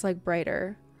 or it's like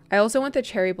brighter. I also want the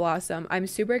cherry blossom. I'm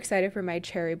super excited for my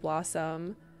cherry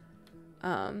blossom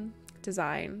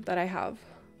design that I have.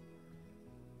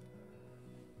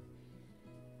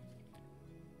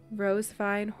 Rose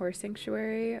Vine Horse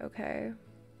Sanctuary. Okay.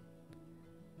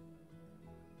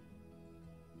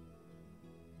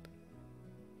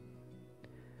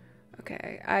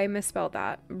 Okay, I misspelled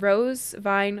that. Rose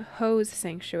Vine Hose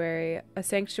Sanctuary. A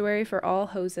sanctuary for all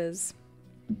hoses.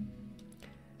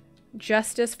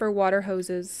 Justice for water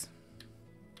hoses.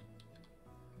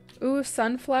 Ooh,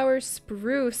 Sunflower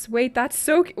Spruce. Wait, that's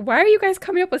so... Why are you guys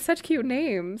coming up with such cute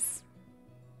names?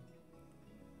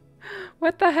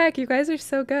 What the heck? You guys are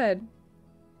so good.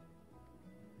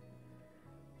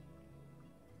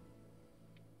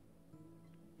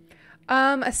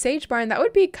 A sage barn. That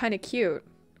would be kind of cute.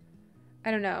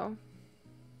 I don't know.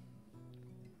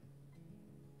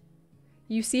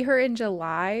 You see her in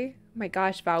July? Oh my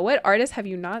gosh, Val. What artists have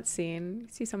you not seen? You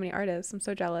see so many artists. I'm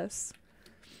so jealous.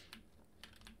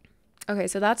 Okay,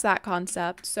 so that's that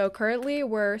concept. So currently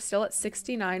we're still at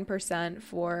 69%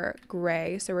 for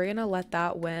gray. So we're going to let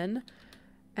that win.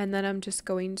 And then I'm just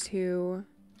going to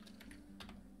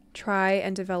try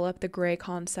and develop the gray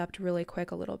concept really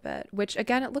quick a little bit. Which,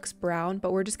 again, it looks brown,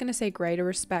 but we're just going to say gray to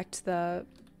respect the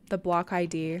block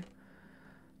ID.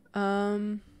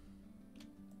 There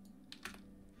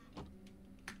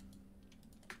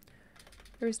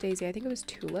was Daisy. I think it was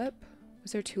Tulip.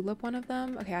 Was there Tulip one of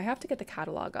them? Okay, I have to get the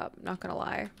catalog up. Not gonna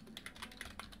lie.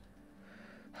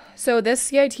 So this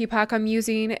CIT pack I'm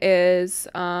using is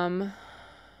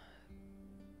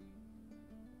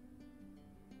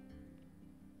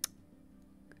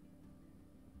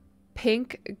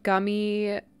Pink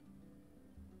Gummy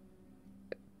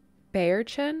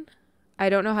Bayerchin. I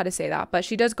don't know how to say that, but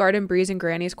she does Garden Breeze and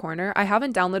Granny's Corner. I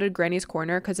haven't downloaded Granny's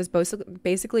Corner because it's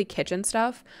basically kitchen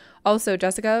stuff. Also,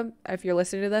 Jessica, if you're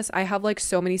listening to this, I have like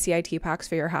so many CIT packs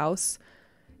for your house.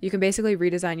 You can basically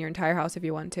redesign your entire house if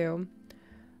you want to.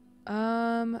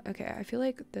 Okay, I feel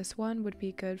like this one would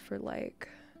be good for like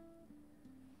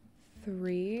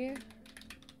 3.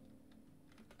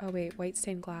 Oh wait, white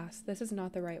stained glass. This is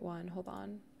not the right one. Hold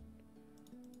on.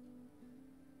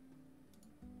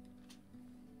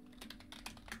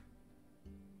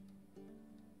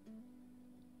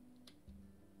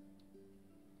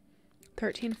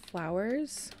 "13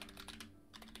 flowers."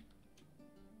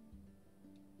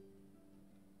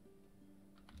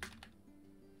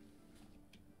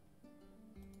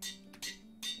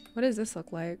 What does this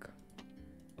look like?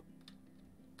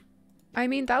 I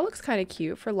mean, that looks kind of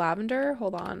cute for lavender.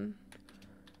 Hold on.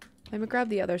 Let me grab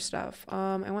the other stuff.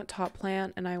 I want top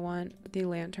plant and I want the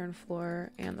lantern floor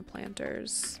and the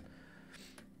planters.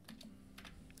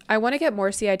 I want to get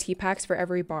more CIT packs for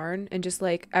every barn, and just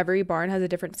like every barn has a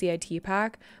different CIT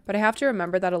pack, but I have to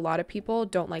remember that a lot of people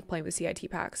don't like playing with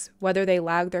CIT packs, whether they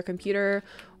lag their computer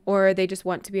or they just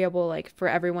want to be able like for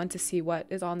everyone to see what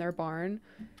is on their barn.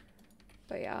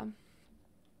 But yeah.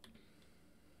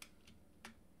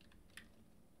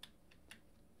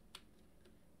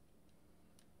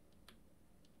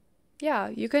 Yeah,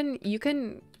 you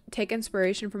can take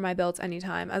inspiration from my builds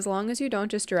anytime, as long as you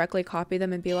don't just directly copy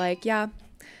them and be like, yeah,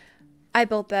 I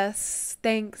built this,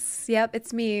 thanks, yep,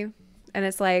 it's me. And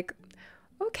it's like,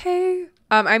 okay.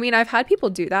 I mean, I've had people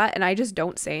do that and I just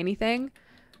don't say anything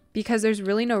because there's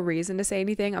really no reason to say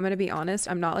anything. I'm gonna be honest,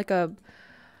 I'm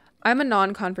a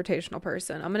non-confrontational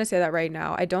person. I'm gonna say that right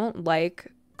now. I don't like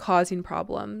causing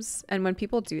problems, and when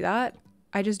people do that,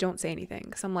 I just don't say anything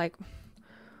because I'm like,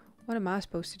 what am I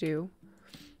supposed to do?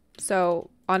 So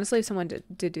Honestly, if someone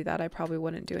did do that, I probably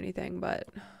wouldn't do anything, but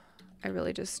I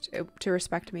really just, to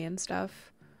respect me and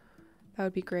stuff, that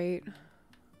would be great.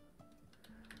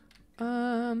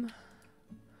 What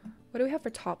do we have for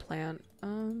top plant?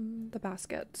 The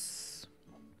baskets.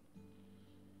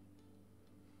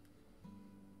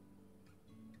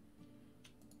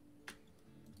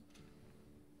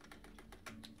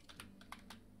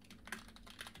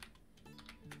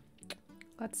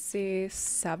 Let's see,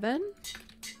 7?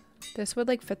 This would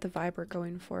like fit the vibe we're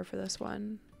going for this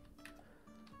one.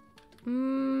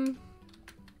 I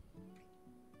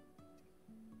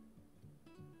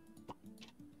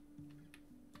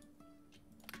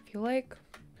feel like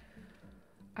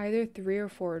either 3 or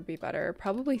 4 would be better.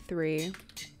 Probably 3.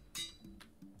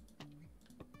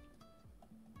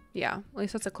 Yeah, at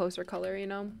least that's a closer color, you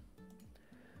know?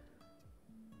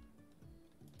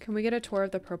 Can we get a tour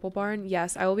of the purple barn?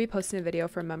 Yes, I will be posting a video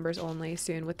for members only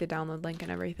soon with the download link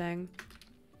and everything.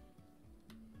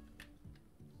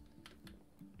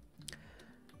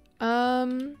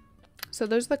 So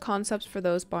those are the concepts for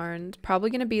those barns. Probably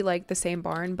gonna be like the same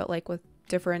barn, but like with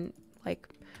different like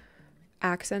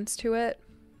accents to it.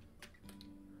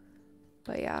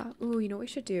 But yeah. Ooh, you know what we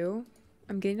should do?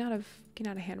 I'm getting out of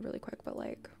hand really quick, but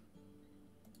like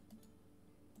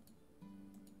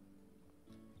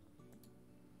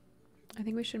I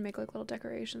think we should make like little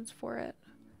decorations for it.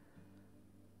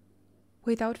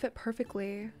 Wait, that would fit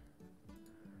perfectly.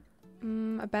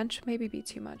 A bench maybe be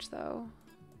too much though.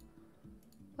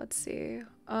 Let's see.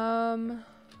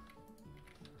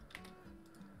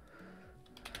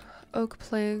 Oak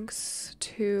planks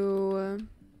to...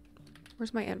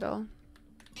 Where's my anvil?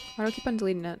 Why do I keep on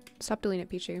deleting it? Stop deleting it,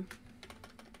 Peachy.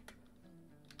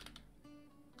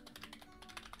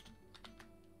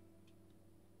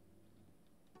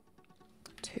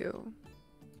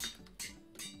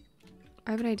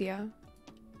 I have an idea.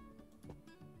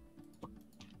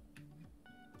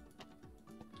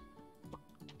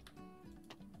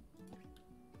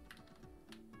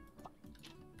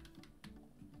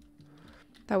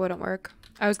 That wouldn't work.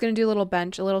 I was gonna do a little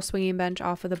bench, a little swinging bench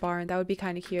off of the barn. That would be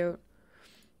kind of cute.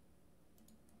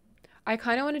 I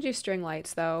kind of want to do string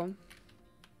lights though.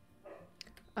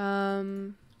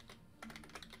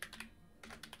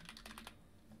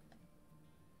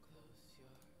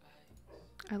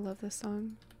 I love this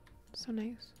song. So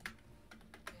nice.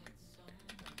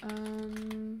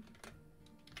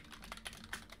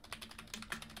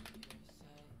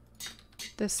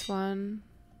 This one.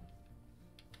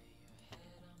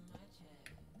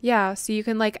 Yeah, so you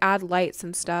can like add lights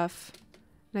and stuff.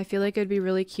 And I feel like it'd be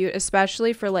really cute,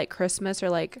 especially for like Christmas or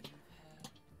like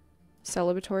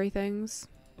celebratory things.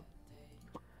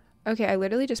 Okay, I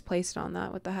literally just placed it on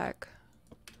that. What the heck?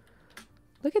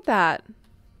 Look at that.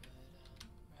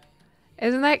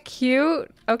 Isn't that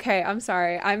cute? Okay, I'm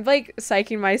sorry. I'm like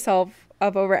psyching myself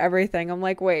up over everything. I'm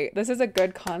like, wait, this is a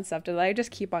good concept. And I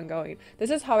just keep on going. This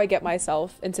is how I get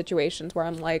myself in situations where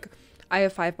I'm like, I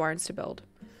have 5 barns to build.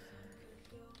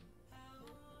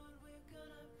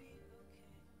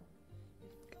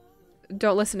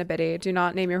 Don't listen to Biddy. Do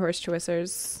not name your horse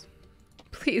Chewissers.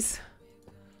 Please.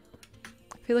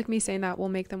 I feel like me saying that will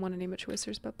make them want to name it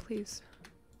Chewissers, but please.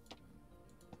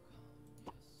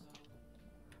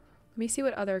 Let me see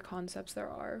what other concepts there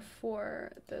are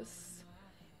for this.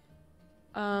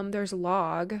 There's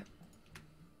log.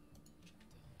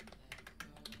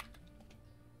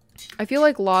 I feel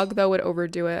like log though would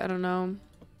overdo it. I don't know.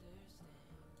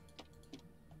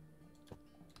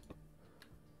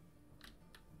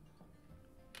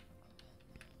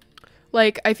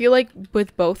 Like, I feel like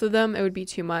with both of them, it would be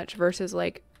too much versus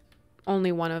like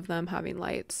only one of them having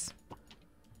lights.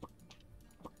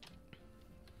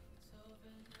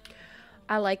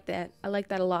 I like that. I like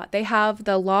that a lot. They have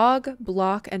the log,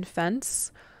 block, and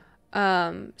fence.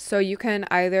 So you can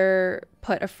either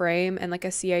put a frame and like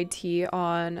a CIT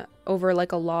on over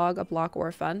like a log, a block, or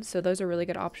a fence. So those are really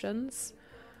good options.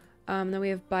 Then we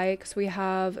have bikes. We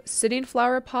have sitting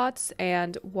flower pots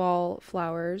and wall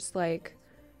flowers like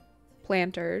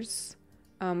planters.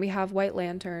 We have white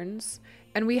lanterns.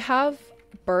 And we have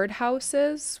bird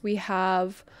houses. We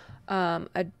have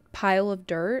a pile of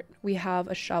dirt. We have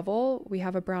a shovel. We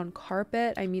have a brown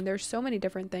carpet. I mean, there's so many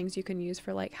different things you can use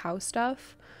for like house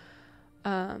stuff.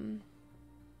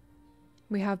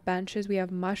 We have benches. We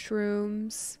have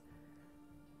mushrooms.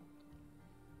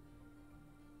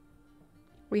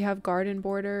 We have garden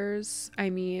borders. I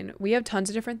mean, we have tons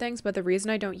of different things, but the reason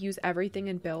I don't use everything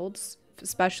in builds,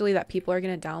 especially that people are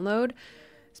going to download,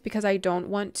 is because I don't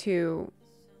want to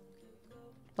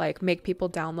like make people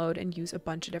download and use a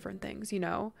bunch of different things, you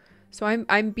know? So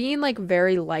I'm being like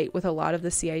very light with a lot of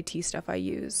the CIT stuff I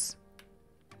use.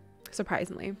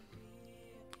 surprisingly.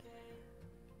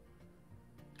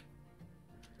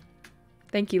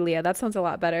 Thank you, Leah. That sounds a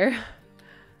lot better.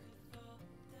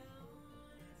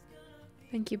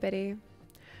 Thank you, Biddy.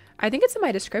 I think it's in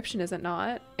my description, is it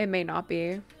not? It may not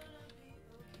be.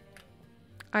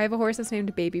 I have a horse that's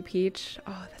named Baby Peach.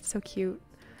 Oh, that's so cute.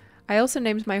 I also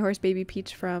named my horse Baby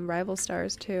Peach from Rival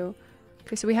Stars too.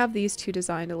 Okay, so we have these two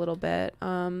designed a little bit.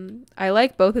 I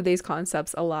like both of these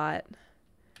concepts a lot.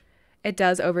 It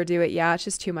does overdo it. Yeah, it's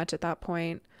just too much at that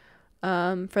point.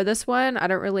 For this one, I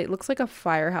don't really, it looks like a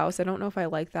firehouse. I don't know if I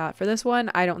like that. For this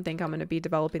one, I don't think I'm going to be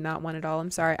developing that one at all.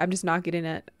 I'm sorry. I'm just not getting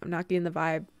it. I'm not getting the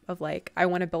vibe of like, I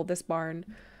want to build this barn.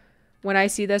 When I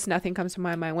see this, nothing comes to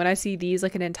my mind. When I see these,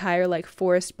 like an entire like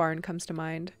forest barn comes to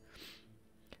mind.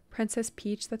 Princess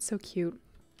Peach, that's so cute.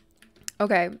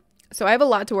 Okay, so I have a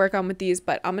lot to work on with these,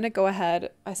 but I'm going to go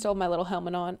ahead. I still have my little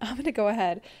helmet on. I'm going to go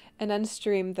ahead and end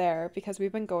stream there because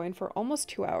we've been going for almost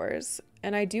 2 hours.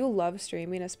 And I do love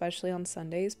streaming, especially on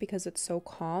Sundays because it's so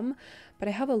calm. But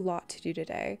I have a lot to do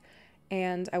today.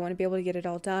 And I want to be able to get it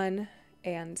all done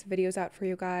and videos out for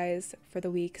you guys for the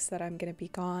weeks that I'm going to be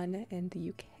gone in the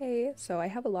UK. So I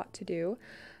have a lot to do.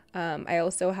 I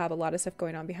also have a lot of stuff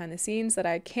going on behind the scenes that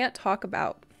I can't talk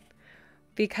about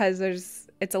because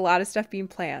it's a lot of stuff being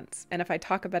planned, and if I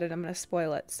talk about it, I'm going to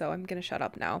spoil it, so I'm going to shut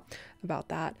up now about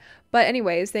that. But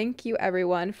anyways, thank you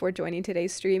everyone for joining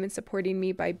today's stream and supporting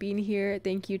me by being here.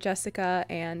 Thank you Jessica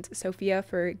and Sophia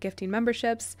for gifting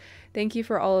memberships. Thank you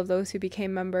for all of those who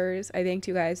became members. I thanked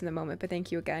you guys in the moment, but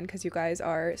thank you again because you guys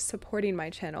are supporting my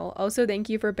channel. Also, thank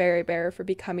you for Berry Bear for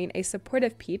becoming a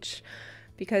supportive peach,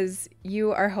 because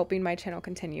you are helping my channel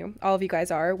continue. All of you guys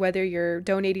are, whether you're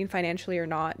donating financially or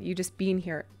not, you just being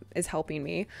here is helping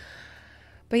me.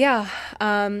 But yeah,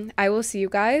 I will see you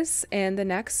guys in the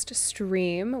next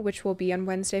stream, which will be on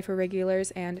Wednesday for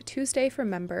regulars and Tuesday for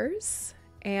members.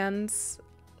 And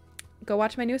go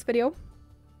watch my newest video.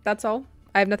 That's all.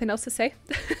 I have nothing else to say.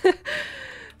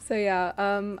 So yeah,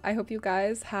 I hope you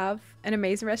guys have an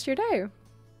amazing rest of your day.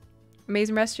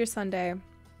 Amazing rest of your Sunday.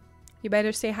 You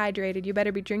better stay hydrated. You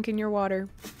better be drinking your water.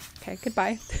 Okay,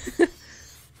 goodbye.